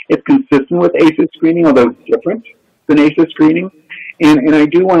there. It's consistent with ACEs screening, although it's different than ACEs screening. And I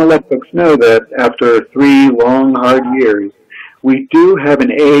do want to let folks know that after 3 long, hard years, we do have an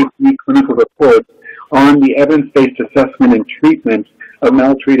AAP clinical report on the evidence-based assessment and treatment of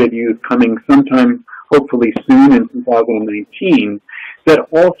maltreated youth coming sometime, hopefully soon in 2019, that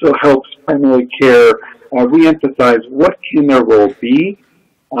also helps primary care reemphasize what can their role be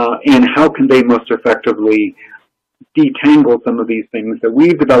and how can they most effectively detangle some of these things that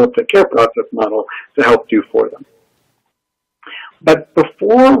we've developed a care process model to help do for them. But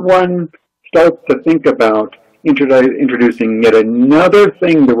before one starts to think about introducing yet another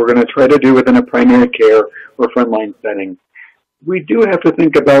thing that we're going to try to do within a primary care or frontline setting, we do have to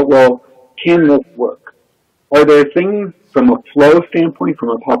think about, well, can this work? Are there things from a flow standpoint, from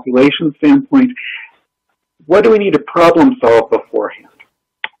a population standpoint, what do we need to problem solve beforehand?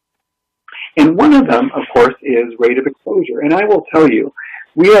 And one of them, of course, is rate of exposure. And I will tell you,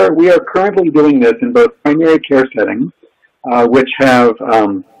 we are currently doing this in both primary care settings, which have,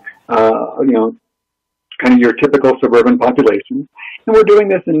 kind of your typical suburban population. And we're doing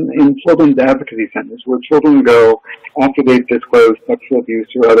this in children's advocacy centers, where children go after they've disclosed sexual abuse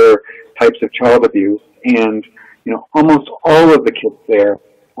or other types of child abuse. And, almost all of the kids there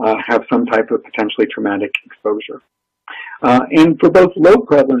have some type of potentially traumatic exposure. And for both low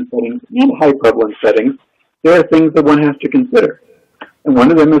prevalence settings and high prevalence settings, there are things that one has to consider. And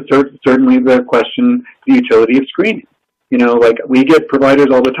one of them is certainly the question, the utility of screening. Like we get providers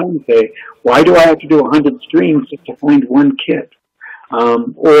all the time say, why do I have to do 100 screens just to find one kid?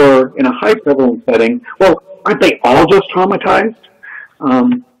 Or in a high prevalence setting, well, aren't they all just traumatized?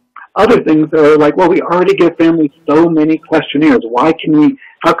 Other things are like, well, we already give families so many questionnaires. How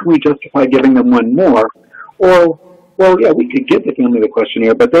can we justify giving them one more? Or, well, yeah, we could give the family the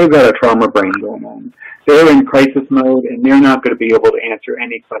questionnaire, but they've got a trauma brain going on. They're in crisis mode, and they're not going to be able to answer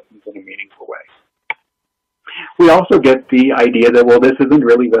any questions in a meaningful way. We also get the idea that, well, this isn't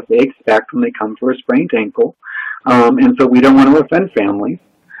really what they expect when they come for a sprained ankle, and so we don't want to offend families.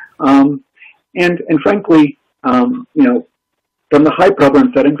 And frankly, from the high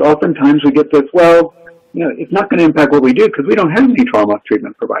prevalence settings, oftentimes we get this, well, it's not going to impact what we do because we don't have any trauma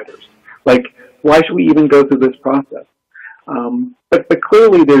treatment providers. Like, why should we even go through this process? But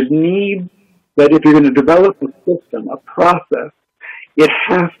clearly there's need that if you're going to develop a system, a process, it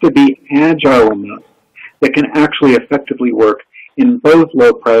has to be agile enough that can actually effectively work in both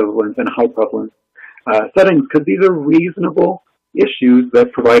low prevalence and high prevalence settings, because these are reasonable issues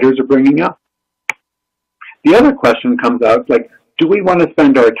that providers are bringing up. The other question comes out, like, do we want to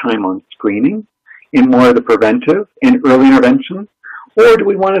spend our time on screening in more of the preventive and early intervention, Or do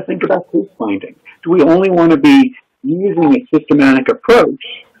we want to think about case finding? Do we only want to be using a systematic approach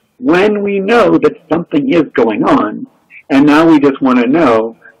when we know that something is going on, and now we just want to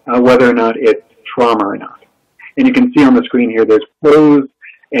know whether or not it's trauma or not? And you can see on the screen here, there's pros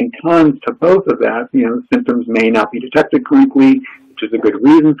and cons to both of that. Symptoms may not be detected clinically, which is a good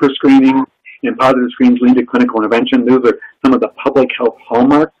reason for screening, and positive screens lead to clinical intervention. Those are some of the public health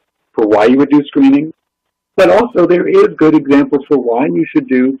hallmarks for why you would do screening. But also there is good examples for why you should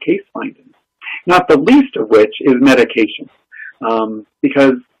do case finding, not the least of which is medication.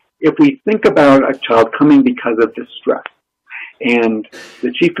 Because if we think about a child coming because of distress, and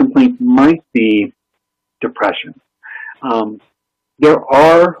the chief complaint might be depression, there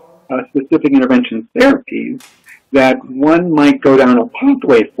are specific intervention therapies that one might go down a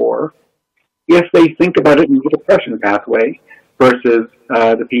pathway for if they think about it in the depression pathway versus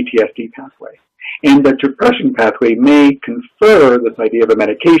the PTSD pathway. And the depression pathway may confer this idea of a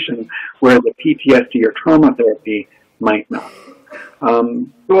medication where the PTSD or trauma therapy might not. So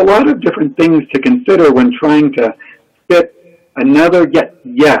a lot of different things to consider when trying to fit another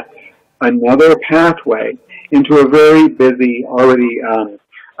pathway into a very busy, already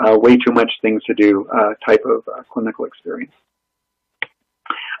way too much things to do type of clinical experience.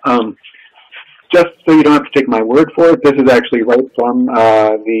 Just so you don't have to take my word for it, this is actually right from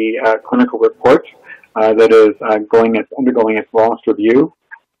the clinical report that is undergoing its last review.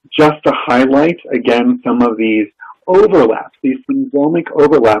 Just to highlight, again, some of these overlaps, these syndromic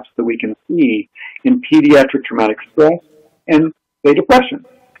overlaps that we can see in pediatric traumatic stress and, say, depression.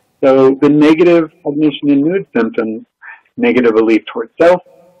 So the negative cognition and mood symptoms, negative belief towards self,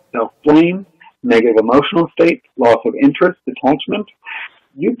 self-blame, negative emotional state, loss of interest, detachment.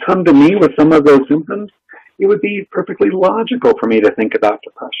 You come to me with some of those symptoms, it would be perfectly logical for me to think about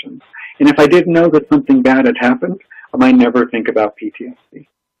depression. And if I didn't know that something bad had happened, I might never think about PTSD.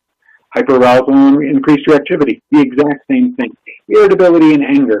 Hyperarousal and increased reactivity, the exact same thing. Irritability and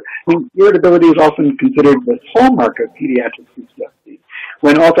anger. Irritability is often considered the hallmark of pediatric PTSD,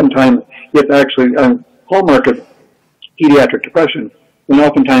 when oftentimes it's actually a hallmark of pediatric depression, when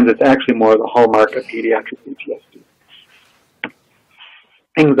oftentimes it's actually more the hallmark of pediatric PTSD.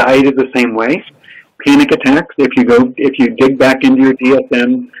 Anxiety is the same way. Panic attacks, if you dig back into your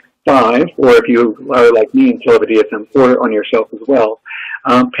DSM-5, or if you are like me and still have a DSM-4 on your shelf as well,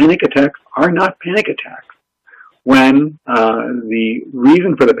 panic attacks are not panic attacks when the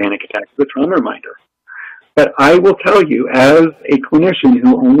reason for the panic attack is a trauma reminder. But I will tell you, as a clinician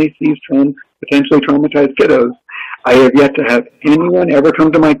who only sees potentially traumatized kiddos, I have yet to have anyone ever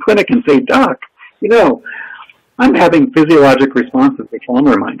come to my clinic and say, "Doc, I'm having physiologic responses to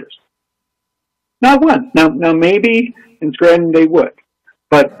trauma reminders." Not once. Now maybe in Scranton they would,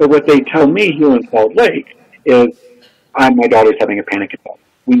 but what they tell me here in Salt Lake is, my daughter's having a panic attack.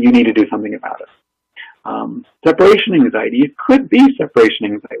 You need to do something about it. Separation anxiety. It could be separation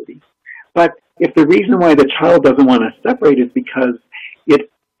anxiety, but if the reason why the child doesn't want to separate is because it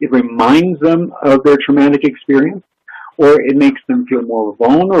reminds them of their traumatic experience, or it makes them feel more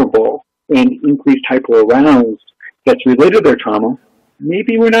vulnerable and increased hyperaroused that's related to their trauma,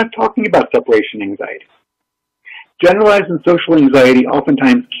 maybe we're not talking about separation anxiety. Generalized and social anxiety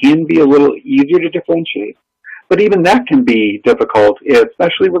oftentimes can be a little easier to differentiate, but even that can be difficult,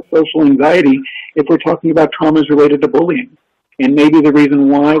 especially with social anxiety, if we're talking about traumas related to bullying. And maybe the reason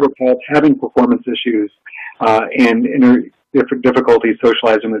why the child's having performance issues and difficulties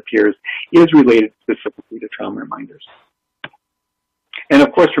socializing with peers is related specifically to trauma reminders. And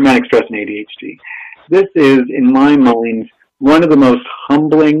of course, traumatic stress and ADHD. This is, in my mind, one of the most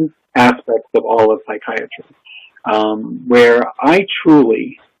humbling aspects of all of psychiatry, where I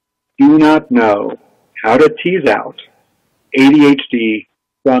truly do not know how to tease out ADHD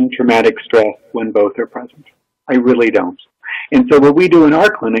from traumatic stress when both are present. I really don't. And so what we do in our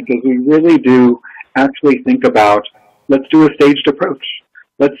clinic is we really do actually think about, let's do a staged approach.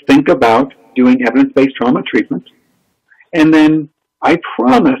 Let's think about doing evidence-based trauma treatment. And then I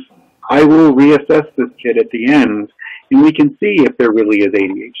promise I will reassess this kid at the end, and we can see if there really is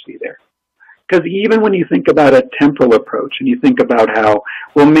ADHD there. Because even when you think about a temporal approach, and you think about how,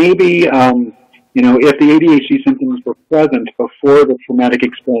 well, maybe, if the ADHD symptoms were present before the traumatic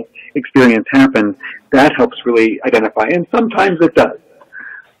experience happened, that helps really identify. And sometimes it does.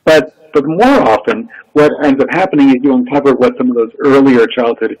 But more often, what ends up happening is you uncover what some of those earlier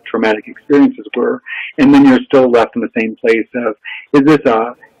childhood traumatic experiences were, and then you're still left in the same place of, is this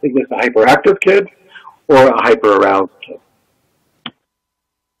a hyperactive kid or a hyperaroused kid?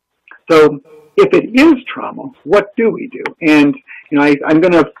 So if it is trauma, what do we do? And I'm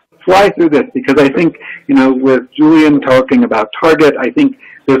going to fly through this because I think, with Julian talking about target, I think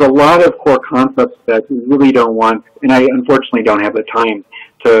there's a lot of core concepts that we really don't want, and I unfortunately don't have the time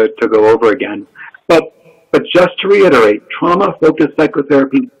to go over again. But just to reiterate, trauma-focused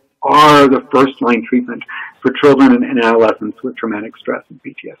psychotherapy are the first-line treatment for children and adolescents with traumatic stress and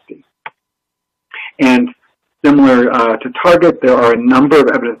PTSD. And similar to target, there are a number of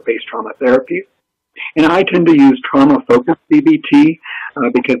evidence-based trauma therapies. And I tend to use trauma-focused CBT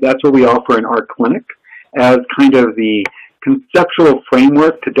because that's what we offer in our clinic as kind of the conceptual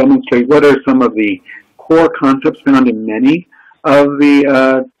framework to demonstrate what are some of the core concepts found in many of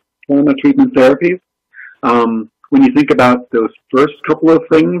the trauma treatment therapies. When you think about those first couple of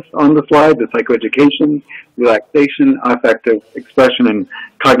things on the slide, the psychoeducation, relaxation, affective expression, and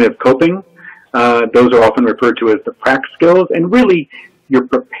cognitive coping, those are often referred to as the prac skills. And really, you're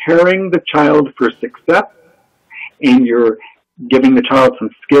preparing the child for success, and you're giving the child some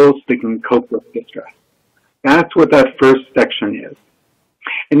skills that can cope with distress. That's what that first section is.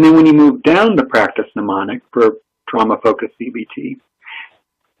 And then when you move down the practice mnemonic for trauma-focused CBT,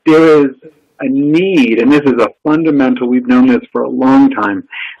 there is a need, and this is a fundamental, we've known this for a long time,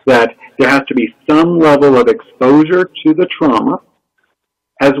 that there has to be some level of exposure to the trauma,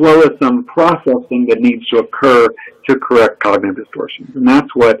 as well as some processing that needs to occur to correct cognitive distortions. And that's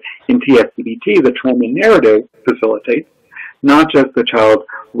what, in TSCBT, the trauma narrative facilitates, not just the child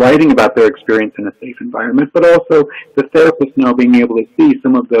writing about their experience in a safe environment, but also the therapist now being able to see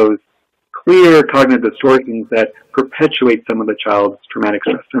some of those clear cognitive distortions that perpetuate some of the child's traumatic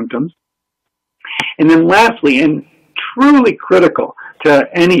stress symptoms. And then lastly, and truly critical to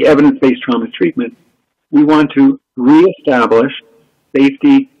any evidence-based trauma treatment, we want to reestablish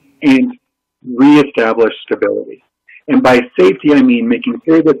safety and reestablish stability. And by safety, I mean making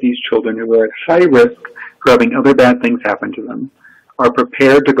sure that these children who are at high risk for having other bad things happen to them are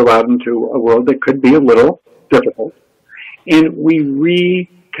prepared to go out into a world that could be a little difficult. And we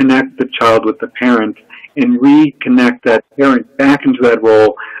reconnect the child with the parent and reconnect that parent back into that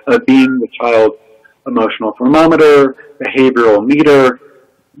role of being the child's emotional thermometer, behavioral meter,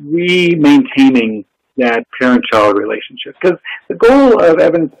 maintaining that parent-child relationship. Because the goal of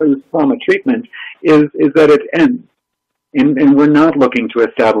evidence-based trauma treatment is that it ends. And we're not looking to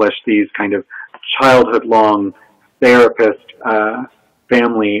establish these kind of childhood-long therapist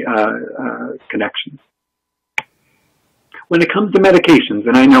family connections. When it comes to medications,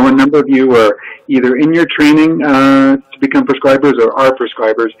 and I know a number of you are either in your training to become prescribers or are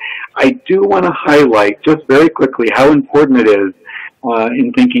prescribers, I do want to highlight just very quickly how important it is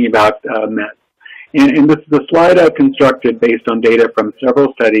in thinking about meds. And this is a slide I've constructed based on data from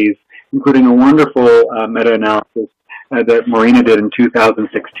several studies, including a wonderful meta-analysis that Marina did in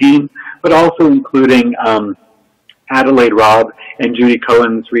 2016, but also including Adelaide Robb and Judy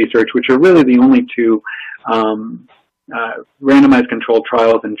Cohen's research, which are really the only two randomized controlled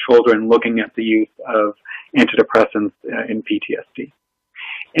trials in children looking at the use of antidepressants in PTSD.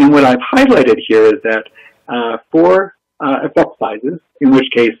 And what I've highlighted here is that for effect sizes, in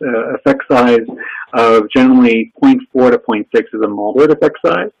which case effect size of generally 0.4 to 0.6 is a moderate effect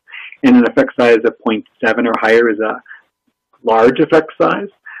size, and an effect size of 0.7 or higher is a large effect size.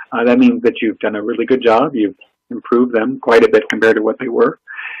 That means that you've done a really good job. You've improved them quite a bit compared to what they were.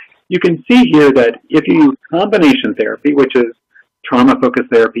 You can see here that if you use combination therapy, which is trauma-focused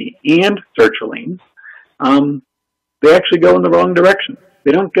therapy and sertraline, they actually go in the wrong direction.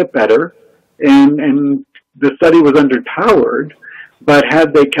 They don't get better, and the study was underpowered, but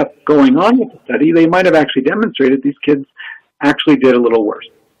had they kept going on with the study, they might have actually demonstrated these kids actually did a little worse.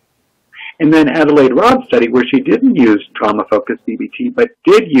 And then Adelaide Robb's study, where she didn't use trauma-focused CBT, but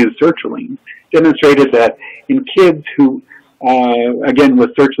did use sertraline, demonstrated that in kids who, again,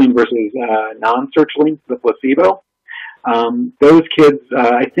 with sertraline versus non-sertraline, the placebo, those kids,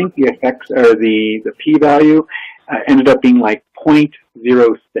 I think the effects, or the p-value, ended up being like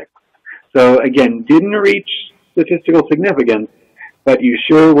 0.06. So again, didn't reach statistical significance, but you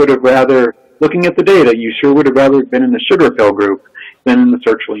sure would have rather, looking at the data, you sure would have rather been in the sugar pill group than in the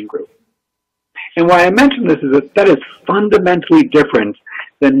sertraline group. And why I mention this is that is fundamentally different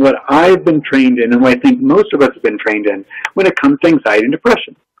than what I've been trained in and what I think most of us have been trained in when it comes to anxiety and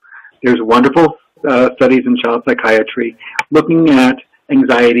depression. There's wonderful studies in child psychiatry looking at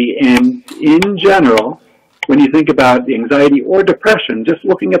anxiety, and in general, when you think about the anxiety or depression, just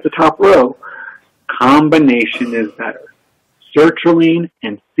looking at the top row, combination is better. Sertraline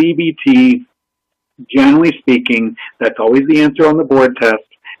and CBT, generally speaking, that's always the answer on the board test.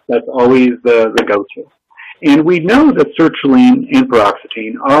 That's always the go-to. And we know that sertraline and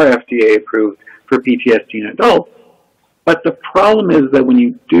paroxetine are FDA approved for PTSD in adults, But the problem is that when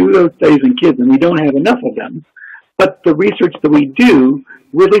you do those studies in kids, and we don't have enough of them, but the research that we do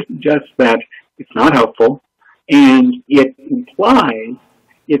really suggests that it's not helpful, and it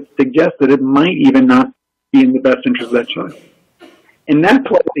suggests that it might even not be in the best interest of that child. And that's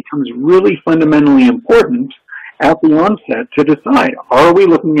why it becomes really fundamentally important at the onset to decide, are we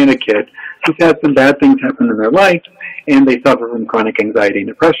looking at a kid who's had some bad things happen in their life and they suffer from chronic anxiety and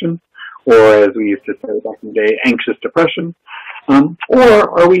depression, or as we used to say back in the day, anxious depression,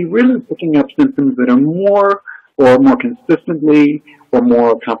 or are we really picking up symptoms that are more consistently or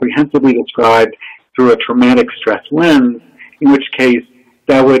more comprehensively described through a traumatic stress lens, in which case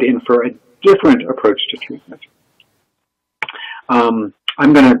that would infer a different approach to treatment.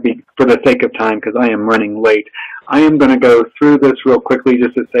 I'm going to be, for the sake of time, because I am running late, I am going to go through this real quickly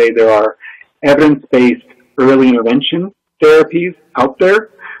just to say there are evidence-based early intervention therapies out there.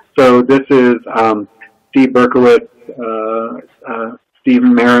 So this is Steve Berkowitz,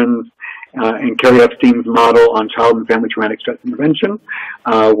 Stephen Marin's, and Kerry Epstein's model on child and family traumatic stress intervention,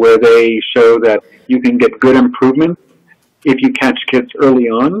 where they show that you can get good improvements if you catch kids early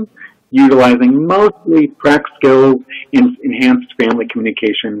on, utilizing mostly prac skills in enhanced family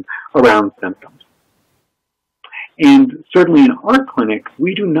communication around symptoms. And certainly in our clinic,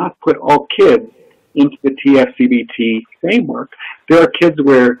 we do not put all kids into the TFCBT framework. There are kids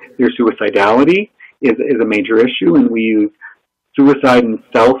where their suicidality is a major issue, and we use suicide and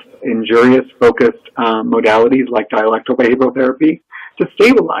self-injurious focused modalities like dialectical behavioral therapy to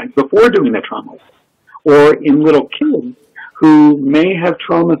stabilize before doing the trauma. Or in little kids who may have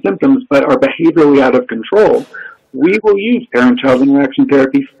trauma symptoms but are behaviorally out of control, we will use parent-child interaction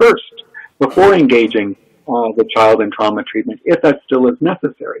therapy first before engaging the child in trauma treatment, if that still is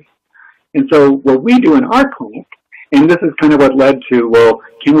necessary. And so what we do in our clinic, and this is kind of what led to, well,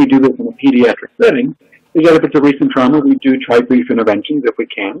 can we do this in a pediatric setting, is that if it's a recent trauma, we do try brief interventions if we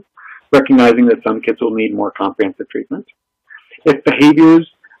can, recognizing that some kids will need more comprehensive treatment. If behaviors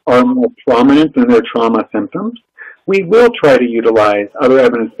are more prominent than their trauma symptoms, we will try to utilize other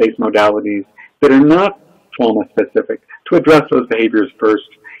evidence-based modalities that are not trauma-specific to address those behaviors first,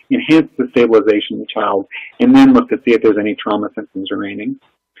 enhance the stabilization of the child, and then look to see if there's any trauma symptoms remaining.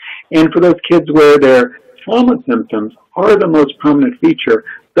 And for those kids where their trauma symptoms are the most prominent feature,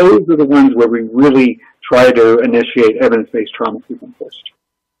 those are the ones where we really try to initiate evidence-based trauma treatment first.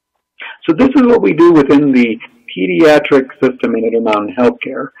 So this is what we do within the pediatric system in Intermountain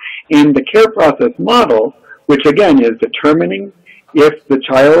Healthcare. And the care process model, which again is determining if the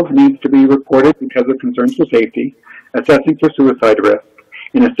child needs to be reported because of concerns for safety, assessing for suicide risk,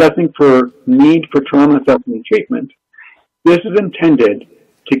 and assessing for need for trauma assessment and treatment, this is intended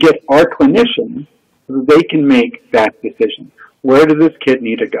to get our clinicians so that they can make that decision. Where does this kid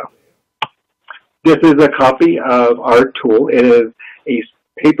need to go? This is a copy of our tool. It is a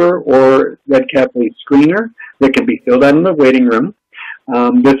paper or red cap-based screener that can be filled out in the waiting room.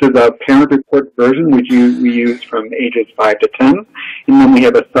 This is a parent report version, which we use from ages 5 to 10. And then we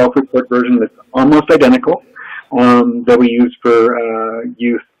have a self-report version that's almost identical that we use for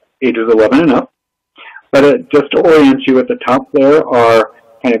youth ages 11 and up. But just to orient you, at the top there are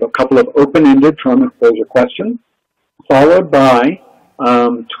kind of a couple of open-ended trauma exposure questions, followed by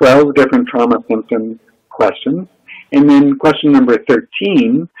 12 different trauma symptom questions. And then question number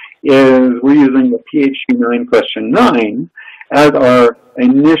 13 is we're using the PHQ-9 question 9 as our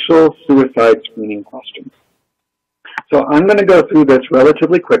initial suicide screening question. So I'm going to go through this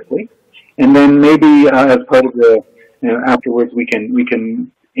relatively quickly, and then maybe as part of the, afterwards we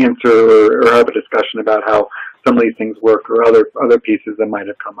can answer or have a discussion about how some of these things work or other pieces that might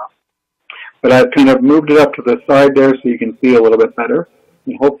have come up. But I've kind of moved it up to the side there so you can see a little bit better.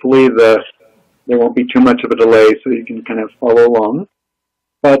 And hopefully there won't be too much of a delay so you can kind of follow along.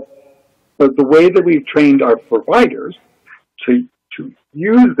 But the way that we've trained our providers to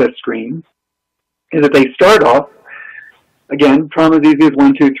use this screen is that they start off, again, trauma is easy as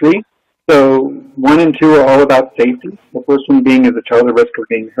 1, 2, 3. So 1 and 2 are all about safety. The first one being is the child at risk of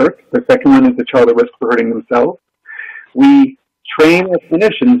being hurt. The second one is the child at risk for hurting themselves. We train as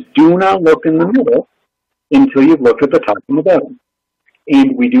clinicians, do not look in the middle until you've looked at the top and the bottom.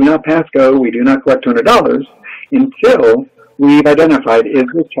 And we do not pass go, we do not collect $200 until we've identified, is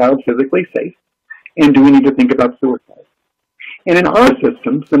this child physically safe? And do we need to think about suicide? And in our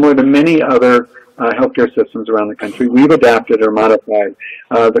system, similar to many other healthcare systems around the country, we've adapted or modified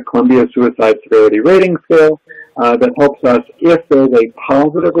the Columbia Suicide Severity Rating Scale that helps us, if there's a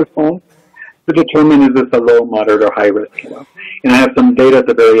positive response, to determine is this a low, moderate, or high risk killer. And I have some data at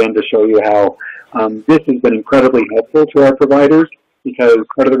the very end to show you how this has been incredibly helpful to our providers, because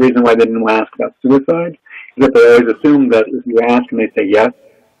part of the reason why they didn't ask about suicide is that they always assume that if you ask and they say yes,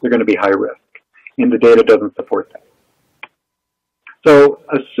 they're going to be high risk. And the data doesn't support that. So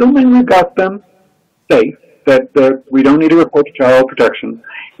assuming we got them safe, that we don't need to report to child protection,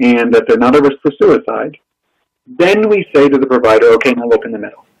 and that they're not at risk for suicide, then we say to the provider, okay, now look in the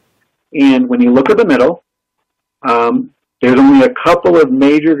middle. And when you look at the middle, there's only a couple of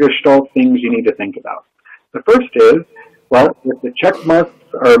major Gestalt things you need to think about. The first is, well, if the check marks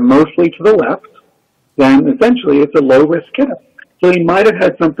are mostly to the left, then essentially it's a low-risk kiddo. So he might have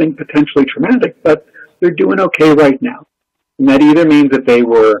had something potentially traumatic, but they're doing okay right now. And that either means that they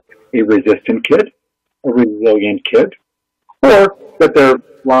were a resistant kid, a resilient kid, or that they're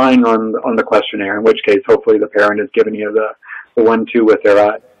lying on the questionnaire, in which case hopefully the parent has given you the 1-2 with their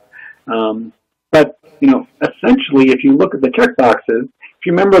eyes. But, essentially, if you look at the check boxes, if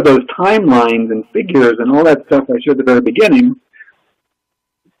you remember those timelines and figures and all that stuff I showed at the very beginning,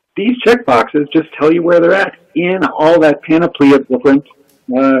 these check boxes just tell you where they're at in all that panoply of different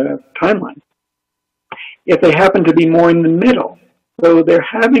timelines. If they happen to be more in the middle, so they're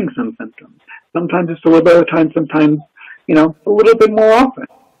having some symptoms, sometimes it's a little bit of time, sometimes, a little bit more often.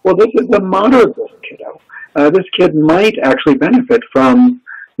 Well, this is a moderate risk kiddo. This kid might actually benefit from,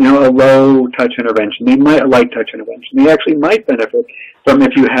 a low touch intervention. They might, a light touch intervention. They actually might benefit from,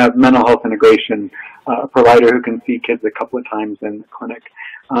 if you have mental health integration, a provider who can see kids a couple of times in the clinic.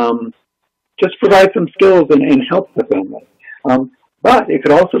 Just provide some skills and help the family. But it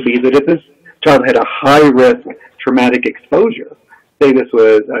could also be that if this child had a high-risk traumatic exposure, say this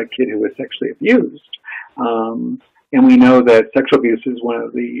was a kid who was sexually abused, and we know that sexual abuse is one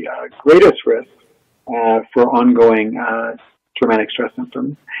of the greatest risks for ongoing traumatic stress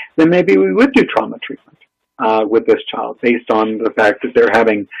symptoms, then maybe we would do trauma treatment with this child based on the fact that they're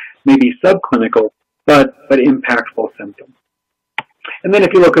having maybe subclinical but impactful symptoms. And then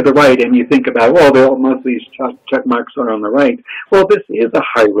if you look at the right and you think about, well, most of these check marks are on the right, well, this is a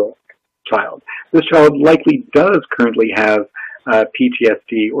high-risk child. This child likely does currently have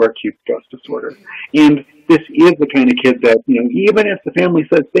PTSD or acute stress disorder. And this is the kind of kid that, even if the family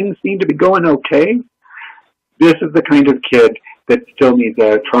says things seem to be going okay, this is the kind of kid that still needs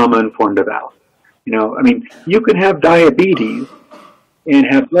a trauma-informed eval. You can have diabetes and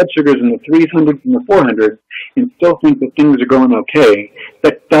have blood sugars in the 300s and the 400s and still think that things are going okay.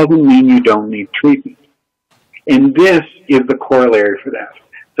 That doesn't mean you don't need treatment. And this is the corollary for that.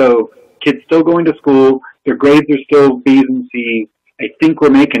 So kids still going to school, their grades are still B's and C's, I think we're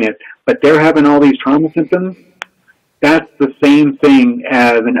making it, but they're having all these trauma symptoms. That's the same thing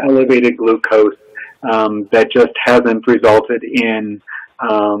as an elevated glucose that just hasn't resulted in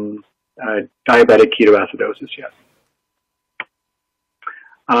diabetic ketoacidosis yet.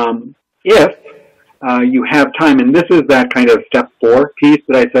 If you have time, and this is that kind of step 4 piece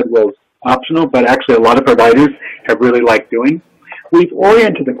that I said was optional, but actually a lot of providers have really liked doing. We've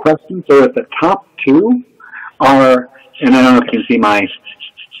oriented the question so that the top 2 are, and I don't know if you can see my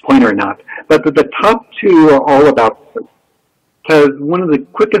pointer or not, but the top 2 are all about sleep. Because one of the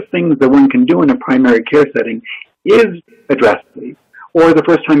quickest things that one can do in a primary care setting is address sleep. Or the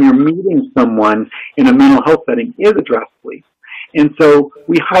first time you're meeting someone in a mental health setting is address sleep. And so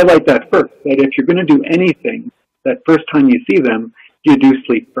we highlight that first, that if you're going to do anything, that first time you see them, you do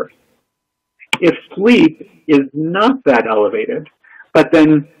sleep first. If sleep is not that elevated, but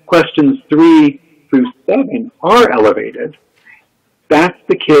then questions 3 through 7 are elevated, that's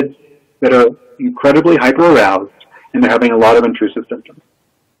the kids that are incredibly hyper-aroused and they're having a lot of intrusive symptoms.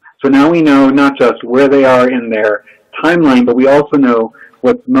 So now we know not just where they are in their timeline, but we also know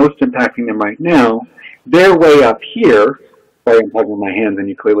what's most impacting them right now. They're way up here. Sorry, I'm talking with my hands, and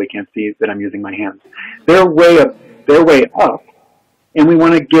you clearly can't see that I'm using my hands. They're way up, and we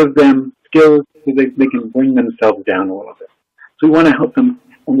want to give them skills so they can bring themselves down a little bit. So we want to help them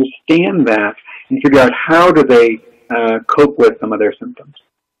understand that and figure out how do they cope with some of their symptoms.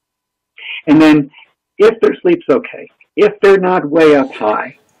 And then if their sleep's okay, if they're not way up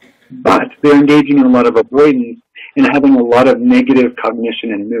high, but they're engaging in a lot of avoidance and having a lot of negative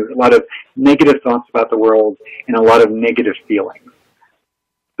cognition and mood, a lot of negative thoughts about the world, and a lot of negative feelings.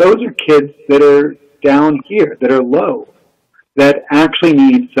 Those are kids that are down here, that are low, that actually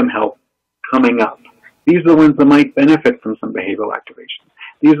need some help coming up. These are the ones that might benefit from some behavioral activation.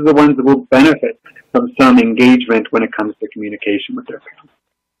 These are the ones that will benefit from some engagement when it comes to communication with their parents.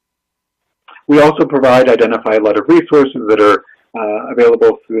 We also identify a lot of resources that are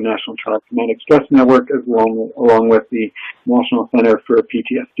available through the National Child Traumatic Stress Network, along with the National Center for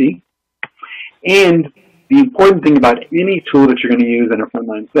PTSD. And the important thing about any tool that you're going to use in a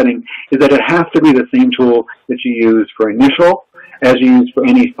frontline setting is that it has to be the same tool that you use for initial, as you use for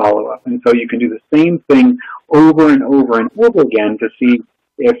any follow-up. And so you can do the same thing over and over and over again to see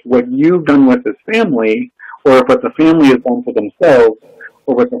if what you've done with this family, or if what the family has done for themselves,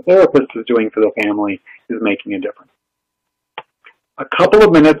 or what the therapist is doing for the family is making a difference. A couple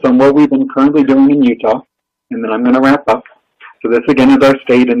of minutes on what we've been currently doing in Utah, and then I'm going to wrap up. So this, again, is our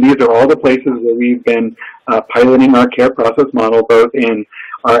state, and these are all the places where we've been piloting our care process model, both in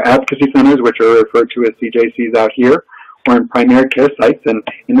our advocacy centers, which are referred to as CJCs out here, or in primary care sites. And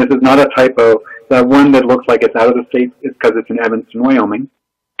this is not a typo. That one that looks like it's out of the state is because it's in Evanston, Wyoming.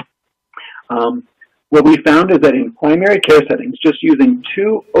 What we found is that in primary care settings, just using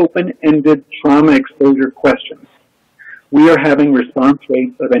 2 open-ended trauma exposure questions, we are having response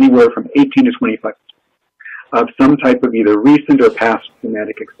rates of anywhere from 18 to 25 of some type of either recent or past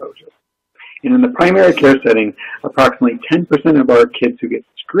traumatic exposure. And in the primary care setting, approximately 10% of our kids who get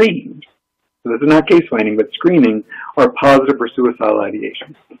screened, so this is not case finding, but screening, are positive for suicidal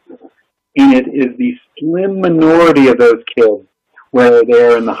ideation. And it is the slim minority of those kids where they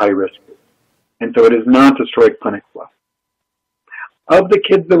are in the high risk group. And so it is not destroyed clinic flow. Of the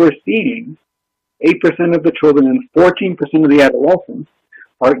kids that we're seeing, 8% of the children and 14% of the adolescents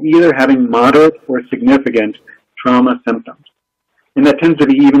are either having moderate or significant trauma symptoms. And that tends to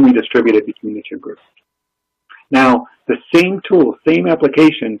be evenly distributed between the 2 groups. Now, the same tool, same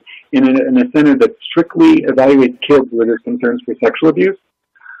application in a center that strictly evaluates kids where there's concerns for sexual abuse,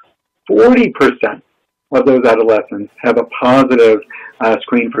 40% of those adolescents have a positive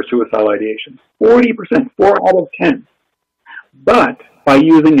screen for suicidal ideation. 40%, 4 out of 10. But by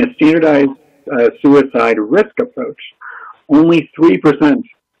using a standardized suicide risk approach, only 3%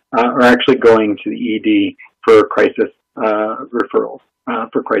 are actually going to the ED for crisis referrals,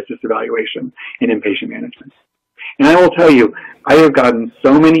 for crisis evaluation and inpatient management. And I will tell you, I have gotten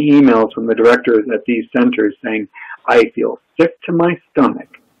so many emails from the directors at these centers saying, I feel sick to my stomach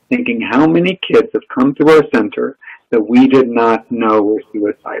thinking how many kids have come through our center that we did not know were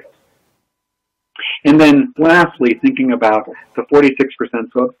suicidal. And then lastly, thinking about the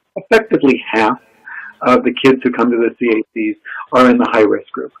 46%, so effectively half of the kids who come to the CACs are in the high-risk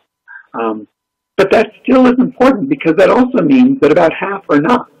group. But that still is important because that also means that about half are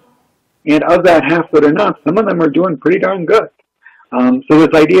not. And of that half that are not, some of them are doing pretty darn good. So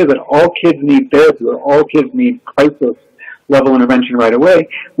this idea that all kids need therapy or all kids need crisis level intervention right away,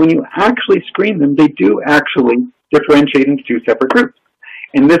 when you actually screen them, they do actually differentiate into 2 separate groups.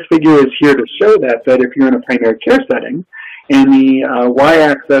 And this figure is here to show that if you're in a primary care setting and the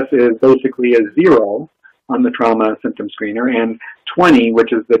y-axis is basically a 0 on the trauma symptom screener and 20,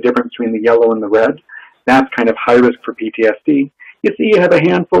 which is the difference between the yellow and the red, that's kind of high risk for PTSD. You see you have a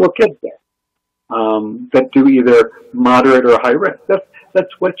handful of kids there that do either moderate or high risk.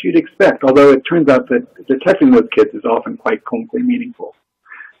 That's what you'd expect, although it turns out that detecting those kids is often quite clinically meaningful.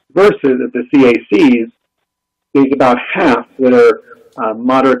 Versus at the CACs, there's about half that are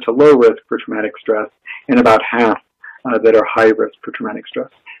moderate to low risk for traumatic stress and about half that are high risk for traumatic stress.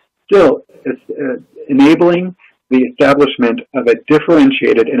 Still, it's enabling the establishment of a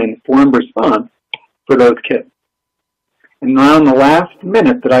differentiated and informed response for those kids. And now in the last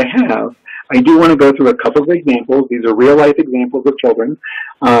minute that I have, I do want to go through a couple of examples. These are real-life examples of children.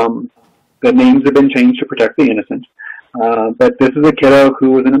 The names have been changed to protect the innocent. But this is a kiddo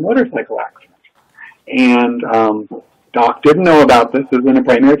who was in a motorcycle accident. And doc didn't know about this. This is in a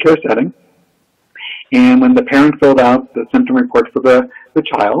primary care setting. And when the parent filled out the symptom report for the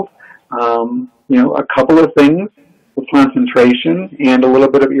child, a couple of things with concentration and a little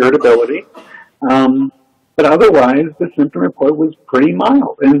bit of irritability. But otherwise, the symptom report was pretty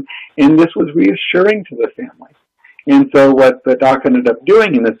mild, and this was reassuring to the family. And so what the doc ended up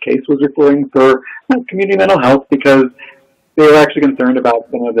doing in this case was referring for community mental health because they were actually concerned about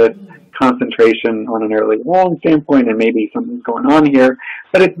some of this concentration on an early warning standpoint and maybe something's going on here.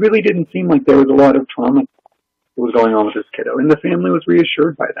 But it really didn't seem like there was a lot of trauma that was going on with this kiddo, and the family was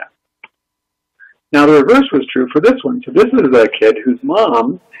reassured by that. Now, the reverse was true for this one. So this is a kid whose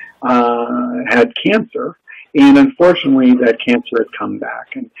mom had cancer, and unfortunately that cancer had come back.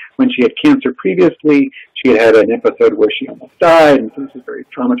 And when she had cancer previously, she had had an episode where she almost died, and so this was very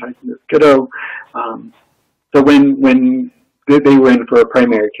traumatizing to this kiddo. So when they were in for a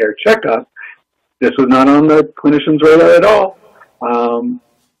primary care checkup, this was not on the clinician's radar at all.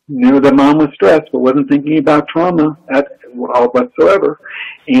 Knew the mom was stressed, but wasn't thinking about trauma at all whatsoever.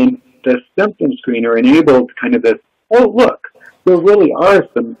 And the symptom screener enabled kind of this, oh, look, there really are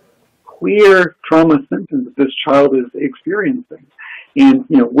some clear trauma symptoms that this child is experiencing. And,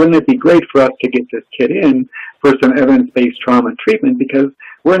 wouldn't it be great for us to get this kid in for some evidence-based trauma treatment because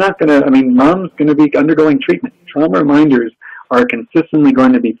we're not going to, mom's going to be undergoing treatment. Trauma reminders are consistently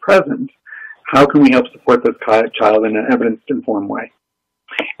going to be present, how can we help support this child in an evidence-informed way?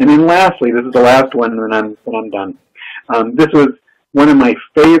 And then lastly, this is the last one, and then I'm done. This was one of my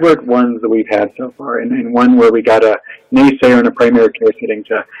favorite ones that we've had so far, and one where we got a naysayer in a primary care setting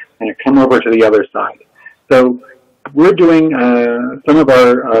to kind of come over to the other side. So we're doing some of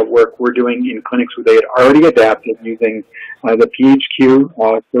our work we're doing in clinics where they had already adapted using the PHQ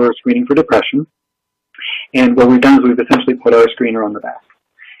for screening for depression. And what we've done is we've essentially put our screener on the back.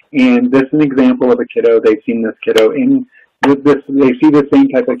 And this is an example of a kiddo. They've seen this kiddo in this. They see the same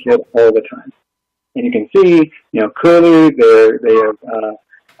type of kid all the time. And you can see, clearly they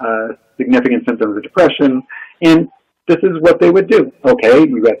have significant symptoms of depression. And this is what they would do. Okay,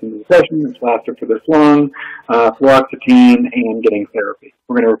 you got some depression, it's lasted for this long, fluoxetine and getting therapy.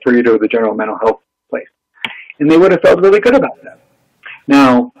 We're going to refer you to the general mental health place. And they would have felt really good about that.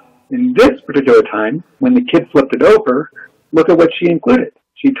 Now, in this particular time, when the kid flipped it over, look at what she included.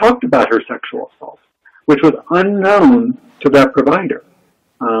 She talked about her sexual assault, which was unknown to that provider,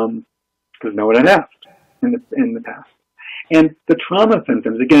 because no one had asked in the past. And the trauma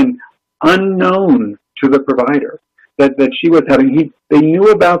symptoms, again, unknown to the provider, that she was having. They knew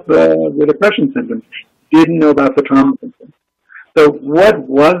about the depression symptoms, didn't know about the trauma symptoms. So what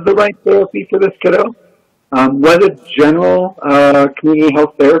was the right therapy for this kiddo? Was it general community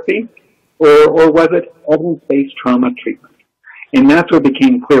health therapy, or was it evidence-based trauma treatment? And that's what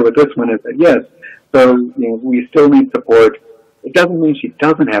became clear with this one, is that yes, so we still need support. It doesn't mean she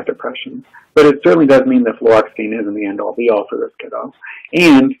doesn't have depression, but it certainly does mean that fluoxetine isn't the end-all, be-all for this kiddo.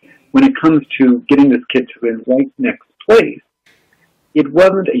 And when it comes to getting this kid to the right next place, it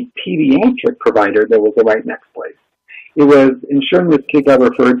wasn't a pediatric provider that was the right next place. It was ensuring this kid got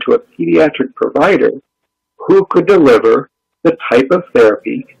referred to a pediatric provider who could deliver the type of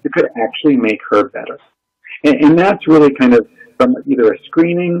therapy that could actually make her better. And that's really kind of from either a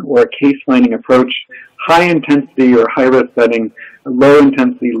screening or a case finding approach, high intensity or high risk setting, low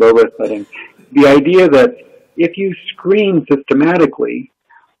intensity, low risk setting. The idea that if you screen systematically,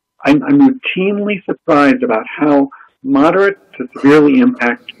 I'm routinely surprised about how moderate to severely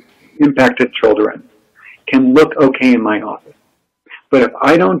impacted children can look okay in my office. But if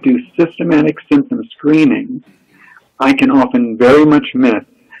I don't do systematic symptom screening, I can often very much miss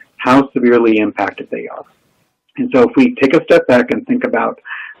how severely impacted they are. And so if we take a step back and think about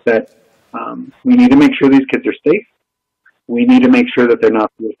that, we need to make sure these kids are safe. We need to make sure that they're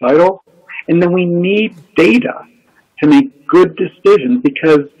not suicidal. And then we need data to make good decisions,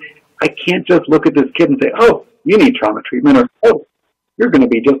 because I can't just look at this kid and say, oh, you need trauma treatment, or oh, you're going to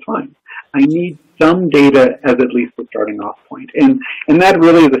be just fine. I need some data as at least the starting off point. And that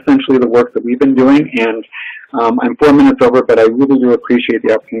really is essentially the work that we've been doing. And I'm 4 minutes over, but I really do appreciate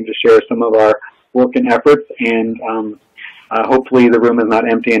the opportunity to share some of our work and efforts. And hopefully the room is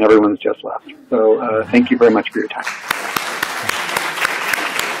not empty and everyone's just left. So thank you very much for your time.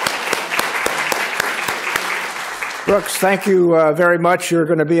 Brooks, thank you very much. You're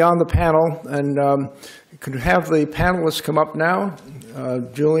going to be on the panel, and you can have the panelists come up now,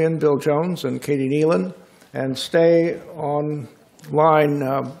 Julian, Bill Jones, and Katie Nealon, and stay on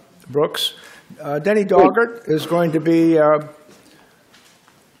line, Brooks. Denny Doggart is going to be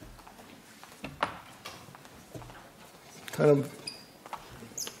kind of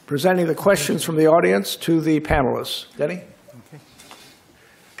presenting the questions from the audience to the panelists. Denny?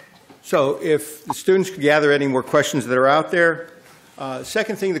 So if the students could gather any more questions that are out there.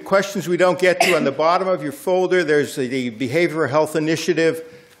 Second thing, the questions we don't get to, on the bottom of your folder, there's the Behavioral Health Initiative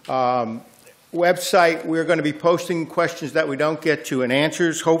website. We're going to be posting questions that we don't get to and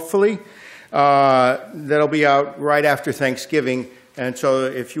answers, hopefully. That'll be out right after Thanksgiving. And so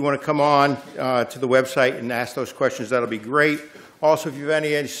if you want to come on to the website and ask those questions, that'll be great. Also, if you have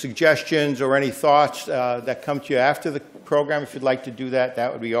any suggestions or any thoughts that come to you after the program, if you'd like to do that, that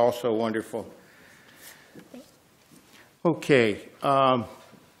would be also wonderful. Okay.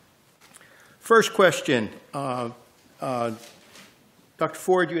 First question. Dr.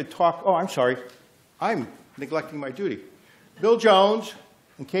 Ford, you had talked. Oh, I'm sorry. I'm neglecting my duty. Bill Jones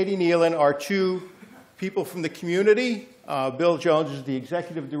and Katie Nealon are two people from the community. Bill Jones is the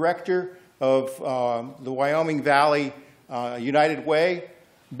executive director of the Wyoming Valley United Way.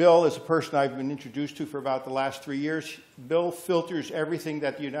 Bill is a person I've been introduced to for about the last 3 years. Bill filters everything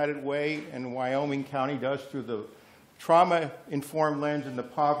that the United Way and Wyoming County does through the trauma-informed lens and the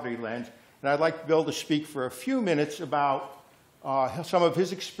poverty lens. And I'd like Bill to speak for a few minutes about some of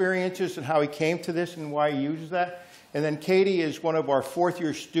his experiences and how he came to this and why he uses that. And then Katie is one of our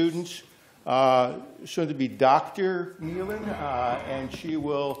fourth-year students, soon to be Dr. Nealon, and she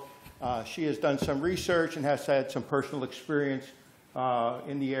will She has done some research and has had some personal experience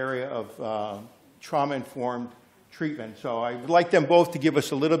in the area of trauma-informed treatment. So I would like them both to give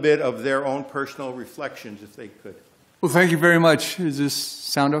us a little bit of their own personal reflections, if they could. Well, thank you very much. Does this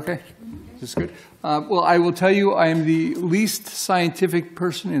sound okay? Is this good? Well, I will tell you, I am the least scientific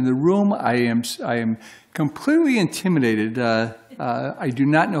person in the room. I am completely intimidated. I do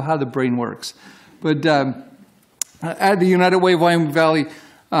not know how the brain works. But at the United Way of Wyoming Valley,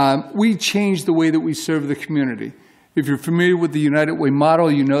 we changed the way that we serve the community. If you're familiar with the United Way model,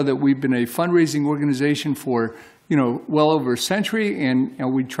 you know that we've been a fundraising organization for well over a century, and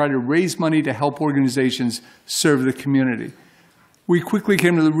we try to raise money to help organizations serve the community. We quickly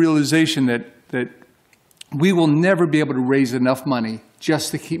came to the realization that we will never be able to raise enough money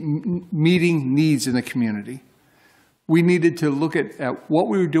just to keep meeting needs in the community. We needed to look at what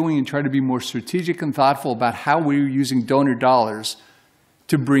we were doing and try to be more strategic and thoughtful about how we were using donor dollars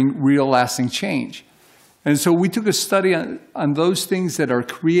to bring real lasting change. And so we took a study on those things that are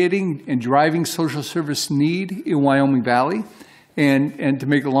creating and driving social service need in Wyoming Valley. And to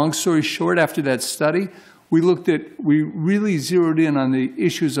make a long story short, after that study, we really zeroed in on the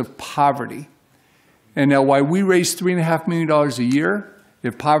issues of poverty. And now while we raised $3.5 million a year,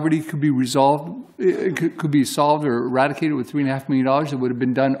 if poverty could be resolved, it could be solved or eradicated with $3.5 million, it would have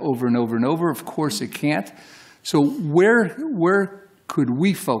been done over and over and over. Of course, it can't. So where could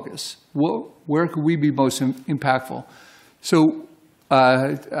we focus? Where could we be most impactful? So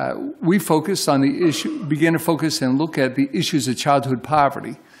we focused on the issue, began to focus and look at the issues of childhood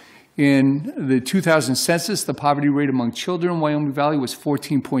poverty. In the 2000 census, the poverty rate among children in Wyoming Valley was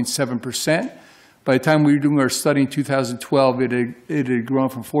 14.7%. By the time we were doing our study in 2012, it had grown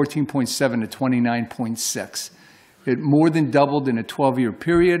from 14.7 to 29.6. It more than doubled in a 12-year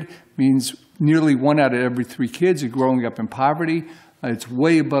period, means nearly 1 out of every 3 kids are growing up in poverty. It's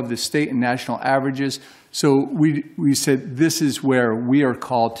way above the state and national averages. So we said this is where we are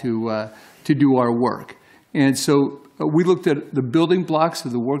called to do our work. And so we looked at the building blocks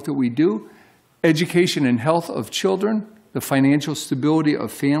of the work that we do: education and health of children, the financial stability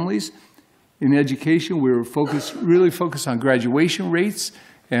of families. In education, we were really focused on graduation rates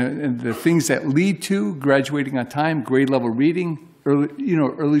and the things that lead to graduating on time, grade level reading,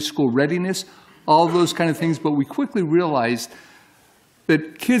 early school readiness, all of those kind of things. But we quickly realized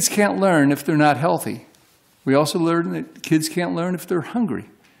that kids can't learn if they're not healthy. We also learned that kids can't learn if they're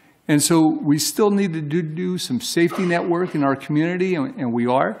hungry. And so we still need to do some safety net work in our community, and we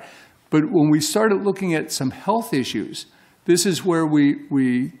are. But when we started looking at some health issues, this is where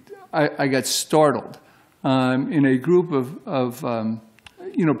I got startled. In a group of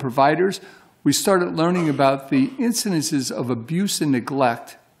providers, we started learning about the incidences of abuse and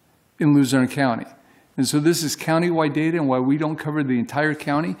neglect in Luzerne County. And so this is countywide data, and while we don't cover the entire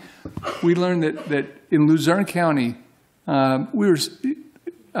county, we learned that in Luzerne County, 2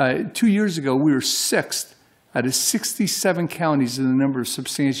 years ago, we were 6th out of 67 counties in the number of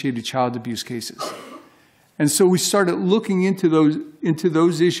substantiated child abuse cases. And so we started looking into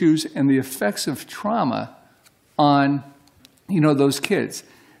those issues and the effects of trauma on those kids.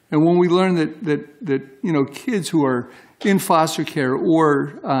 And when we learned that kids who are in foster care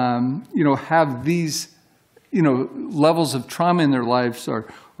or have these levels of trauma in their lives are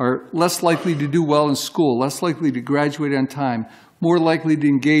less likely to do well in school, less likely to graduate on time, more likely to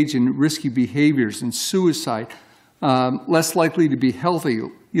engage in risky behaviors and suicide, less likely to be healthy,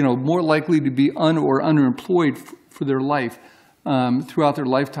 more likely to be underemployed for their life throughout their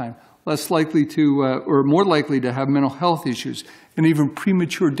lifetime, less likely to, or more likely to have mental health issues, and even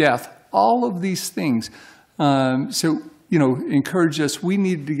premature death. All of these things. Encourage us. We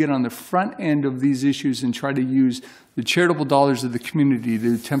need to get on the front end of these issues and try to use the charitable dollars of the community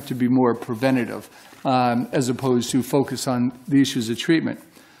to attempt to be more preventative, as opposed to focus on the issues of treatment.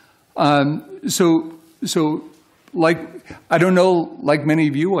 I don't know, like many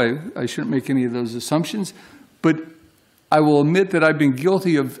of you, I shouldn't make any of those assumptions, but I will admit that I've been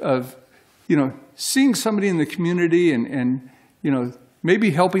guilty of seeing somebody in the community and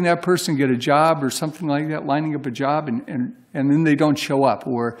maybe helping that person get a job or something like that, lining up a job, and then they don't show up,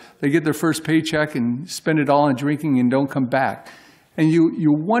 or they get their first paycheck and spend it all on drinking and don't come back. And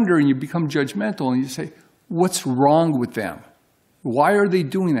you wonder and you become judgmental and you say, what's wrong with them? Why are they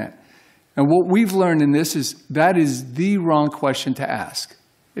doing that? And what we've learned in this is that is the wrong question to ask.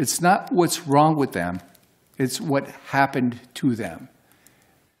 It's not what's wrong with them, it's what happened to them.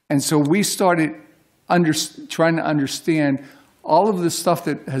 And so we started trying to understand all of the stuff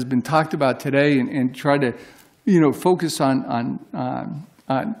that has been talked about today and try to focus on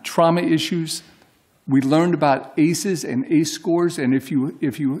trauma issues. We learned about ACEs and ACE scores, and if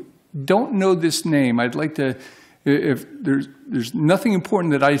you don't know this name, I'd like to, if there's nothing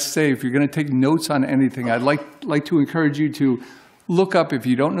important that I say, if you're going to take notes on anything, I'd like to encourage you to look up, if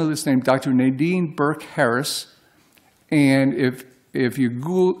you don't know this name, Dr. Nadine Burke-Harris. And if you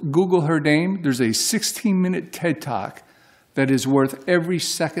Google her name, there's a 16-minute TED Talk that is worth every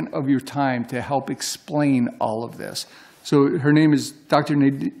second of your time to help explain all of this. So her name is Dr.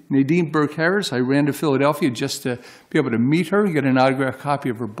 Nadine Burke-Harris. I ran to Philadelphia just to be able to meet her, get an autographed copy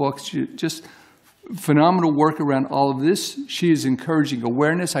of her books. Just phenomenal work around all of this. She is encouraging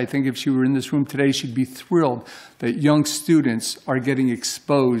awareness. I think if she were in this room today, she'd be thrilled that young students are getting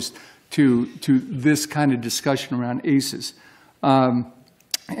exposed to this kind of discussion around ACEs.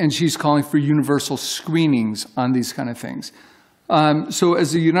 And she's calling for universal screenings on these kind of things. So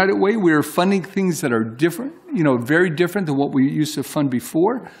as the United Way, we're funding things that are different, very different than what we used to fund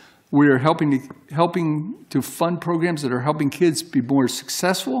before. We're helping to fund programs that are helping kids be more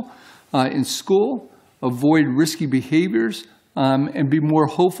successful in school, avoid risky behaviors, and be more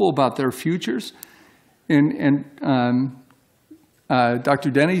hopeful about their futures. And Dr.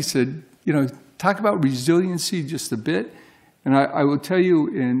 Denny said, talk about resiliency just a bit. And I will tell you,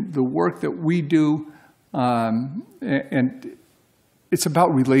 in the work that we do, and it's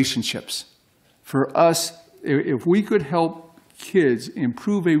about relationships. For us, if we could help kids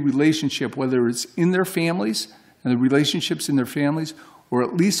improve a relationship, whether it's in their families and the relationships in their families, or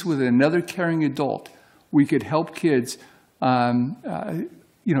at least with another caring adult, we could help kids develop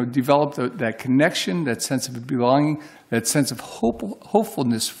that connection, that sense of belonging, that sense of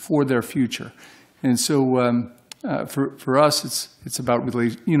hopefulness for their future. And so for us, it's about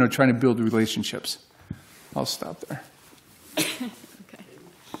trying to build relationships. I'll stop there.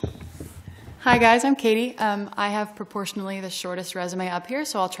 Hi guys, I'm Katie. I have proportionally the shortest resume up here,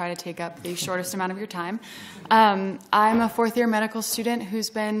 so I'll try to take up the shortest amount of your time. I'm a fourth-year medical student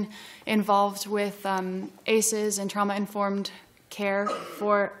who's been involved with ACEs and trauma-informed care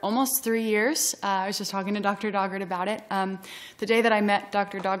for almost 3 years. I was just talking to Dr. Doggart about it. The day that I met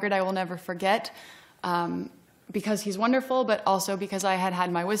Dr. Doggart, I will never forget, because he's wonderful, but also because I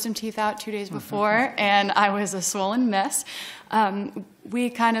had my wisdom teeth out 2 days before, and I was a swollen mess.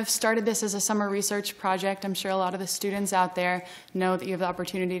 We kind of started this as a summer research project. I'm sure a lot of the students out there know that you have the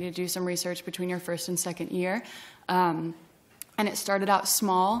opportunity to do some research between your first and second year. And it started out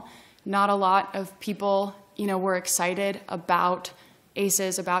small. Not a lot of people, were excited about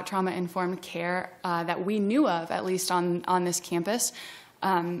ACEs, about trauma-informed care that we knew of, at least on this campus.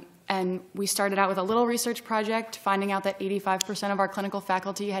 And we started out with a little research project, finding out that 85% of our clinical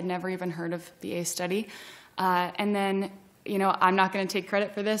faculty had never even heard of the ACE study. And then, I'm not going to take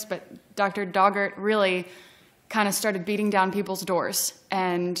credit for this, but Dr. Doggart really kind of started beating down people's doors.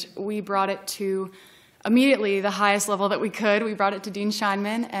 And we brought it to immediately the highest level that we could. We brought it to Dean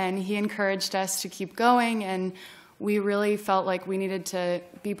Scheinman, and he encouraged us to keep going. And we really felt like we needed to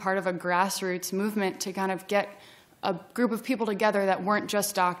be part of a grassroots movement to kind of get a group of people together that weren't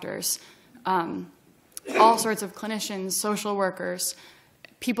just doctors, all sorts of clinicians, social workers,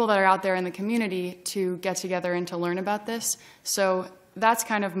 people that are out there in the community to get together and to learn about this. So that's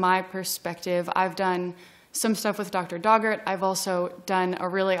kind of my perspective. I've done some stuff with Dr. Doggart. I've also done a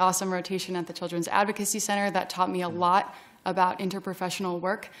really awesome rotation at the Children's Advocacy Center that taught me a lot about interprofessional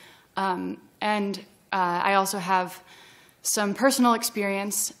work. And I also have some personal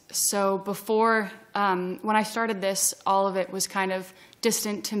experience. So before, when I started this, all of it was kind of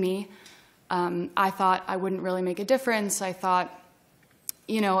distant to me. I thought I wouldn't really make a difference. I thought,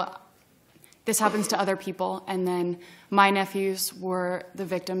 this happens to other people. And then my nephews were the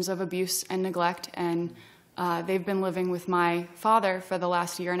victims of abuse and neglect, and they've been living with my father for the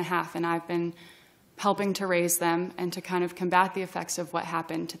last 1.5 years, and I've been helping to raise them and to kind of combat the effects of what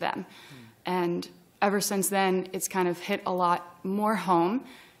happened to them. And ever since then, it's kind of hit a lot more home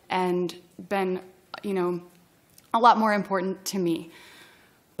and been, a lot more important to me.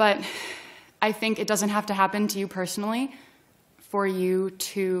 But I think it doesn't have to happen to you personally for you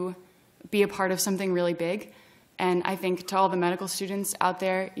to be a part of something really big. And I think to all the medical students out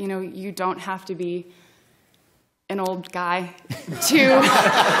there, you don't have to be an old guy to,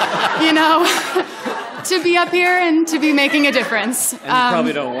 to be up here and to be making a difference. And you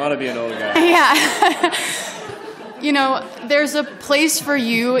probably don't want to be an old guy. Yeah. There's a place for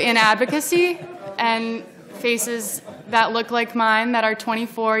you in advocacy, and faces that look like mine that are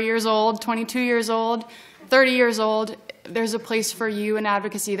 24 years old, 22 years old, 30 years old. There's a place for you in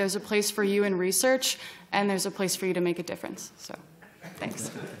advocacy. There's a place for you in research, and there's a place for you to make a difference. So, thanks.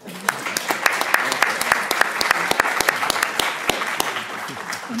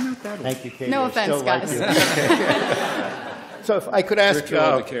 Thank you, Katie. No offense, guys. So if I could ask You're too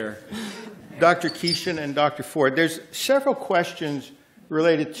old to care. Dr. Keeshan and Dr. Ford, there's several questions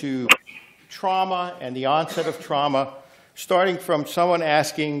related to trauma and the onset of trauma, starting from someone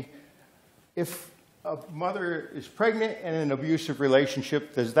asking, if a mother is pregnant and in an abusive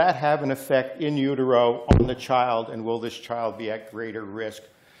relationship, does that have an effect in utero on the child, and will this child be at greater risk?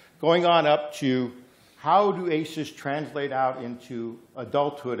 Going on up to, how do ACEs translate out into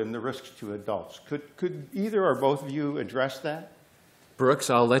adulthood and the risks to adults? Could either or both of you address that?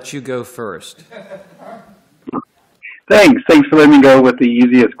 Brooks, I'll let you go first. Thanks for letting me go with the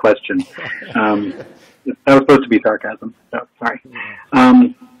easiest question. That was supposed to be sarcasm, so sorry.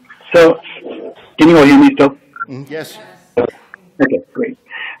 So, can you all hear me still? Yes. Okay, great.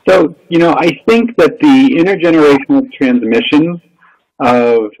 So, I think that the intergenerational transmission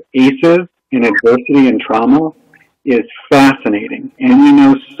of ACEs in adversity and trauma is fascinating. And we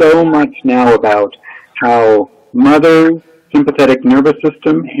know so much now about how mothers' sympathetic nervous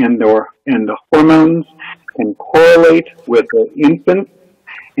system and the hormones can correlate with the infants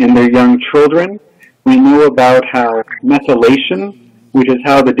and their young children. We know about how methylation, which is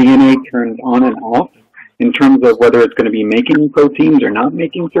how the DNA turns on and off in terms of whether it's going to be making proteins or not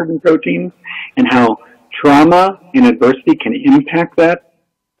making certain proteins, and how trauma and adversity can impact that.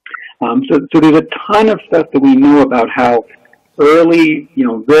 So there's a ton of stuff that we know about how early,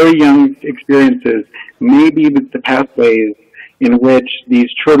 very young experiences may be the pathways in which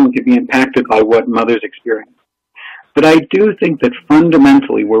these children could be impacted by what mothers experience. But I do think that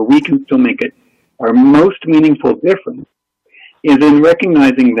fundamentally where we can still make it our most meaningful difference is in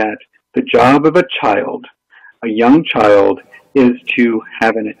recognizing that the job of a child, a young child, is to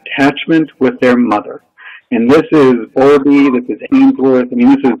have an attachment with their mother. And this is Bowlby, this is Ainsworth. I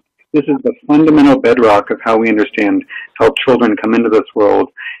mean, this is the fundamental bedrock of how we understand how children come into this world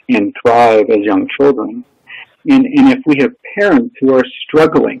and thrive as young children. And if we have parents who are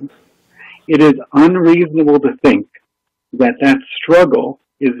struggling, it is unreasonable to think that that struggle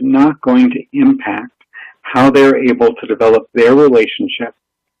is not going to impact how they're able to develop their relationship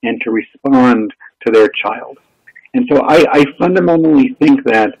and to respond to their child. And so I fundamentally think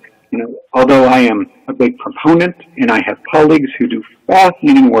that, although I am a big proponent and I have colleagues who do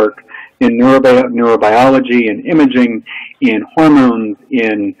fascinating work in neurobiology and imaging, in hormones,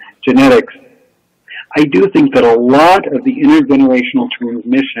 in genetics, I do think that a lot of the intergenerational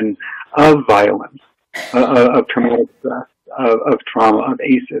transmission of violence, of traumatic stress, of trauma, of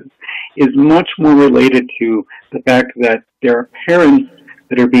ACEs, is much more related to the fact that there are parents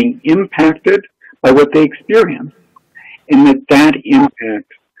that are being impacted by what they experience, and that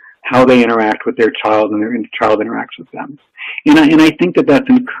impacts how they interact with their child and their child interacts with them. And I think that that's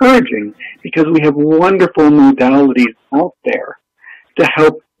encouraging because we have wonderful modalities out there to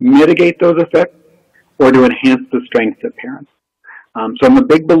help mitigate those effects or to enhance the strength of parents. So I'm a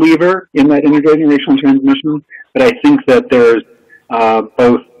big believer in that intergenerational transmission, but I think that there's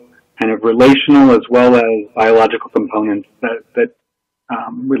both kind of relational as well as biological components that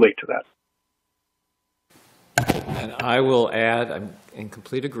relate to that. And I will add, I'm in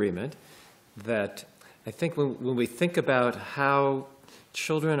complete agreement, that I think when we think about how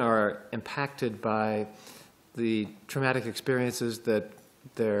children are impacted by the traumatic experiences that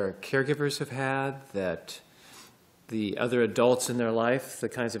their caregivers have had, that the other adults in their life, the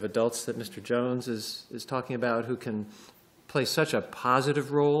kinds of adults that Mr. Jones is talking about, who can play such a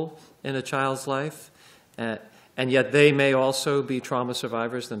positive role in a child's life, and yet they may also be trauma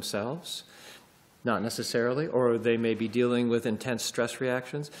survivors themselves, not necessarily, or they may be dealing with intense stress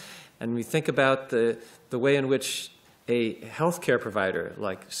reactions. And we think about the way in which a healthcare provider,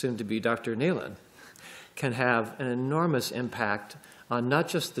 like soon-to-be Dr. Nealon, can have an enormous impact on not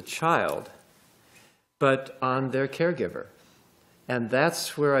just the child, but on their caregiver. And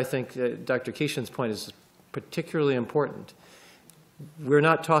that's where I think Dr. Keeshan's point is particularly important. We're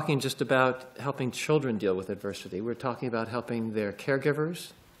not talking just about helping children deal with adversity. We're talking about helping their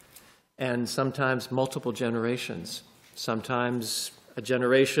caregivers, and sometimes multiple generations. Sometimes a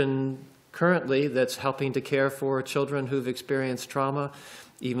generation currently that's helping to care for children who've experienced trauma,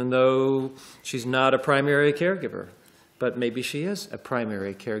 even though she's not a primary caregiver. But maybe she is a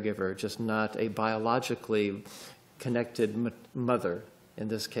primary caregiver, just not a biologically connected mother in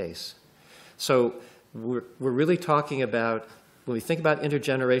this case. So we're really talking about, when we think about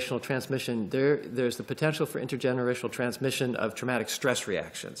intergenerational transmission, there's the potential for intergenerational transmission of traumatic stress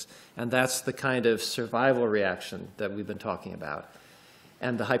reactions. And that's the kind of survival reaction that we've been talking about,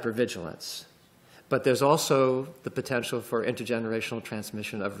 and the hypervigilance. But there's also the potential for intergenerational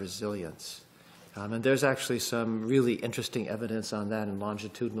transmission of resilience. And there's actually some really interesting evidence on that in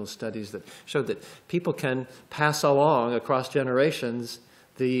longitudinal studies that show that people can pass along across generations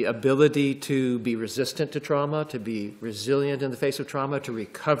the ability to be resistant to trauma, to be resilient in the face of trauma, to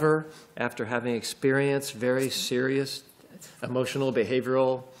recover after having experienced very serious emotional,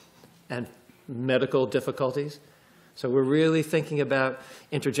 behavioral, and medical difficulties. So we're really thinking about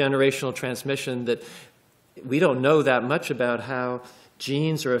intergenerational transmission, that we don't know that much about how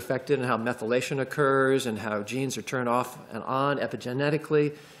genes are affected and how methylation occurs and how genes are turned off and on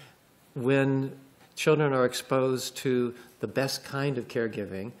epigenetically when children are exposed to the best kind of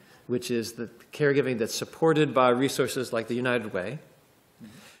caregiving, which is the caregiving that's supported by resources like the United Way,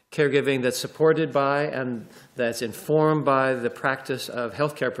 caregiving that's supported by and that's informed by the practice of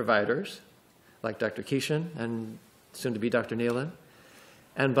healthcare providers like Dr. Keeshan and soon to be Dr. Nealon,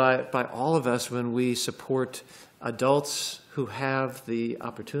 and by all of us when we support adults who have the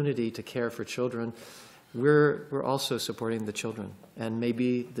opportunity to care for children. We're also supporting the children and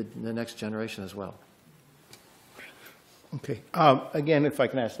maybe the next generation as well. Okay. Again, if I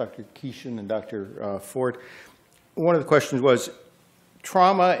can ask Dr. Keeshan and Dr. Ford, one of the questions was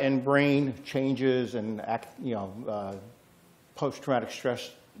trauma and brain changes and post-traumatic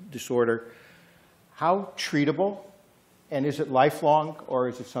stress disorder. How treatable, and is it lifelong, or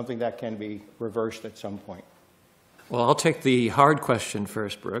is it something that can be reversed at some point? Well, I'll take the hard question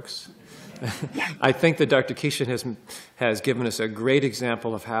first, Brooks. I think that Dr. Keeshan has given us a great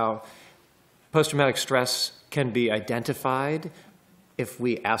example of how post-traumatic stress can be identified if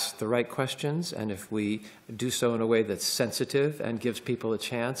we ask the right questions and if we do so in a way that's sensitive and gives people a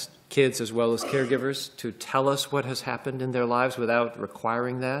chance, kids as well as caregivers, to tell us what has happened in their lives without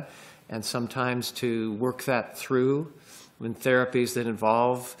requiring that, and sometimes to work that through in therapies that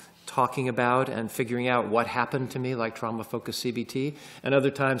involve talking about and figuring out what happened to me, like trauma-focused CBT, and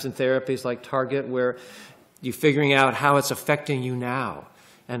other times in therapies like Target, where you're figuring out how it's affecting you now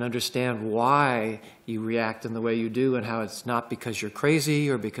and understand why you react in the way you do and how it's not because you're crazy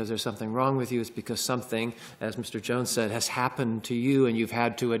or because there's something wrong with you. It's because something, as Mr. Jones said, has happened to you and you've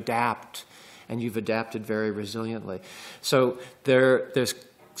had to adapt, and you've adapted very resiliently. So there's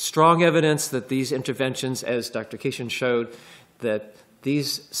strong evidence that these interventions, as Dr. Keeshan showed, that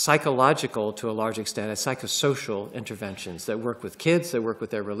these psychological, to a large extent, and psychosocial interventions that work with kids, that work with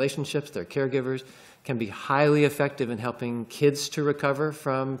their relationships, their caregivers, can be highly effective in helping kids to recover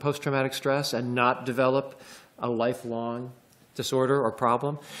from post-traumatic stress and not develop a lifelong disorder or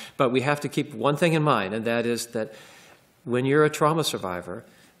problem. But we have to keep one thing in mind, and that is that when you're a trauma survivor,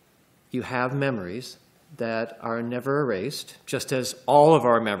 you have memories that are never erased, just as all of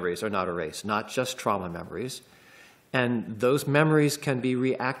our memories are not erased, not just trauma memories. And those memories can be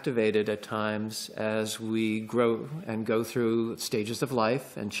reactivated at times as we grow and go through stages of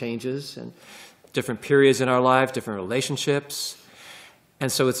life and changes and different periods in our life, different relationships. And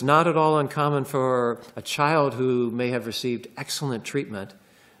so it's not at all uncommon for a child who may have received excellent treatment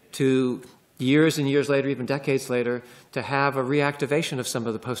to years and years later, even decades later, to have a reactivation of some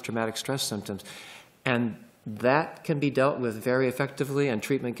of the post-traumatic stress symptoms. And that can be dealt with very effectively, and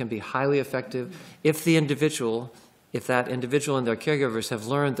treatment can be highly effective if that individual and their caregivers have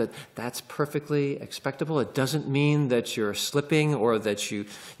learned that that's perfectly expectable. It doesn't mean that you're slipping or that you've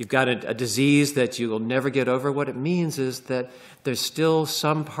got a disease that you will never get over. What it means is that there's still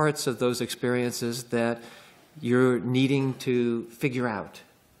some parts of those experiences that you're needing to figure out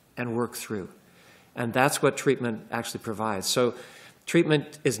and work through. And that's what treatment actually provides. So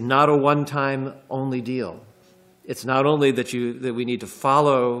treatment is not a one-time only deal. It's not only that we need to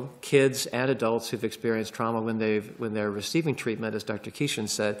follow kids and adults who've experienced trauma when they're receiving treatment, as Dr. Keeshan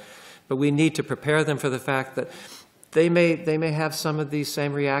said, but we need to prepare them for the fact that they may have some of these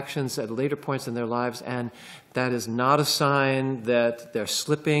same reactions at later points in their lives, and that is not a sign that they're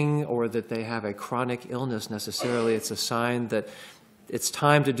slipping or that they have a chronic illness necessarily. It's a sign that it's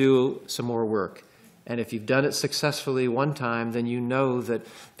time to do some more work. And if you've done it successfully one time, then you know that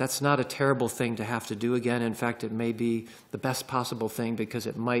that's not a terrible thing to have to do again. In fact, it may be the best possible thing because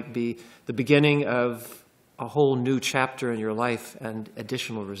it might be the beginning of a whole new chapter in your life and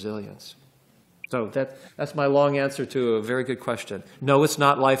additional resilience. So that's my long answer to a very good question. No, it's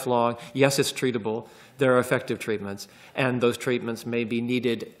not lifelong. Yes, it's treatable. There are effective treatments, and those treatments may be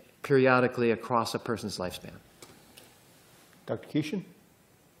needed periodically across a person's lifespan. Dr. Keeshan?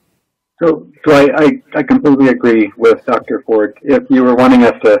 So I completely agree with Dr. Ford. If you were wanting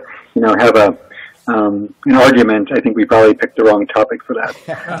us to, have an argument, I think we probably picked the wrong topic for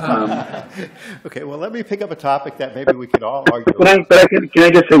that. Okay, well, let me pick up a topic that maybe we could all argue. Can I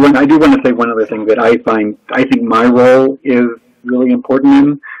just say I do want to say one other thing that I think my role is really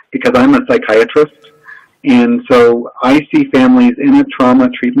important in, because I'm a psychiatrist, and so I see families in a trauma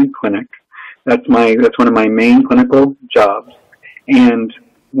treatment clinic. That's one of my main clinical jobs, and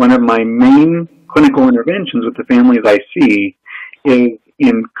one of my main clinical interventions with the families I see is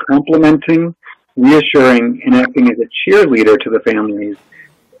in complimenting, reassuring, and acting as a cheerleader to the families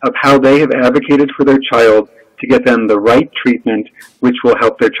of how they have advocated for their child to get them the right treatment which will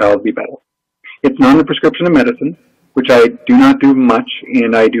help their child be better. It's not a prescription of medicine, which I do not do much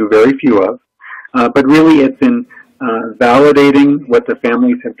and I do very few of, but really it's in validating what the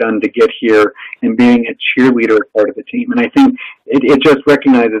families have done to get here and being a cheerleader as part of the team. And I think it just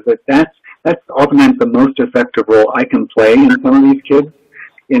recognizes that that's oftentimes the most effective role I can play in some of these kids,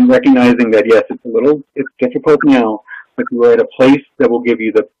 in recognizing that, yes, it's difficult now, but we're at a place that will give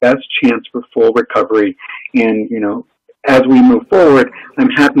you the best chance for full recovery. And, as we move forward,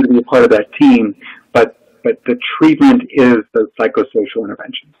 I'm happy to be a part of that team, but the treatment is the psychosocial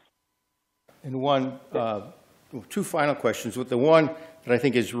intervention. And two final questions. The one that I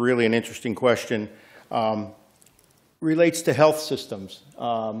think is really an interesting question relates to health systems.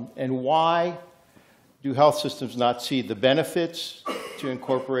 And why do health systems not see the benefits to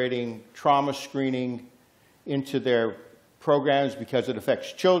incorporating trauma screening into their programs, because it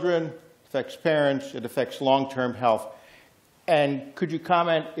affects children, affects parents, it affects long-term health? And could you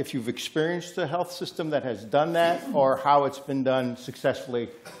comment if you've experienced a health system that has done that, or how it's been done successfully?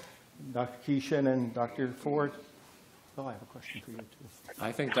 Dr. Keeshan and Dr. Ford? Oh, I have a question for you, too.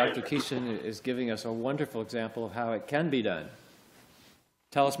 I think Dr. Keeshan is giving us a wonderful example of how it can be done.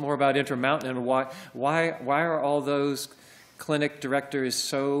 Tell us more about Intermountain and why are all those clinic directors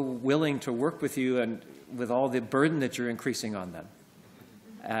so willing to work with you and with all the burden that you're increasing on them?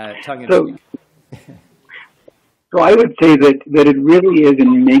 So I would say that it really is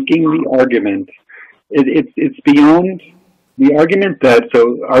in making the argument. It's beyond the argument that,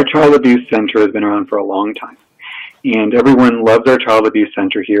 so our child abuse center has been around for a long time. And everyone loves our child abuse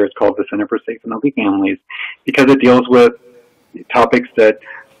center here. It's called the Center for Safe and Healthy Families because it deals with topics that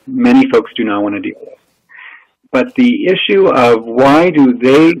many folks do not want to deal with. But the issue of why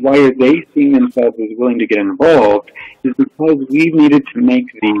are they seeing themselves as willing to get involved is because we've needed to make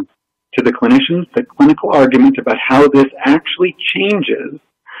to the clinicians the clinical argument about how this actually changes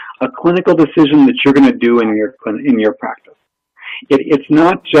a clinical decision that you're going to do in your practice. It's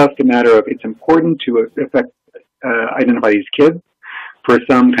not just a matter of it's important to identify these kids for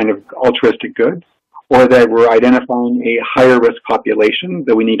some kind of altruistic good, or that we're identifying a higher risk population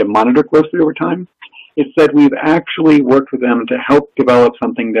that we need to monitor closely over time. It's that we've actually worked with them to help develop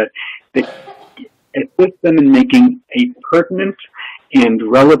something that assists them in making a pertinent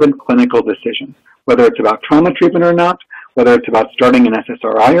and relevant clinical decision, whether it's about trauma treatment or not, whether it's about starting an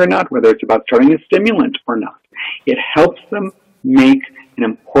SSRI or not, whether it's about starting a stimulant or not. It helps them make an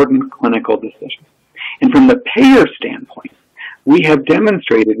important clinical decision. And from the payer standpoint, we have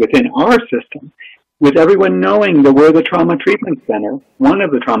demonstrated within our system, with everyone knowing that we're the trauma treatment center, one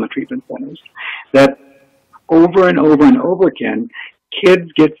of the trauma treatment centers, that over and over and over again, kids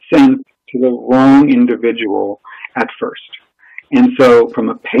get sent to the wrong individual at first. And so from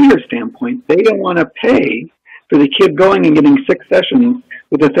a payer standpoint, they don't want to pay for the kid going and getting 6 sessions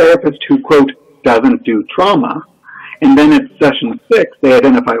with a therapist who, quote, doesn't do trauma. And then at session 6, they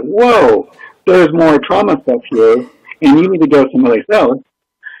identify, whoa, there's more trauma stuff here, and you need to go someplace else.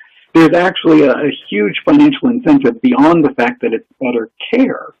 There's actually a huge financial incentive beyond the fact that it's better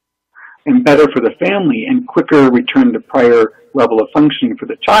care and better for the family and quicker return to prior level of functioning for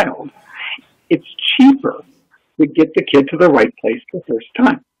the child. It's cheaper to get the kid to the right place the first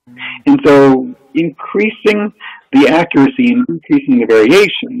time. And so increasing the accuracy and increasing the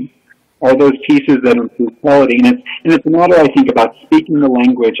variation are those pieces that improve quality. And it's a matter, I think, about speaking the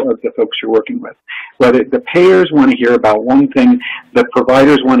language of the folks you're working with. Whether the payers want to hear about one thing, the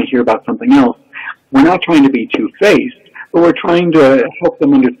providers want to hear about something else. We're not trying to be two-faced, but we're trying to help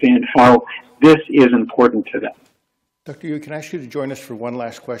them understand how this is important to them. Dr. Yu, can I ask you to join us for one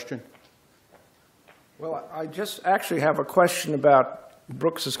last question? Well, I just actually have a question about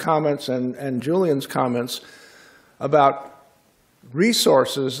Brooks's comments and Julian's comments about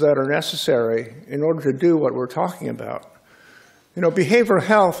resources that are necessary in order to do what we're talking about. You know, behavioral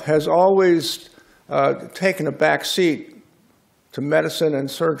health has always taken a back seat to medicine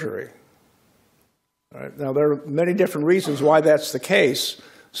and surgery. All right? Now, there are many different reasons why that's the case.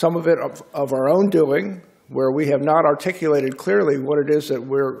 Some of it of our own doing, where we have not articulated clearly what it is that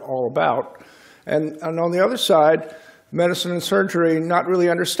we're all about. And on the other side, medicine and surgery not really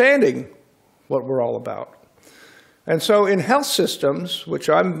understanding what we're all about. And so in health systems, which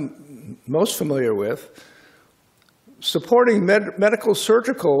I'm most familiar with, supporting medical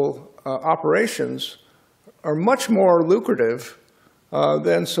surgical operations are much more lucrative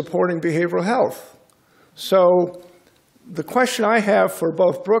than supporting behavioral health. So the question I have for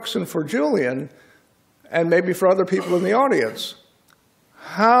both Brooks and for Julian, and maybe for other people in the audience,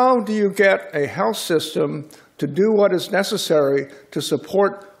 how do you get a health system to do what is necessary to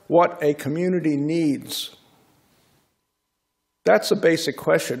support what a community needs? That's a basic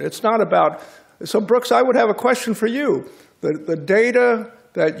question. It's not about, so Brooks, I would have a question for you. The data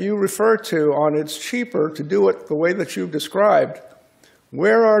that you refer to on it's cheaper to do it the way that you've described,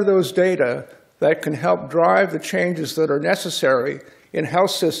 where are those data that can help drive the changes that are necessary in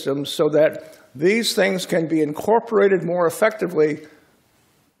health systems so that these things can be incorporated more effectively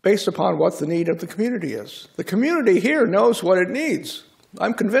based upon what the need of the community is? The community here knows what it needs.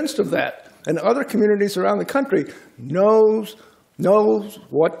 I'm convinced of that. And other communities around the country knows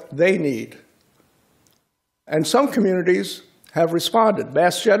what they need. And some communities have responded.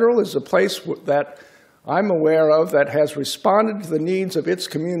 Mass General is a place that I'm aware of that has responded to the needs of its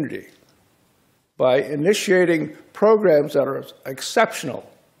community by initiating programs that are exceptional.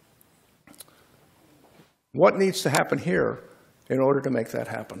 What needs to happen here in order to make that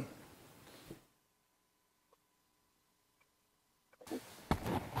happen? You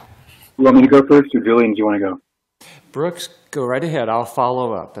want me to go first, or Julian, do you want to go? Brooks, go right ahead. I'll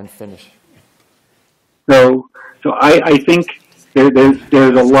follow up and finish. So I think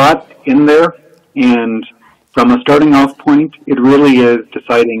there's a lot in there, and from a starting off point, it really is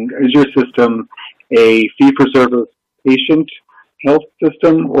deciding, is your system a fee-for-service patient health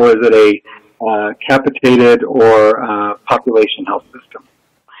system, or is it a capitated or population health system?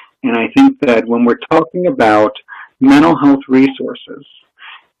 And I think that when we're talking about mental health resources,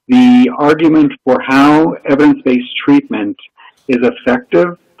 the argument for how evidence-based treatment is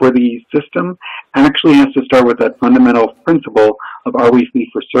effective for the system actually has to start with that fundamental principle of, are we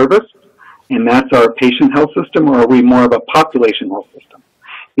fee-for-service, and that's our patient health system, or are we more of a population health system?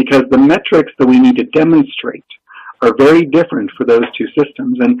 Because the metrics that we need to demonstrate are very different for ththose two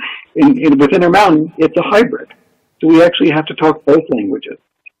systems. And with Intermountain, it's a hybrid. So we actually have to talk both languages.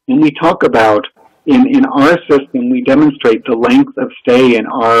 And we talk about, in our system, we demonstrate the length of stay in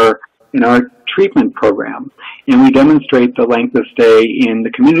our treatment program, and we demonstrate the length of stay in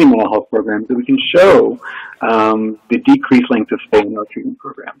the community mental health program, so we can show the decreased length of stay in our treatment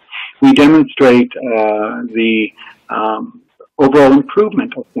program. We demonstrate the overall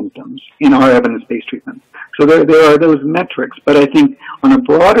improvement of symptoms in our evidence-based treatment. So there are those metrics, but I think on a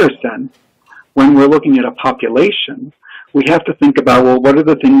broader sense, when we're looking at a population, we have to think about, well, what are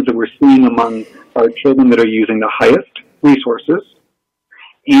the things that we're seeing among our children that are using the highest resources,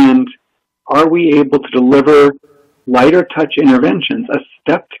 and are we able to deliver lighter touch interventions, a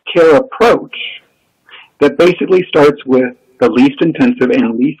stepped care approach that basically starts with the least intensive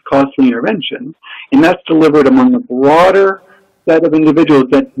and least costly intervention, and that's delivered among a broader set of individuals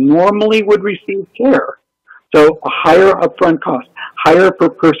that normally would receive care. So a higher upfront cost, higher per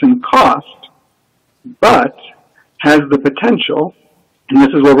person cost, but has the potential, and this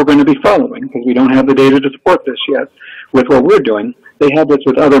is what we're going to be following, because we don't have the data to support this yet with what we're doing. They have this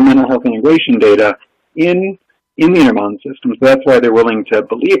with other mental health integration data in the Intermountain system, so that's why they're willing to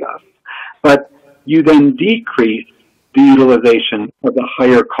believe us. But you then decrease the utilization of the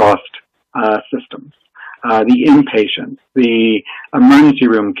higher cost systems, the inpatient, the emergency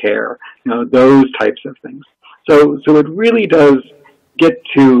room care, those types of things. So it really does get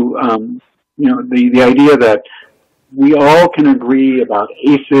to the idea that we all can agree about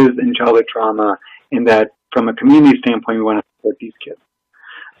ACEs and childhood trauma, and that from a community standpoint, we want to support these kids.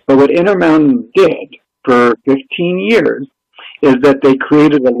 But what Intermountain did for 15 years is that they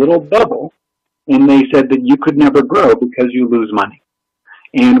created a little bubble, and they said that you could never grow because you lose money.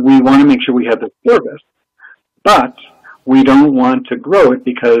 And we want to make sure we have the service, but we don't want to grow it,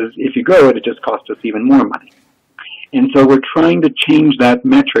 because if you grow it, it just costs us even more money. And so we're trying to change that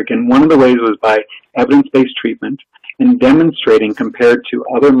metric, and one of the ways was by evidence-based treatment and demonstrating, compared to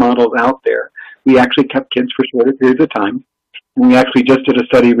other models out there, we actually kept kids for shorter periods of time. And we actually just did a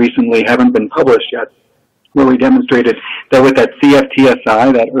study recently, haven't been published yet, where we demonstrated that with that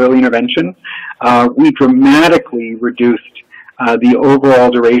CFTSI, that early intervention, we dramatically reduced the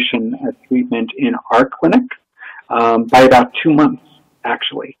overall duration of treatment in our clinic by about 2 months,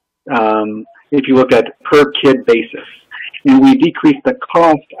 actually, if you look at per kid basis. And we decreased the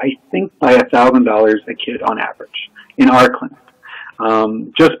cost, I think, by $1,000 a kid on average in our clinic,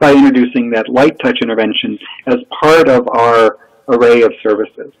 just by introducing that light touch intervention as part of our array of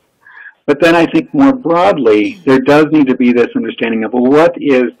services. But then I think more broadly, there does need to be this understanding of, well, what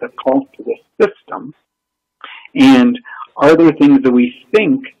is the cost to the system, And are there things that we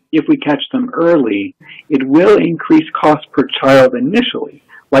think, if we catch them early, it will increase cost per child initially,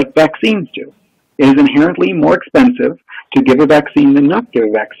 like vaccines do? It is inherently more expensive to give a vaccine than not give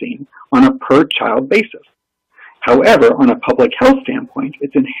a vaccine on a per-child basis. However, on a public health standpoint,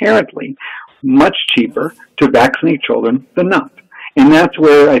 it's inherently much cheaper to vaccinate children than not. And that's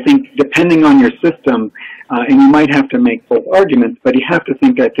where I think, depending on your system, and you might have to make both arguments, but you have to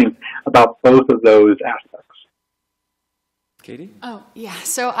think, I think, about both of those aspects. Katie? Oh, yeah.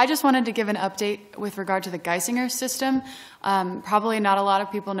 So I just wanted to give an update with regard to the Geisinger system. Probably not a lot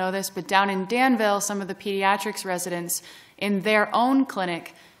of people know this, but down in Danville, some of the pediatrics residents in their own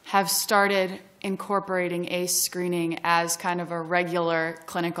clinic have started incorporating ACE screening as kind of a regular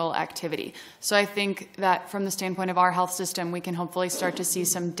clinical activity. So I think that from the standpoint of our health system, we can hopefully start to see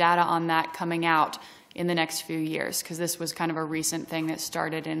some data on that coming out in the next few years, because this was kind of a recent thing that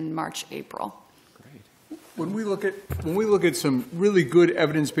started in March, April. When we look at some really good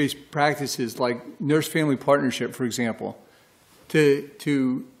evidence-based practices like nurse-family partnership, for example,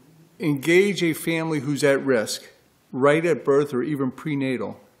 to engage a family who's at risk right at birth or even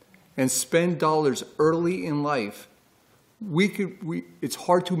prenatal, and spend dollars early in life, it's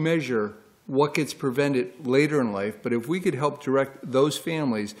hard to measure what gets prevented later in life, but if we could help direct those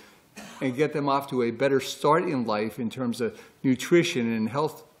families and get them off to a better start in life in terms of nutrition and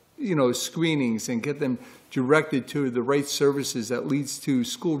health, screenings, and get them directed to the right services that leads to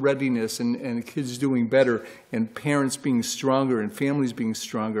school readiness and kids doing better and parents being stronger and families being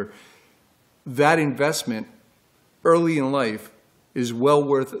stronger, that investment early in life is well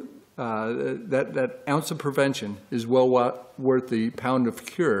worth that ounce of prevention is well worth the pound of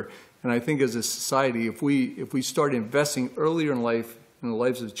cure. And I think as a society, if we start investing earlier in life, in the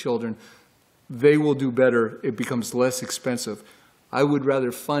lives of children, they will do better. It becomes less expensive. I would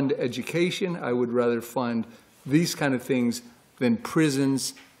rather fund education. I would rather fund these kind of things than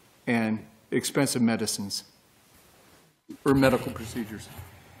prisons and expensive medicines or medical procedures.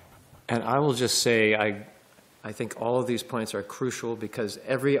 And I will just say, I think all of these points are crucial, because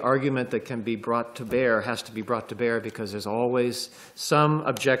every argument that can be brought to bear has to be brought to bear, because there's always some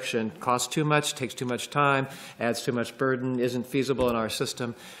objection. Costs too much, takes too much time, adds too much burden, isn't feasible in our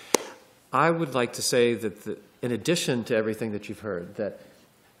system. I would like to say that in addition to everything that you've heard, that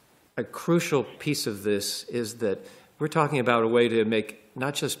a crucial piece of this is that we're talking about a way to make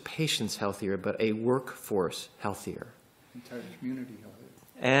not just patients healthier, but a workforce healthier. Entire community healthier.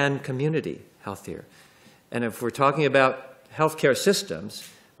 And community healthier. And if we're talking about healthcare systems,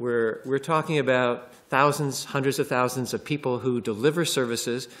 we're talking about thousands, hundreds of thousands of people who deliver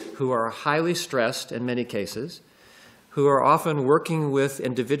services, who are highly stressed in many cases, who are often working with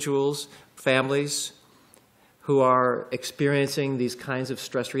individuals, families, who are experiencing these kinds of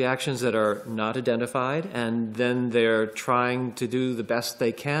stress reactions that are not identified, and then they're trying to do the best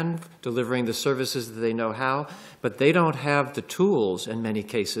they can, delivering the services that they know how, but they don't have the tools in many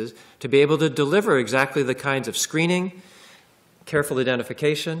cases to be able to deliver exactly the kinds of screening, careful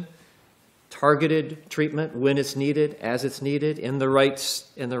identification, targeted treatment when it's needed, as it's needed, in the right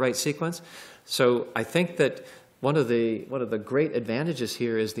sequence. So I think that one of the great advantages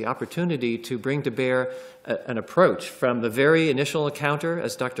here is the opportunity to bring to bear an approach from the very initial encounter,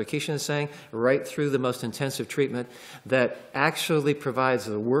 as Dr. Keeshan is saying, right through the most intensive treatment, that actually provides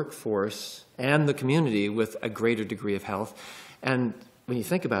the workforce and the community with a greater degree of health. And when you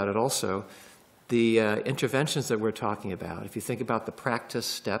think about it also, the interventions that we're talking about, if you think about the practice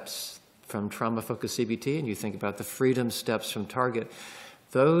steps from trauma-focused CBT, and you think about the freedom steps from Target,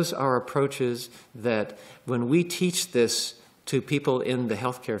 those are approaches that when we teach this to people in the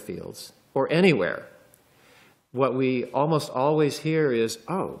healthcare fields or anywhere, what we almost always hear is,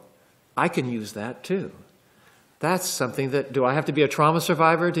 oh, I can use that too. That's something that, do I have to be a trauma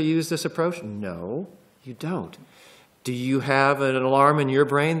survivor to use this approach? No, you don't. Do you have an alarm in your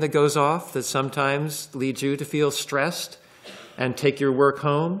brain that goes off that sometimes leads you to feel stressed and take your work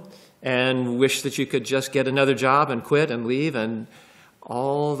home and wish that you could just get another job and quit and leave and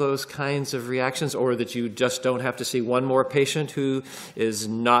all those kinds of reactions, or that you just don't have to see one more patient who is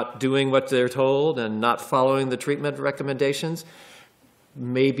not doing what they're told and not following the treatment recommendations?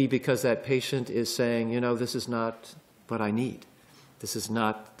 Maybe because that patient is saying, this is not what I need. This is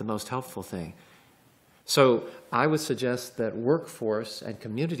not the most helpful thing. So I would suggest that workforce and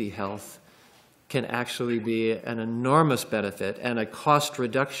community health can actually be an enormous benefit and a cost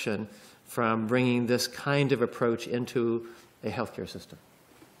reduction from bringing this kind of approach into a healthcare system.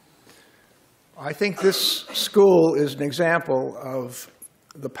 I think this school is an example of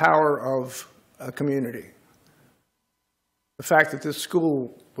the power of a community. the fact that this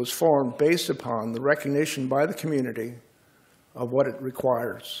school was formed based upon the recognition by the community of what it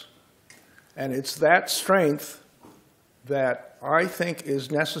requires. And it's that strength that I think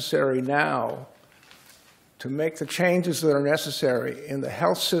is necessary now to make the changes that are necessary in the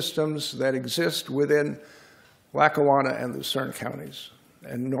health systems that exist within Lackawanna and Lucerne counties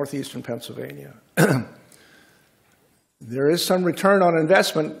and northeastern Pennsylvania. There is some return on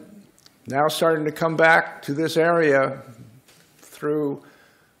investment now starting to come back to this area through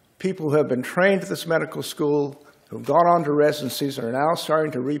people who have been trained at this medical school, who've gone on to residencies, and are now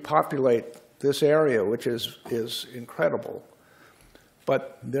starting to repopulate this area, which is incredible.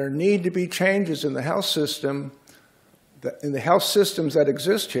 But there need to be changes in the health system, in the health systems that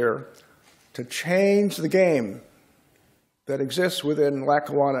exist here, to change the game that exists within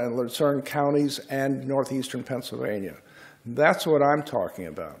Lackawanna and Lucerne counties and northeastern Pennsylvania. That's what I'm talking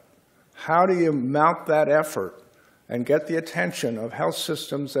about. How do you mount that effort and get the attention of health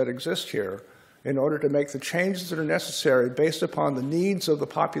systems that exist here in order to make the changes that are necessary based upon the needs of the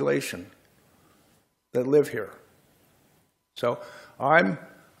population that live here? So I'm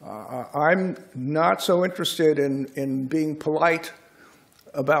not so interested in being polite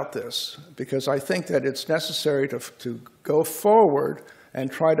about this, because I think that it's necessary to go forward and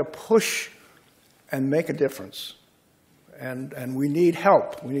try to push and make a difference. And we need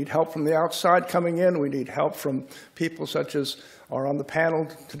help. We need help from the outside coming in. We need help from people such as are on the panel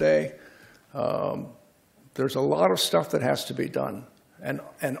today. There's a lot of stuff that has to be done.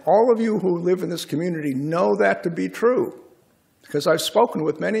 And all of you who live in this community know that to be true, because I've spoken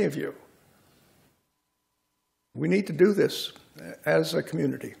with many of you. We need to do this as a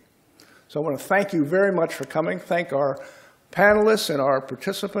community. So I want to thank you very much for coming. Thank our panelists and our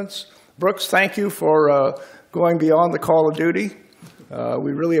participants. Brooks, thank you for going beyond the call of duty.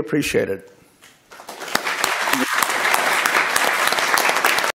 We really appreciate it.